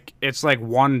 but like it's like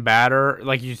one batter.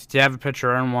 Like you have a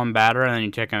pitcher and one batter, and then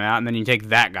you take him out, and then you take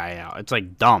that guy out. It's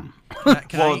like dumb.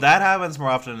 well, that happens more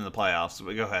often in the playoffs.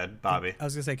 But go ahead, Bobby. I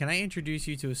was gonna say, can I introduce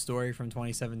you to a story from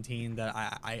 2017 that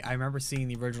I remember seeing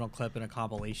the original clip in a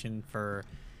compilation for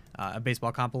a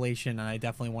baseball compilation, and I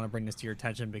definitely want to bring this to your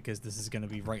attention because this is going to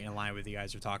be right in line with what you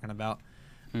guys are talking about.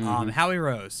 Howie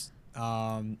Rose,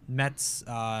 Mets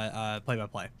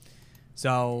play-by-play.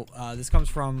 So this comes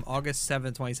from August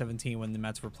 7, 2017, when the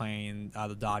Mets were playing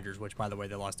the Dodgers, which, by the way,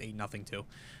 they lost 8-0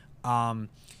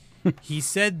 to. He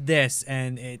said this,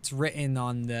 and it's written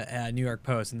on the New York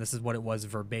Post, and this is what it was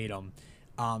verbatim.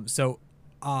 So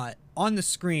on the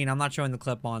screen, I'm not showing the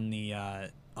clip on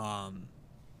the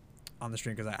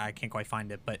screen because I can't quite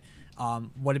find it, but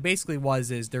what it basically was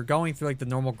is they're going through like the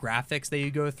normal graphics that you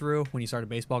go through when you start a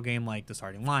baseball game, like the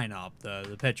starting lineup,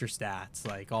 the pitcher stats,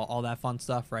 like all that fun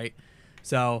stuff, right?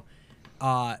 So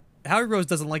Howie Rose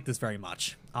doesn't like this very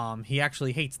much. He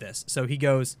actually hates this. So he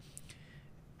goes,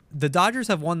 "The Dodgers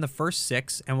have won the first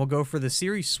 6 and will go for the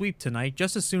series sweep tonight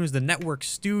just as soon as the network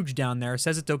stooge down there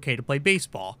says it's okay to play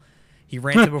baseball." He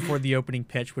ranted before the opening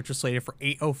pitch, which was slated for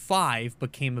 8:05,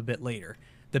 but came a bit later.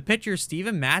 The pitcher,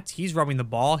 Steven Matz, he's rubbing the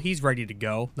ball. He's ready to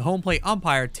go. The home plate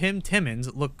umpire, Tim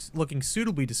Timmons, looking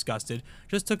suitably disgusted,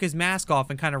 just took his mask off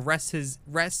and kind of rests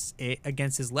it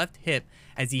against his left hip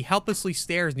as he helplessly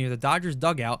stares near the Dodgers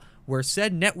dugout where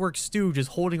said network stooge is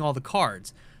holding all the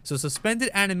cards. So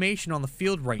suspended animation on the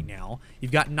field right now.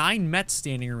 You've got 9 Mets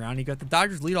standing around. You got the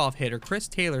Dodgers leadoff hitter, Chris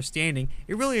Taylor, standing.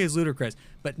 It really is ludicrous.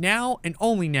 But now and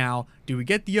only now do we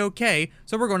get the okay,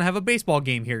 so we're going to have a baseball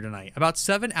game here tonight. About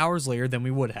 7 hours later than we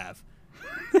would have.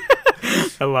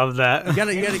 I love that. You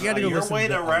gotta go You're listen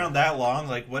waiting to around that long.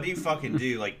 Like, what do you fucking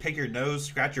do? Like, pick your nose,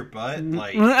 scratch your butt?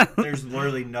 Like, there's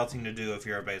literally nothing to do if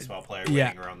you're a baseball player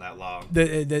waiting around that long.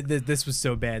 This was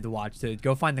so bad to watch.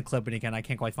 Go find the clip, and again, I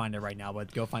can't quite find it right now,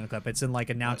 but go find the clip. It's in like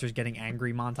announcers getting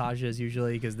angry montages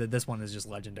usually because this one is just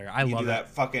legendary. I love that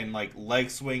fucking like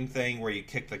leg swing thing where you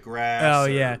kick the grass.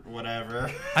 Or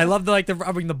whatever. I love the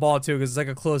rubbing the ball too because it's like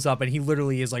a close up, and he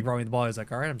literally is like rubbing the ball. He's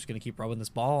like, all right, I'm just gonna keep rubbing this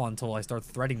ball until I start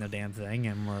threading the damn thing,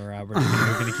 and we're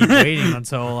gonna keep waiting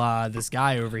until this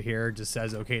guy over here just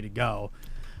says okay to go.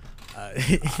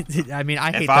 I mean,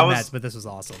 I hate the Mets, but this was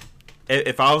awesome.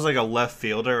 If I was like a left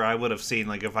fielder, I would have seen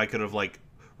like if I could have like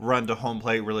run to home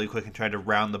plate really quick and tried to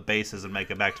round the bases and make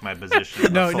it back to my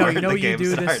position. No, you know what you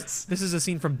do. This is a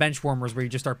scene from Benchwarmers where you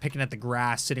just start picking at the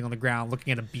grass, sitting on the ground,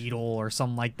 looking at a beetle or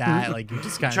something like that. Like you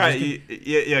just kind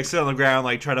of sit on the ground,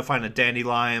 like try to find a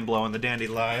dandelion, blowing the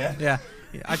dandelion. Yeah.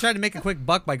 I tried to make a quick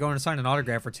buck by going to sign an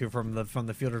autograph or two from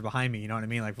the fielders behind me. You know what I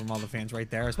mean? Like from all the fans right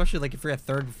there. Especially like if you're at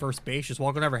third, first base, just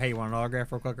walking over. Hey, you want an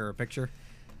autograph real quick or a picture?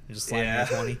 And just slide in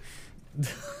 20.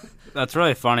 That's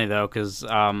really funny though, because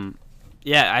I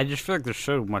just feel like there's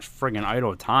so much friggin'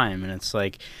 idle time, and it's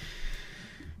like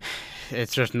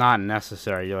it's just not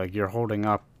necessary. You're holding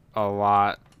up a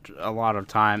lot of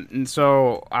time, and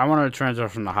so I want to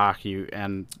transition to hockey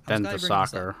and then to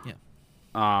soccer. Yeah.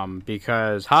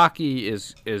 Because hockey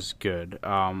is good.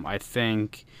 I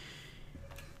think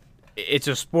it's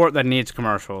a sport that needs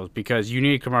commercials because you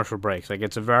need commercial breaks. Like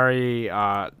it's a very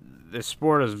this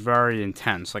sport is very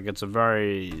intense. Like it's a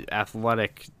very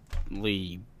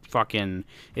athletically fucking.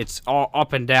 It's all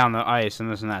up and down the ice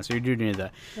and this and that. So you do need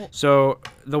that. Well, so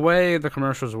the way the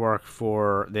commercials work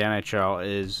for the NHL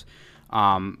is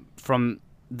from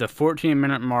the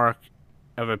 14-minute mark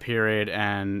of a period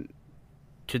and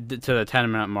to the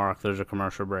 10-minute mark, there's a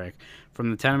commercial break.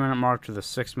 From the 10-minute mark to the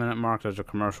 6-minute mark, there's a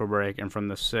commercial break. And from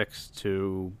the 6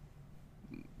 to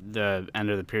the end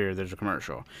of the period, there's a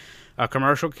commercial. A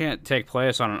commercial can't take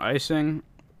place on an icing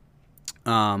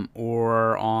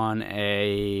or on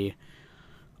I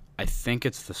think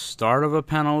it's the start of a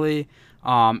penalty.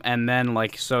 And then,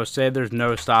 so say there's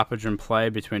no stoppage in play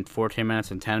between 14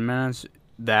 minutes and 10 minutes,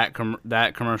 that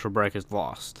commercial break is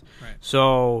lost. Right.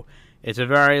 So it's a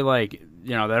very, they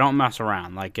don't mess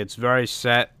around. It's very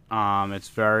set. It's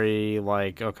very,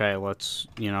 okay, let's,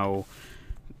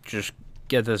 just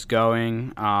get this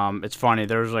going. It's funny.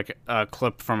 There was, a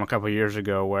clip from a couple years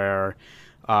ago where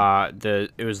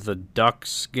it was the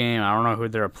Ducks game. I don't know who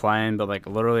they were playing, but,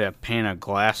 literally a pane of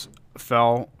glass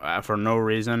fell for no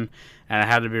reason, and it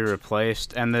had to be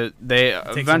replaced. And they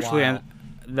eventually...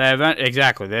 They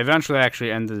eventually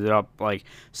actually ended up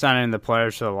sending the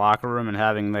players to the locker room and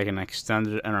having an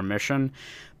extended intermission,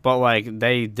 but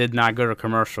they did not go to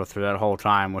commercial through that whole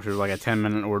time, which was a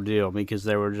 10-minute ordeal because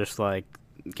they were just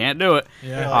can't do it. Yeah.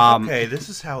 They're like, Um, okay, this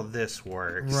is how this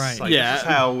works. Right. Like, Yeah. This is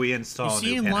how we install. You see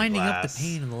new him pane of lining up the glass.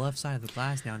 pane on the left side of the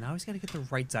glass now. Now he's got to get the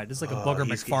right side. This is like a Oh, Booger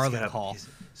he's McFarlane gotta- call.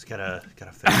 He's gotta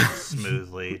fit it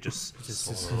smoothly. Just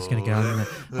gonna get out of there.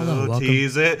 Hello, Oh, welcome.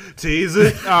 tease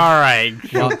it. All right.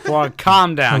 Well,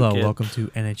 calm down, Hello, kid. welcome to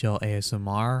NHL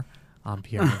ASMR. I'm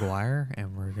Pierre McGuire,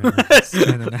 and we're gonna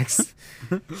spend the next.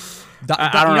 I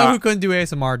don't you know know. who couldn't do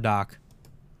ASMR, Doc?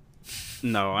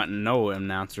 No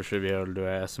announcer should be able to do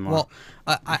ASMR. Well,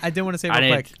 I did want to say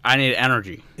real quick. I need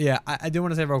energy. Yeah, I do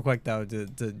want to say real quick though to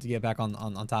get back on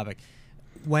topic.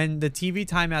 When the TV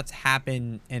timeouts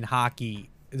happen in hockey,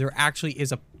 there actually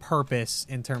is a purpose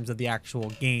in terms of the actual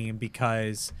game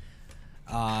because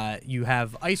you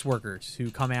have ice workers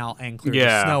who come out and clear the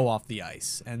Yeah. snow off the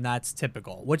ice, and that's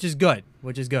typical, which is good.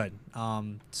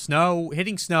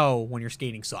 Hitting snow when you're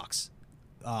skating sucks.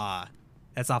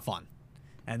 That's not fun,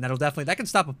 and that can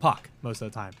stop a puck most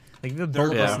of the time. Like if you have a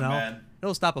bullet Yeah. of snow, Man.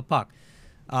 it'll stop a puck.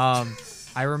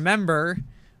 I remember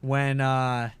when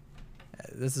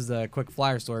this is a quick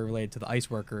Flyer story related to the ice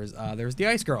workers. There was the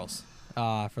Ice Girls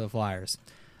for the Flyers.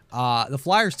 The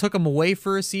Flyers took them away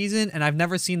for a season, and I've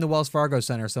never seen the Wells Fargo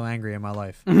Center so angry in my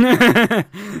life.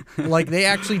 Like they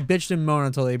actually bitched and moaned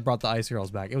until they brought the Ice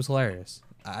Girls back. It was hilarious.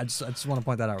 I just want to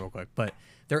point that out real quick. But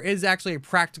there is actually a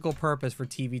practical purpose for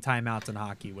TV timeouts in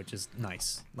hockey, which is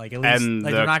nice. Like at least And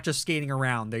they're not just skating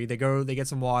around. They get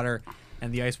some water,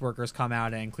 and the ice workers come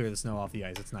out and clear the snow off the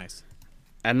ice. It's nice.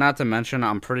 And not to mention,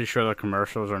 I'm pretty sure the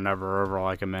commercials are never over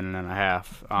like a minute and a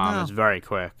half. No. It's very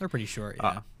quick. They're pretty short,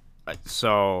 yeah.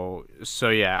 So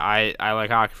yeah, I like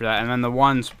hockey for that. And then the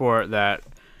one sport that,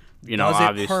 Does it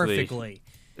obviously, perfectly.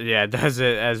 yeah, does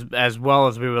it as well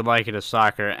as we would like it is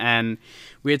soccer. And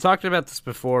we had talked about this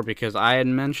before because I had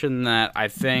mentioned that I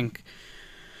think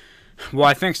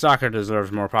soccer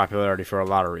deserves more popularity for a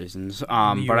lot of reasons. In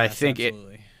the But I US, think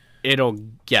absolutely.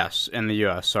 in the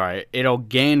U.S., sorry. It'll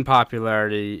gain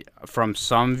popularity from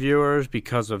some viewers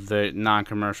because of the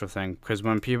non-commercial thing. Because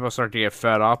when people start to get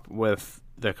fed up with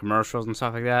the commercials and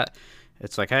stuff like that,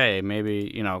 it's like, hey,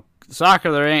 maybe,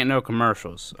 soccer, there ain't no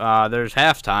commercials. There's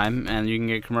halftime, and you can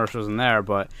get commercials in there.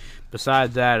 But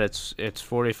besides that, it's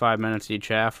 45 minutes each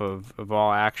half of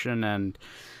all action, and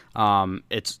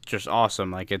it's just awesome.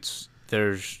 Like,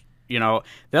 the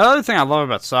other thing I love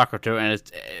about soccer too, and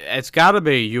it's got to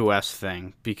be a U.S.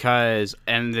 thing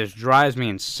and this drives me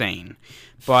insane,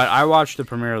 but I watch the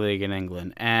Premier League in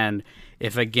England, and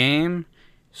if a game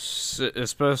is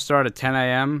supposed to start at 10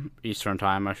 a.m. Eastern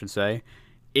time, I should say,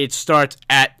 it starts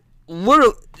at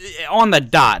literally on the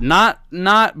dot,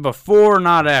 not before,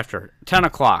 not after 10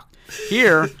 o'clock.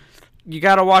 Here, you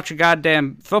got to watch a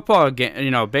goddamn football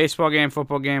game, baseball game,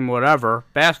 football game, whatever,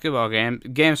 basketball game. The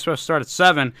game's supposed to start at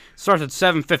 7, starts at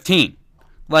 7:15.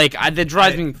 Like, that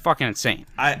drives me fucking insane.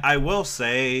 I will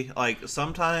say, like,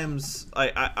 sometimes,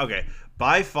 okay,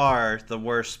 by far the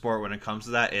worst sport when it comes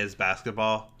to that is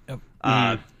basketball.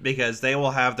 Because they will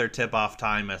have their tip-off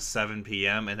time at 7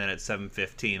 p.m. and then at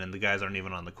 7:15, and the guys aren't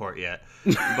even on the court yet.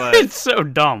 But It's so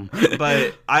dumb.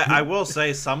 but I will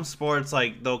say some sports,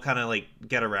 like, they'll kind of, like,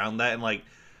 get around that, and like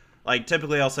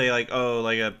typically I'll say, like, oh,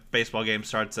 like a baseball game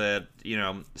starts at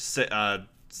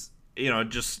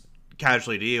just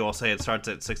casually to you, I'll say it starts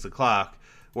at 6 o'clock,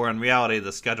 where in reality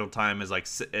the scheduled time is like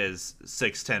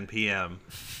 6:10 p.m.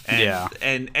 And,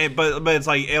 Yeah. But it's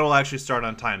like it'll actually start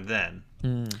on time then.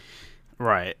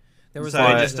 Right. There was So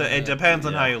a- it depends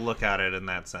on yeah. how you look at it in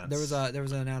that sense. There was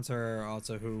an announcer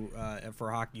also who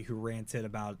for hockey who ranted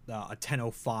about a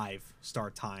 10:05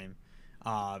 start time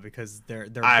because they're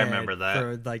I bad remember that.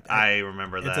 for, like, I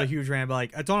remember it's that. a huge rant, but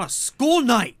like it's on a school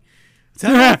night.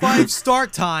 10:05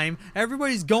 start time.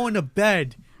 Everybody's going to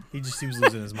bed. He was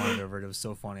losing his mind over it. It was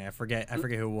so funny. I forget who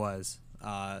it was.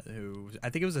 I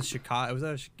think it was a Chicago.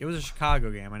 It was a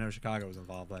Chicago game. I know Chicago was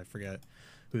involved, but I forget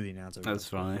who the announcer was. That's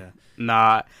funny. Yeah.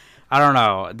 Nah, I don't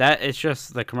know. That it's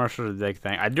just the commercial is the big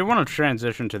thing. I do want to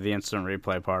transition to the instant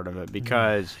replay part of it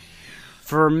because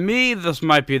for me this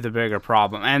might be the bigger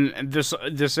problem, and this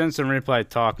instant replay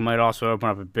talk might also open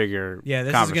up a bigger Yeah, this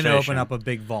is going to conversation. open up a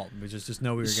big vault. We just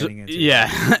know we were getting into. Yeah,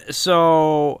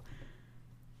 so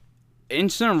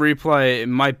instant replay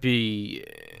might be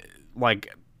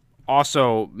like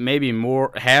also maybe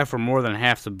half or more than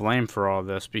half to blame for all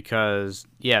this because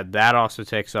that also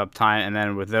takes up time, and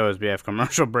then with those we have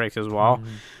commercial breaks as well.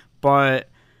 But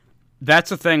that's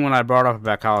the thing when I brought up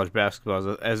about college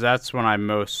basketball as that's when I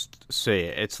most see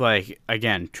it. It's like,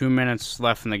 again, 2 minutes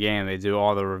left in the game, they do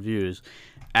all the reviews,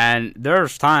 And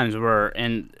there's times where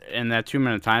in that 2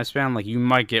 minute time span, like you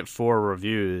might get 4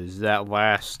 reviews that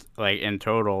last like in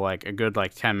total like a good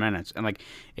like 10 minutes, and like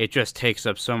it just takes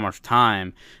up so much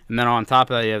time. And then on top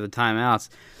of that, you have the timeouts.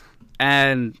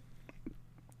 And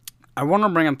I want to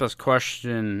bring up this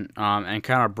question and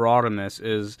kind of broaden this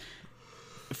is,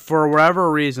 for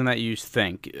whatever reason that you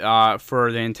think,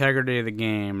 for the integrity of the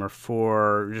game or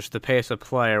for just the pace of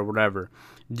play or whatever,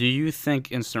 do you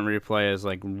think instant replay is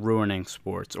like ruining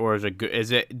sports, or is it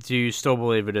good? Do you still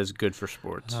believe it is good for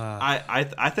sports?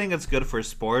 I think it's good for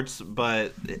sports,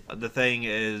 but the thing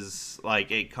is,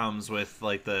 like, it comes with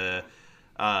like the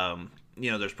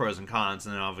there's pros and cons,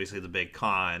 and then obviously the big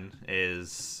con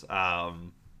is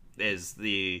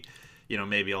the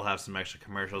maybe you'll have some extra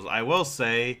commercials. I will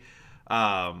say,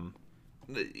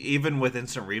 even with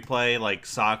instant replay, like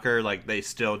soccer, like they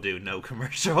still do no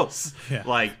commercials. Yeah.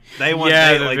 Like they want,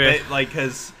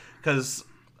 because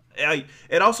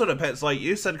it also depends. Like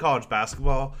you said, college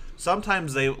basketball.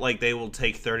 Sometimes they will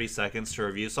take 30 seconds to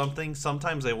review something.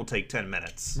 Sometimes they will take 10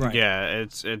 minutes. Right. Yeah,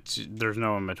 it's there's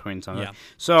no in between something. Yeah.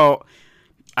 So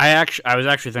I was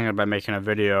actually thinking about making a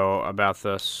video about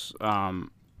this.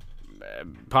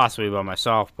 Possibly by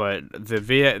myself, but the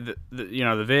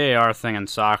VAR thing in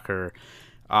soccer,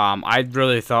 I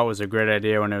really thought was a great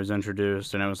idea when it was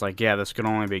introduced, and it was like, yeah, this could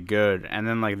only be good. And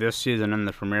then like this season in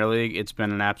the Premier League, it's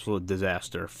been an absolute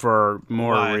disaster for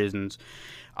more reasons,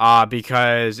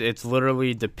 because it's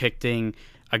literally depicting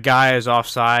a guy is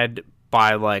offside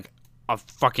by like a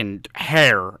fucking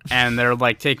hair, and they're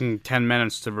like taking 10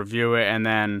 minutes to review it, and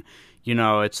then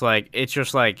it's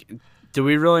just like. Do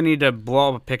we really need to blow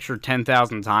up a picture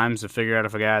 10,000 times to figure out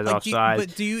if a guy is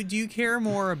offside? Do you care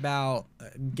more about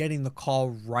getting the call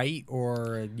right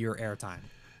or your airtime?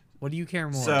 What do you care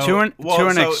more? So, to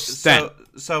an extent.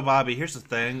 So, Bobby, here's the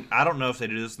thing. I don't know if they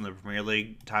do this in the Premier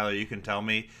League. Tyler, you can tell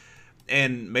me.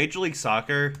 In Major League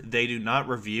Soccer, they do not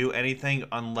review anything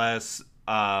unless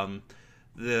the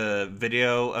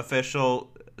video official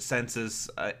senses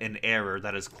an error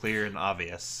that is clear and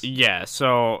obvious. Yeah,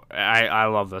 so I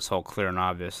love this whole clear and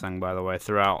obvious thing, by the way,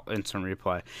 throughout instant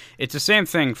replay. It's the same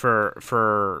thing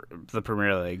for the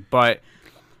Premier League, but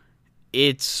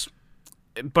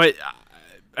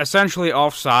essentially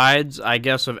offsides, I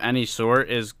guess, of any sort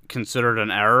is considered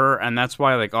an error, and that's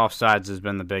why like offsides has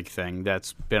been the big thing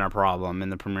that's been a problem in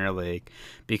the Premier League,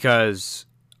 because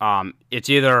it's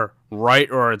either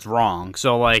right or it's wrong.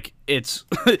 So like it's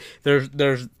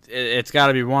it's got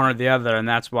to be one or the other, and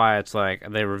that's why it's like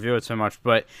they review it so much.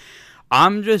 But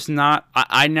I'm just not.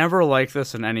 I never like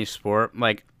this in any sport.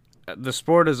 Like the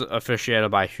sport is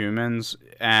officiated by humans,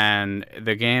 and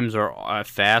the games are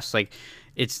fast. Like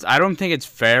I don't think it's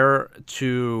fair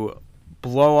to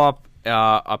blow up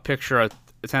a picture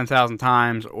 10,000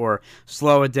 times or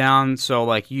slow it down so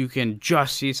like you can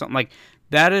just see something. Like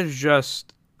that is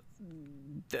just.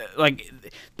 Like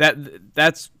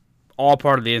that's all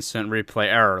part of the instant replay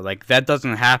error. Like that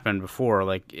doesn't happen before.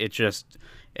 Like it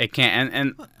can't.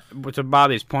 And to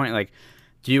Bobby's point, like,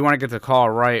 do you want to get the call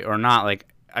right or not? Like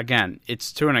again,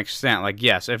 it's to an extent. Like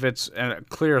yes, if it's a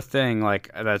clear thing like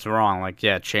that's wrong, like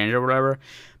yeah, change it or whatever.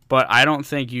 But I don't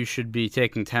think you should be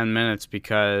taking 10 minutes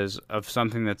because of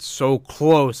something that's so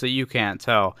close that you can't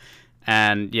tell.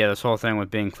 And yeah, this whole thing with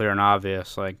being clear and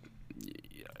obvious, like.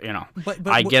 But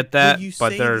I get that,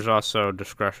 but there's also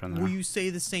discretion there. Will you say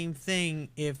the same thing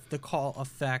if the call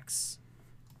affects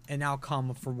an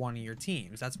outcome for one of your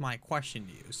teams? That's my question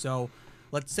to you. So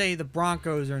let's say the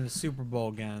Broncos are in the Super Bowl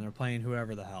again and they're playing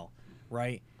whoever the hell,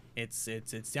 right? It's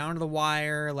down to the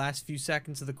wire, last few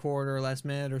seconds of the quarter, last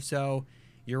minute or so.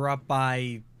 You're up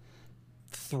by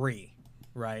 3,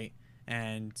 right?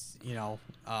 And, your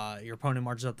opponent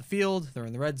marches up the field. They're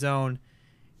in the red zone.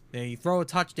 They throw a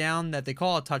touchdown that they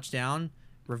call a touchdown.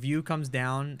 Review comes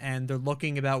down, and they're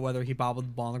looking about whether he bobbled the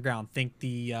ball on the ground. Think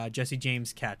the Jesse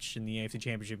James catch in the AFC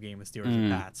Championship game with Steelers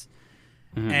and Pats.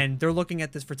 Mm-hmm. And they're looking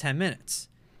at this for 10 minutes.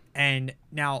 And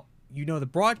now, the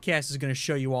broadcast is going to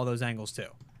show you all those angles too,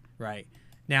 right?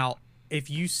 Now, if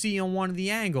you see on one of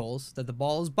the angles that the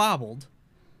ball is bobbled,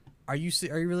 are you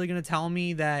really going to tell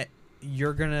me that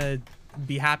you're going to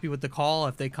be happy with the call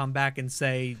if they come back and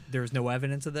say there's no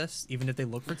evidence of this, even if they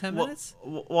look for 10 minutes?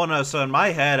 Well, no. So in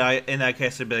my head, in that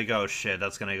case, I'd be like, "Oh shit,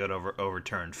 that's gonna get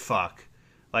overturned." Fuck,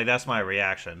 like that's my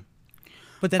reaction.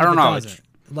 But then I don't know.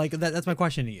 Like that's my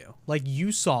question to you. Like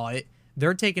you saw it,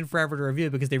 they're taking forever to review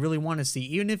it because they really want to see,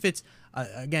 even if it's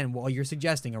again, while you're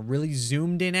suggesting a really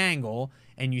zoomed in angle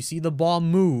and you see the ball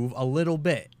move a little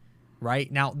bit,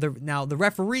 right? Now the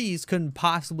referees couldn't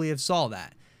possibly have saw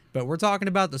that. But we're talking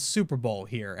about the Super Bowl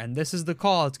here, and this is the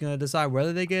call that's going to decide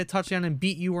whether they get a touchdown and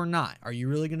beat you or not. Are you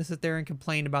really going to sit there and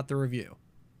complain about the review?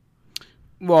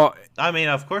 Well, I mean,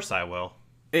 of course I will.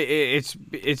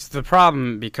 it's the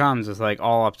problem becomes it's like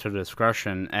all up to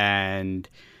discretion, and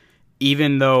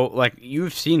even though like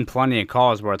you've seen plenty of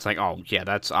calls where it's like, oh yeah,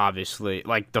 that's obviously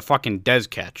like the fucking Dez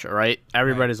catch, right?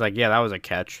 Everybody's like, yeah, that was a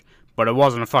catch, but it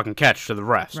wasn't a fucking catch to the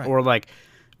refs, Right. or like,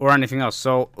 or anything else.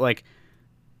 So like,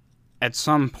 at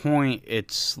some point,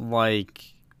 it's like.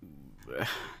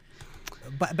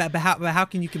 But how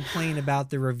can you complain about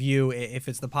the review if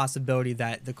it's the possibility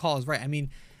that the call is right? I mean,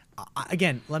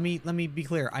 again, let me be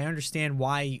clear. I understand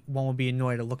why one would be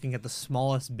annoyed at looking at the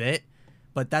smallest bit,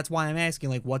 but that's why I'm asking,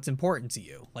 like, what's important to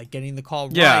you, like getting the call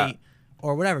Yeah. right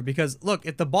or whatever. Because look,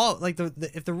 if the ball, like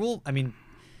if the rule, I mean,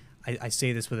 I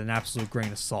say this with an absolute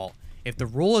grain of salt. If the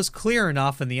rule is clear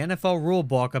enough in the NFL rule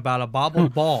book about a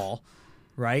bobbled ball,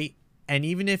 right? And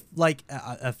even if like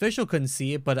official couldn't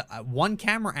see it, but one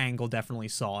camera angle definitely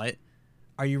saw it,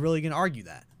 are you really going to argue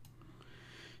that?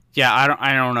 Yeah,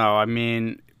 I don't know. I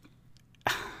mean,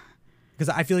 Because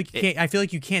I feel like you can't. I feel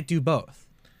like you can't do both.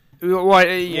 what? Well,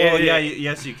 yeah,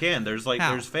 yes, you can. There's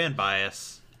How? there's fan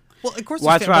bias. Well, of course,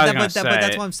 Well, there's that's what I was but, gonna but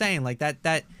that's say. what I'm saying. Like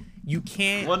that you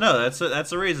can't. Well, no, that's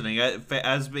the reasoning.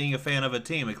 As being a fan of a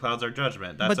team, it clouds our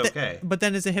judgment. That's but okay. But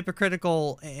then is it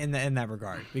hypocritical in that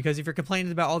regard? Because if you're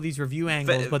complaining about all these review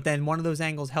angles, but then one of those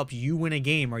angles helps you win a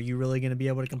game, are you really going to be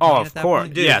able to complain Oh, at of that course.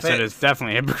 point? Dude, Yes, fa- it is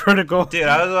definitely hypocritical. Dude,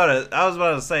 I was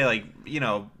about to say, like,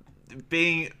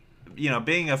 being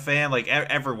a fan, like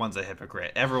everyone's a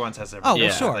hypocrite. Everyone's has Oh, well,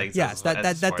 Yeah. sure. things Yes, as that a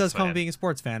does sports come fan. being a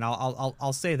sports fan.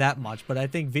 I'll say that much. But I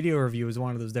think video review is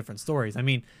one of those different stories. I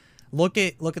mean, look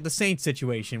at the Saints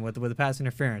situation with the pass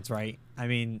interference, right? I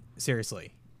mean,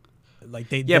 seriously, like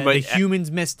the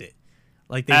humans missed it.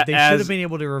 Like they should have been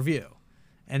able to review,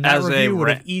 and that as a review would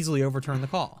ra- have easily overturned the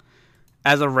call.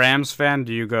 As a Rams fan,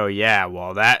 do you go, yeah,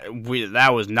 well, that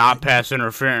was not pass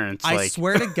interference? I Like,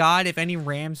 swear to God, if any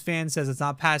Rams fan says it's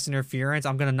not pass interference,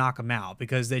 I'm gonna knock him out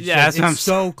because that's what I'm it's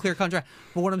so clear contract.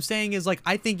 But what I'm saying is, like,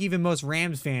 I think even most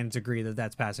Rams fans agree that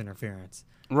that's pass interference.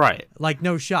 right. Like,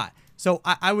 no shot. So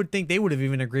I would think they would have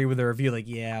even agreed with the review, like,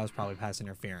 yeah, it was probably pass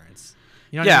interference.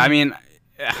 You know what Yeah, I I mean?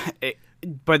 mean,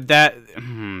 but that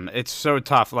it's so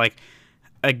tough. Like,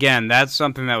 again, that's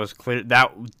something that was clear.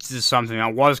 That is something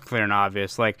that was clear and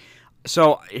obvious. Like,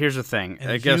 so here's the thing. And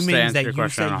I the guess to humans answer that your you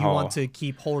question on said a you whole. want to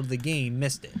keep hold of the game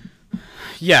missed it.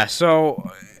 Yeah.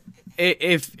 So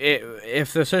if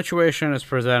the situation is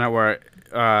presented where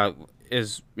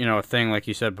is a thing like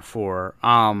you said before,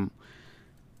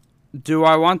 do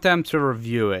I want them to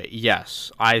review it?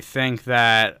 Yes. I think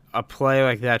that a play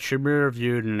like that should be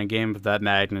reviewed in a game of that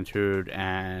magnitude,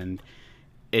 and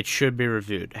it should be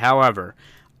reviewed. However,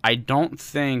 I don't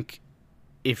think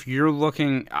if you're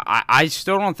looking... I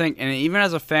still don't think, and even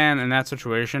as a fan in that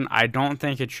situation, I don't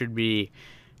think it should be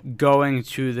going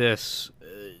to this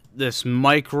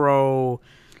micro...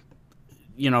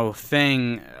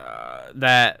 thing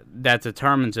that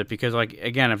determines it, because like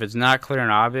again, if it's not clear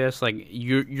and obvious, like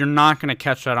you're not going to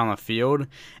catch that on the field,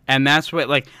 and that's what,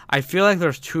 like, I feel like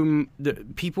there's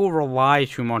people rely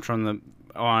too much on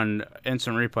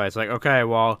instant replay. It's like, okay,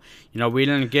 well, we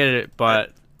didn't get it,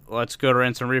 but let's go to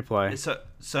instant replay.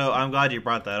 So I'm glad you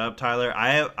brought that up, Tyler.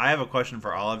 I have a question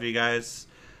for all of you guys.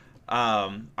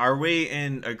 Are we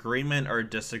in agreement or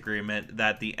disagreement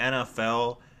that the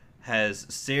NFL has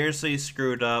seriously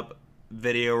screwed up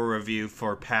video review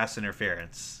for pass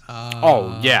interference?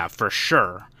 Oh yeah, for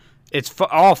sure. It's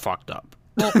all fucked up.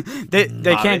 Well, they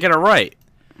can't get it right.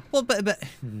 well,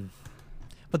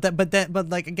 but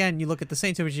like again, you look at the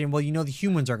Saints situation. Well, the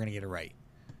humans are going to get it right.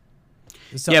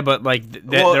 So, Yeah, but like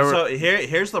So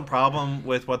here's the problem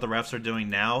with what the refs are doing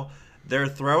now. They're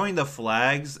throwing the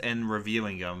flags and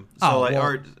reviewing them. So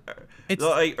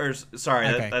sorry,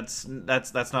 Okay. that's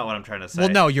not what I'm trying to say. well,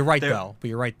 no, you're right They're- though. But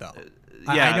you're right though.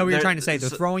 yeah, I know what you're they're- trying to say. They're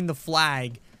so- throwing the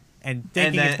flag and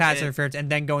thinking then- it's pass and- interference, and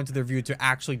then going to the review to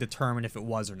actually determine if it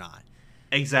was or not.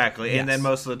 Exactly, and then Yes.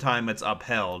 most of the time it's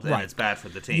upheld, and Right. it's bad for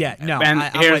the team. Yeah, no. And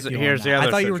I'm here's- with you on here's the that. I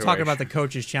other thought you were talking situation. about the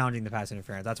coaches challenging the pass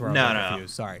interference. That's where I was No, a little no.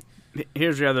 confused. Sorry.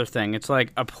 Here's the other thing. It's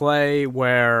like a play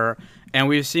where, and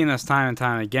we've seen this time and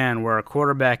time again, where a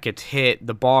quarterback gets hit,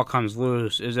 the ball comes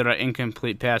loose. Is it an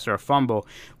incomplete pass or a fumble?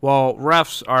 Well,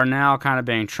 refs are now kind of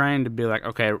being trained to be like,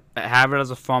 okay, have it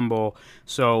as a fumble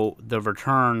so the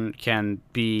return can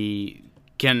be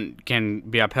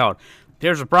upheld.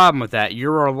 There's a problem with that.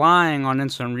 You're relying on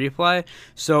instant replay.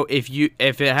 So if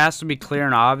it has to be clear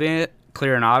and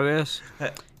obvious,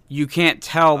 you can't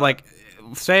tell, like,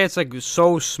 say it's like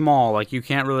so small, like you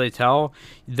can't really tell,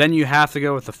 then you have to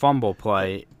go with the fumble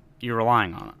play. you're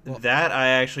relying on it. That I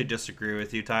actually disagree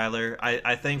with you, Tyler.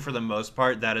 I think for the most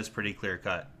part that is pretty clear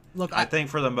cut. Look, I think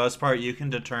for the most part you can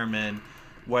determine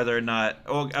whether or not.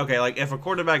 Okay, like if a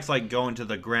quarterback's like going to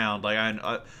the ground, like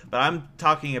but I'm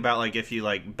talking about like if you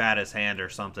like bat his hand or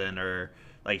something or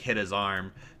like hit his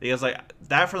arm, because like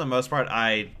that for the most part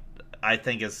I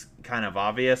think is kind of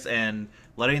obvious, and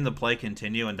letting the play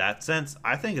continue in that sense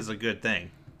I think is a good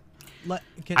thing.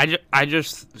 I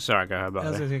just sorry, go ahead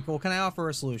about it. Well, can I offer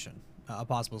a solution, a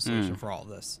possible solution for all of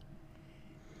this?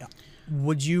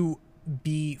 Would you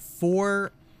be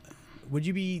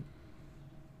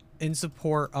in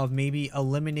support of maybe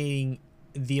eliminating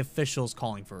the officials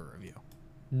calling for a review?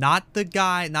 Not like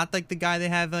the guy they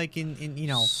have like in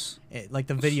like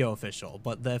the video official,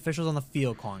 but the officials on the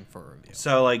field calling for a review.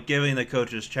 So like giving the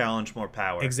coaches challenge more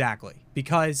power. Exactly.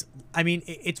 Because I mean,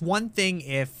 it's one thing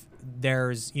if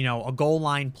there's, a goal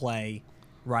line play,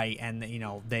 right, and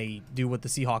they do what the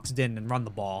Seahawks did and run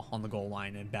the ball on the goal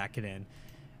line and back it in,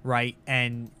 right?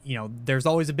 And there's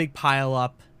always a big pile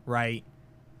up, right?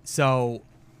 So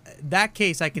that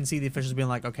case I can see the officials being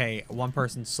like, okay, one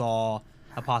person saw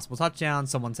a possible touchdown,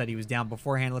 someone said he was down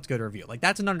beforehand, let's go to review. Like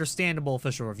that's an understandable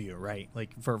official review, right?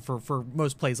 Like for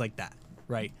most plays like that,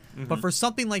 right? Mm-hmm. But for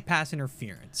something like pass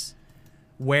interference,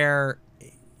 where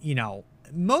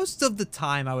most of the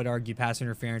time I would argue pass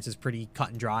interference is pretty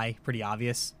cut and dry, pretty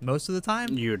obvious most of the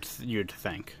time. You'd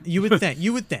think. You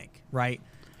would think, right?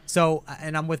 So,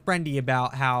 and I'm with Brendy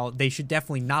about how they should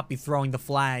definitely not be throwing the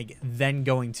flag then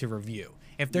going to review.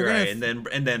 If they're right,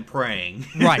 and then praying.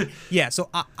 Right. Yeah. So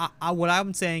what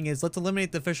I'm saying is let's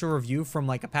eliminate the official review from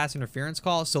like a pass interference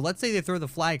call. So let's say they throw the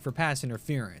flag for pass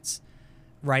interference,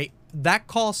 right? That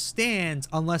call stands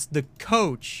unless the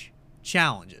coach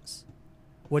challenges,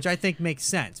 which I think makes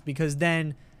sense because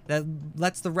then that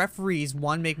lets the referees,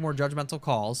 one, make more judgmental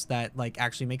calls that like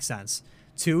actually make sense.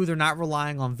 Two, they're not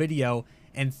relying on video.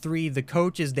 And three, the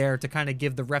coach is there to kind of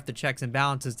give the ref the checks and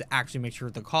balances to actually make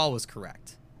sure the call was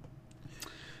correct.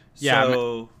 Yeah,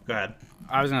 so, go ahead.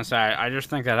 I was going to say, I just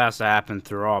think that has to happen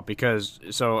throughout because,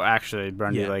 so actually,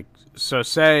 Brendy, Yeah.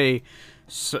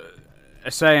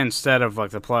 say instead of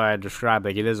like the play I described,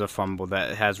 like it is a fumble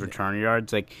that has return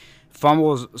yards, like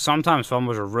sometimes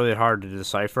fumbles are really hard to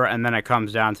decipher, and then it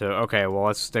comes down to, okay, well,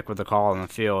 let's stick with the call on the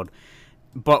field.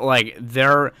 But like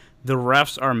the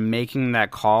refs are making that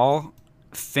call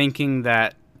thinking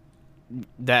that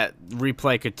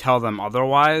replay could tell them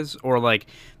otherwise, or like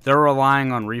they're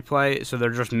relying on replay, so they're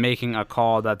just making a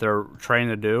call that they're trained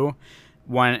to do,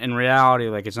 when in reality,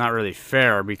 like, it's not really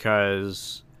fair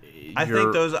because I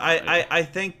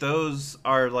think those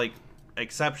are like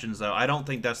exceptions, though. I don't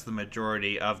think that's the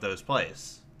majority of those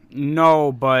plays.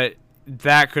 No, but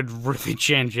that could really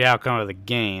change the outcome of the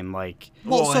game. Like,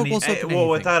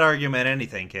 with that argument,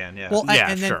 anything can. Yeah. Well,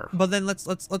 yeah, and then, sure. But then let's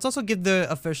also give the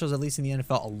officials, at least in the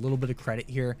NFL, a little bit of credit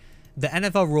here. The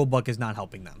NFL rulebook is not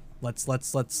helping them. Let's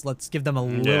give them a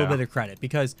little bit of credit,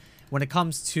 because when it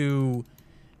comes to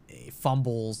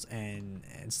fumbles and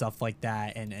stuff like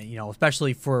that, and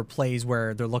especially for plays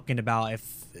where they're looking about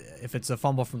if it's a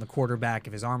fumble from the quarterback,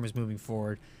 if his arm is moving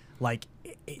forward, like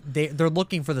they're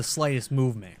looking for the slightest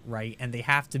movement, right? And they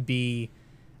have to be.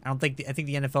 I think the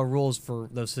NFL rules for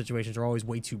those situations are always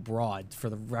way too broad for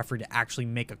the referee to actually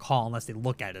make a call unless they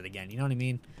look at it again. You know what I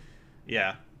mean?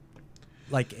 Yeah.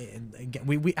 Like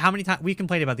we how many times we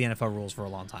complained about the NFL rules for a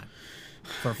long time.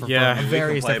 For various we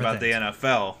complain different about things.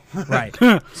 the NFL.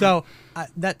 Right. So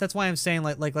that's why I'm saying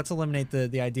like let's eliminate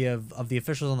the idea of the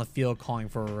officials on the field calling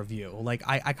for a review. Like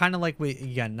I kind of like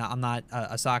I'm not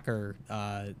a soccer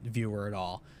viewer at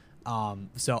all.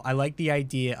 So I like the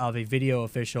idea of a video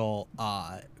official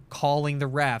calling the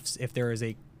refs if there is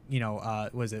a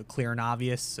was it clear and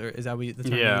obvious, or is that what the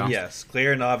term? Yeah. Yes,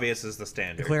 clear and obvious is the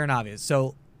standard. Clear and obvious.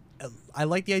 So I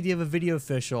like the idea of a video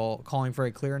official calling for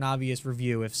a clear and obvious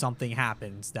review if something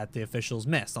happens that the officials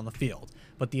missed on the field,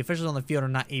 but the officials on the field are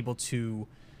not able to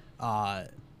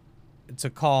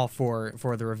call for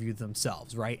the review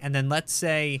themselves, right? And then let's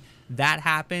say that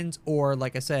happens, or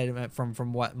like I said,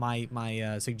 from what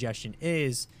my suggestion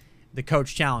is, the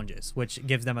coach challenges, which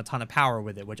gives them a ton of power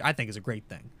with it, which I think is a great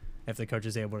thing. If the coach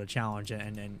is able to challenge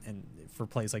and for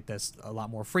plays like this a lot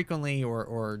more frequently,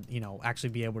 or actually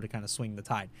be able to kind of swing the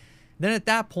tide, then at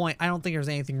that point I don't think there's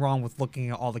anything wrong with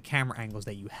looking at all the camera angles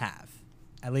that you have.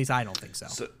 At least I don't think so.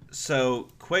 So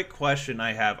quick question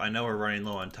I have. I know we're running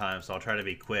low on time, so I'll try to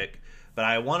be quick. But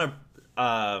I want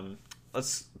to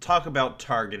let's talk about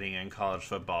targeting in college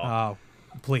football. Oh,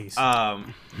 please. Well,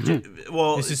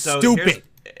 this is stupid.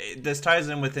 This ties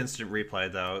in with instant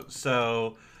replay, though.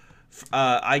 So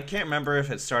I can't remember if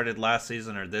it started last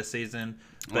season or this season,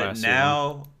 but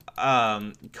now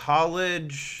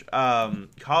college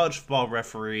football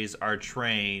referees are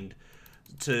trained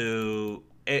to,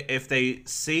 if they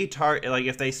see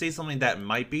if they see something that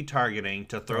might be targeting,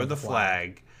 to throw the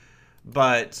flag.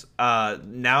 But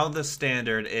now the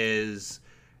standard is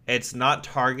it's not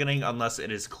targeting unless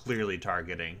it is clearly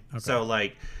targeting. Okay. So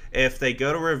like if they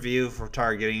go to review for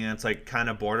targeting and it's like kind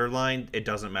of borderline, it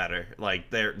doesn't matter.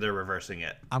 Like they're reversing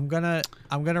it. I'm gonna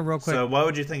real quick. So what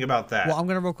would you think about that? Well, I'm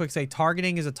gonna real quick say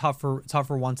targeting is a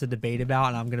tougher one to debate about,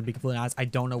 and I'm gonna be completely honest. I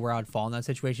don't know where I'd fall in that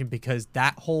situation because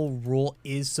that whole rule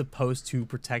is supposed to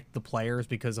protect the players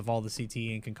because of all the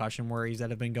CTE and concussion worries that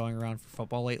have been going around for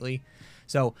football lately.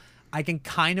 So I can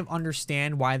kind of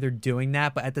understand why they're doing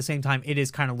that, but at the same time, it is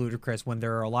kind of ludicrous when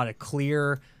there are a lot of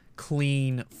clear,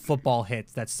 clean football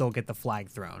hits that still get the flag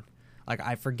thrown. Like,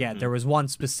 I forget. There was one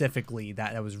specifically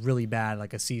that was really bad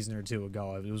like a season or two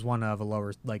ago. It was one of a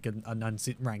lower, like an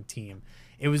unranked team.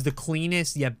 It was the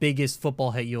cleanest yet biggest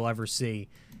football hit you'll ever see,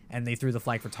 and they threw the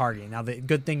flag for targeting. Now, the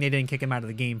good thing they didn't kick him out of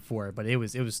the game for it, but it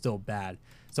was still bad.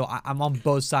 So I'm on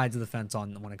both sides of the fence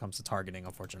when it comes to targeting,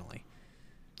 unfortunately.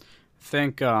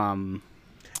 Think and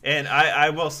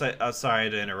I will say, sorry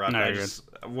to interrupt. No, I just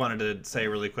wanted to say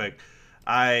really quick.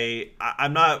 I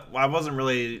wasn't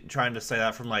really trying to say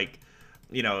that from like,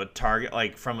 you know, target,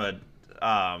 like from a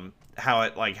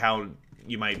how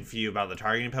you might view about the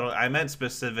targeting penalty. I meant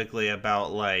specifically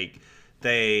about like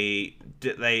they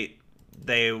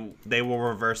will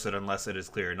reverse it unless it is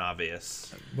clear and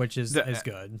obvious, which is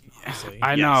good. Obviously.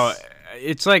 I know.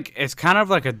 It's like it's kind of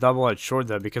like a double-edged sword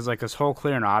though, because like this whole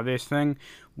clear and obvious thing,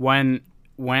 when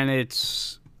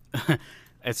it's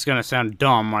it's gonna sound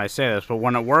dumb when I say this, but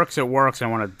when it works, and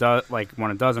when it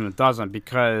doesn't, it doesn't.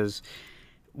 Because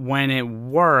when it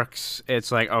works,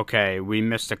 it's like, okay, we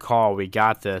missed a call, we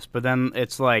got this. But then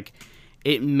it's like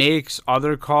it makes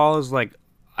other calls, like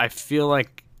I feel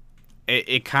like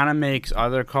it kind of makes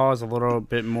other calls a little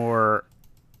bit more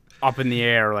up in the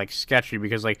air, like sketchy,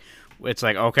 because like it's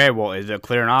like, okay, well, is it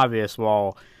clear and obvious?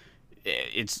 Well,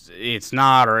 it's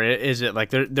not, or is it? Like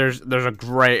there's a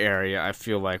gray area, I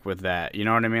feel like, with that. You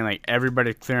know what I mean? Like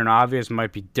everybody clear and obvious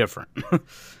might be different. But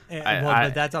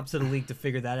that's up to the league to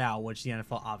figure that out, which the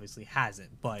NFL obviously hasn't.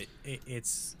 But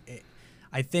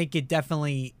I think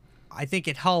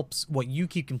it helps what you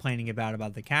keep complaining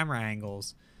about the camera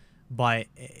angles, but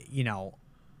you know,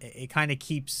 it kind of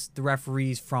keeps the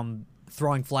referees from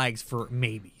throwing flags for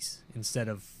maybes instead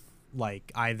of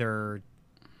like either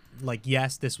like,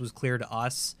 yes, this was clear to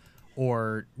us,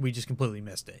 or we just completely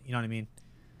missed it. You know what I mean?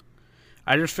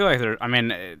 I just feel like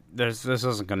this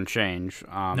isn't going to change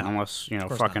unless, you know,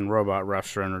 fucking robot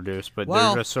refs are introduced. But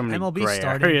there's just so many gray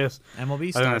areas.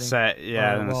 MLB starting. I was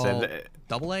going to say,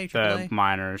 Double A, Triple A?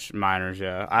 Minors,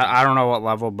 yeah. I don't know what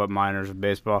level, but minors of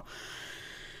baseball.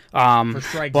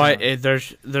 But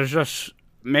there's just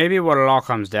maybe what it all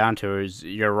comes down to is,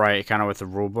 you're right, kind of with the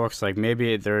rule books. Like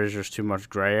maybe there is just too much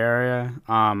gray area.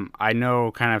 I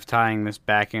know, kind of tying this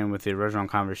back in with the original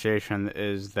conversation,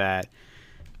 is that,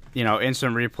 you know,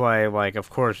 instant replay, like, of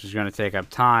course, is going to take up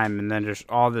time, and then just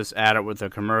all this added with the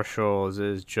commercials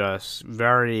is just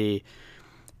very.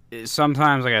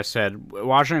 Sometimes, like I said,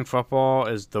 watching football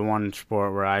is the one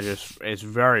sport where it's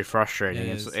very frustrating.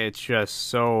 It's just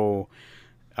so.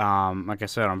 Like I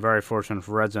said, I'm very fortunate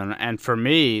for Red Zone, and for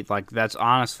me, like, that's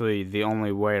honestly the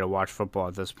only way to watch football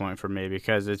at this point for me,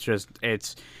 because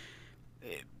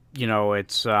you're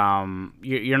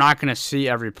not going to see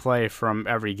every play from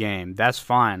every game. That's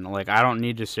fine. Like, I don't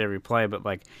need to see every play, but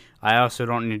like, I also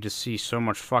don't need to see so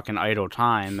much fucking idle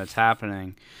time that's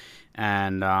happening,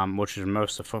 and which is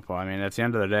most of football. I mean, at the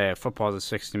end of the day, football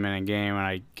is a 60-minute game, and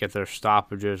I get their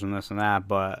stoppages and this and that,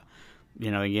 but you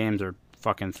know, the games are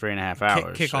fucking 3.5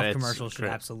 hours. Kickoff commercials should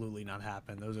absolutely not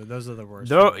happen. Those are the worst.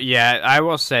 Though, yeah, I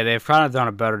will say they've kind of done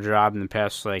a better job in the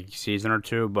past like season or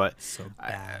two, but so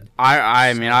bad.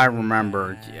 I mean, I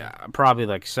remember probably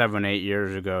like 7-8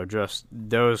 years ago, just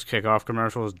those kickoff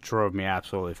commercials drove me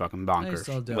absolutely fucking bonkers. They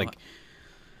still do. Like,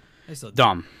 they still do.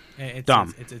 Dumb. It's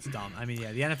dumb. It's dumb. I mean,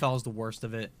 yeah, the NFL is the worst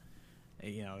of it.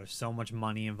 You know, there's so much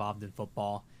money involved in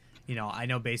football. You know, I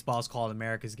know baseball is called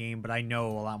America's game, but I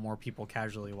know a lot more people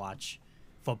casually watch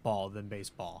football than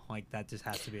baseball. Like, that just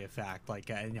has to be a fact. Like,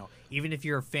 you know, even if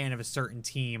you're a fan of a certain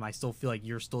team, I still feel like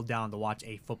you're still down to watch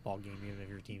a football game, even if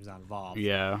your team's not involved.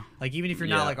 Yeah. Like, even if you're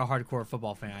not like a hardcore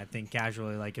football fan, I think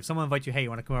casually, like, if someone invites you, hey, you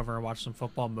want to come over and watch some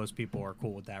football, most people are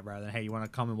cool with that, rather than, hey, you want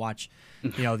to come and watch,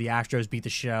 you know, the Astros beat the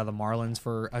shit out of the Marlins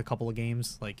for a couple of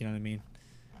games. Like, you know what I mean?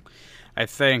 I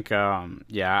think,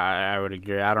 I would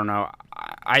agree. I don't know.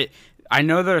 I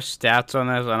know there's stats on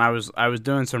this, and I was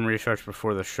doing some research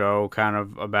before the show, kind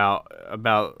of about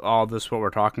all this what we're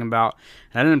talking about.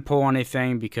 And I didn't pull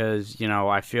anything because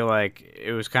I feel like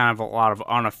it was kind of a lot of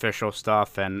unofficial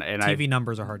stuff, and TV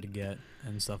numbers are hard to get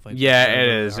and stuff like yeah, that. it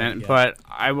is. But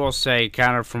I will say,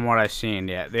 kind of from what I've seen,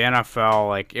 the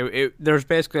NFL there's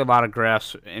basically a lot of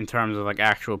graphs in terms of like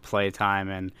actual play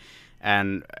time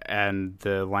and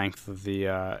the length of the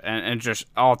and just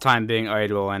all time being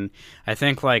idle. And I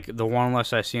think like the one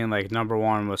list I seen, like number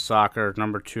 1 was soccer,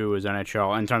 number 2 was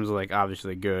NHL in terms of like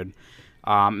obviously good,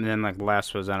 and then like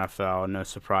last was NFL, no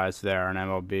surprise there, and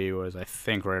MLB was I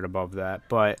think right above that.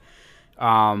 But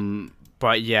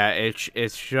yeah,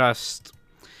 it's just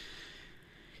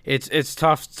it's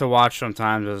tough to watch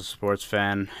sometimes as a sports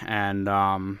fan, and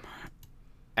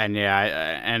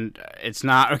yeah, and it's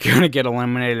not going to get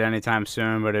eliminated anytime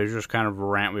soon, but it was just kind of a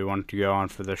rant we wanted to go on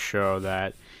for this show,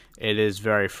 that it is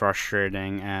very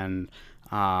frustrating, and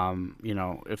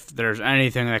if there's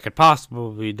anything that could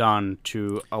possibly be done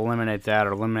to eliminate that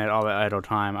or eliminate all the idle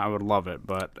time, I would love it,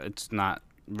 but it's not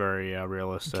very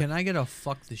realistic. Can I get a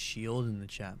fuck the shield in the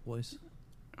chat, boys?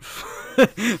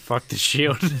 Fuck the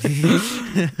shield.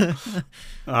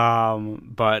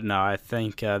 But no, I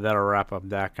think that'll wrap up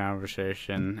that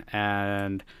conversation,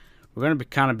 and we're gonna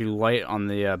kind of be light on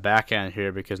the back end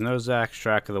here because no Zach's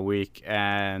track of the week,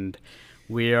 and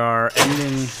we are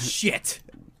ending. Shit!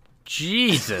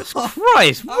 Jesus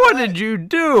Christ! What did you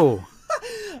do?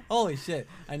 Holy shit!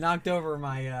 I knocked over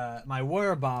my my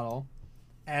water bottle,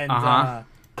 and I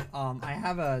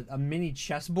have a mini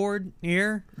chessboard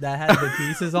here that has the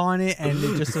pieces on it, and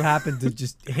it just so happened to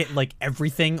just hit like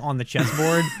everything on the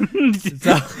chessboard.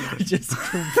 So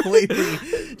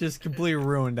just completely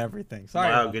ruined everything. Sorry.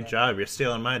 Wow, good job. You're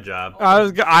stealing my job.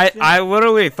 I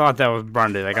literally thought that was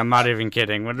Brundy. Like, I'm not even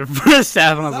kidding. When it first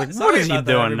happened, I was like, what is he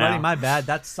doing now? My bad.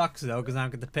 That sucks though, because I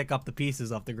don't get to pick up the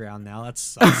pieces off the ground now. That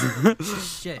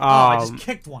sucks. Shit. I just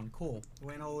kicked one. Cool. It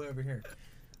went all the way over here.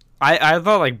 I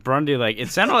thought like Brundy, like it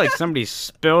sounded like somebody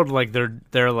spilled like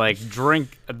their like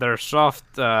drink, their soft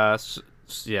soft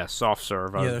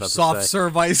serve. Yeah, their soft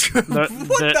serve ice cream. What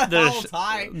the hell,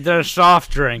 Ty? Their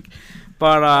soft drink,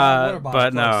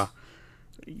 but no.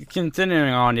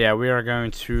 Continuing on, yeah, we are going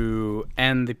to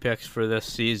end the picks for this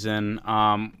season.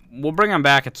 We'll bring them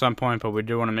back at some point, but we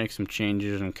do want to make some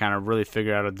changes and kind of really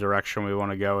figure out a direction we want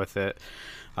to go with it.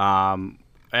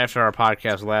 After our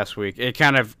podcast last week, it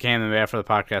kind of came to me after the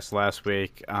podcast last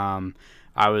week.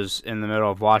 I was in the middle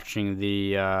of watching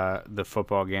the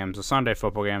football games, the Sunday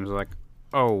football games. Like,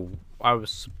 oh, I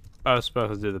was supposed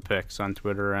to do the picks on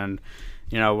Twitter, and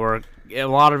a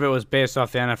lot of it was based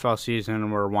off the NFL season,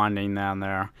 and we're winding down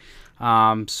there.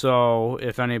 So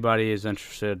if anybody is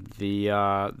interested, the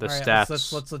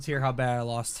stats. Let's hear how bad I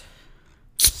lost.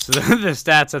 So the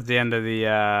stats at the end of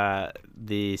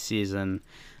the season.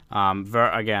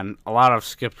 Again, a lot of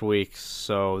skipped weeks,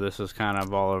 so this is kind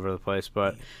of all over the place.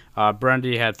 But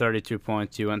Brendy had 32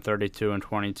 points. You went 32 and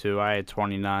 22. I had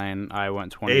 29. I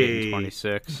went 28 and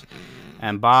 26.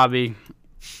 And Bobby,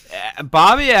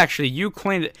 actually, you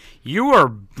cleaned it. You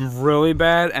were really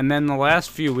bad, and then the last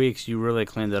few weeks, you really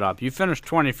cleaned it up. You finished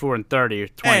 24 and 30,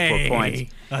 24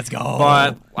 points. Let's go.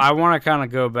 But I want to kind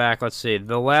of go back. Let's see.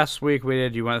 The last week we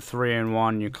did, you went 3 and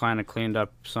 1. You kind of cleaned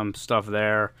up some stuff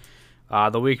there.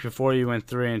 The week before you went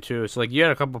 3 and 2. So like you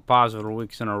had a couple positive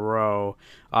weeks in a row.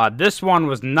 This one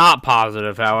was not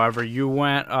positive, however. You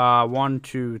went 1,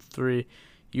 2, 3.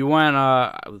 You went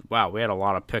wow, we had a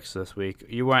lot of picks this week.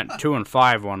 You went 2 and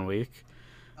 5 one week.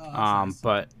 Nice.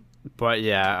 But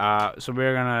yeah, so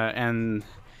we're gonna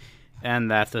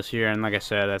end that this year, and like I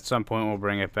said, at some point we'll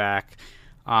bring it back.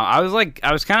 I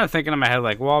was kind of thinking in my head,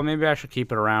 like, well, maybe I should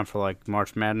keep it around for, like,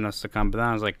 March Madness to come. But then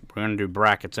I was like, we're going to do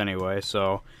brackets anyway,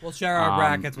 so. We'll share our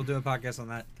brackets. We'll do a podcast on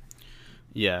that.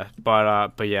 Yeah,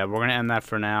 but yeah, we're going to end that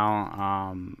for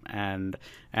now. And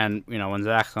when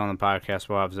Zach's on the podcast,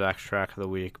 we'll have Zach's track of the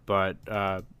week. But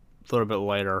a little bit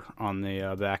later on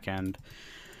the back end.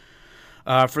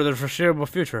 For the foreseeable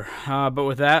future. But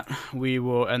with that, we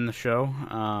will end the show.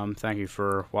 Thank you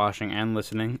for watching and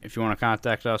listening. If you want to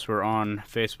contact us, we're on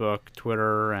Facebook,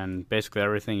 Twitter, and basically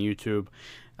everything, YouTube,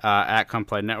 at Come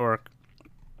Play Network.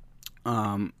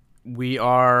 We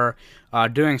are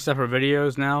doing separate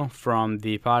videos now from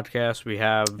the podcast. We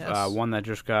have one that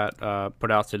just got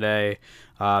put out today.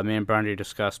 Me and Brandy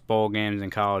discussed bowl games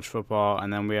and college football,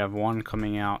 and then we have one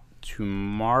coming out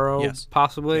tomorrow,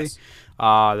 possibly. Yes.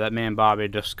 That me and Bobby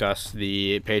discussed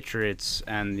the Patriots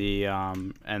and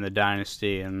the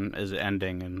dynasty and is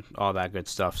ending and all that good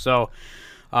stuff. So,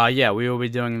 yeah, we will be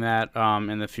doing that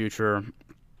in the future.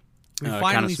 We Kinda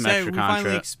finally some said extra we finally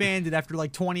contra. expanded after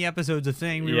like 20 episodes of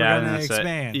thing. We Yeah, were going to that's it.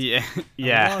 expand. Yeah, I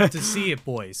yeah. love to see it,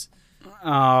 boys.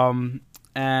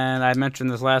 And I mentioned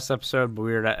this last episode, but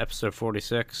we were at episode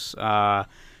 46.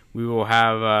 We will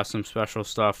have some special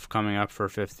stuff coming up for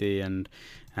 50 and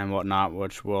whatnot,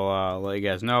 which we'll let you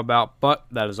guys know about. But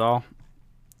that is all.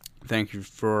 Thank you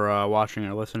for watching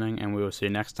or listening, and we will see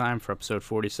you next time for episode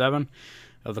 47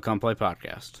 of the Come Play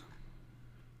Podcast.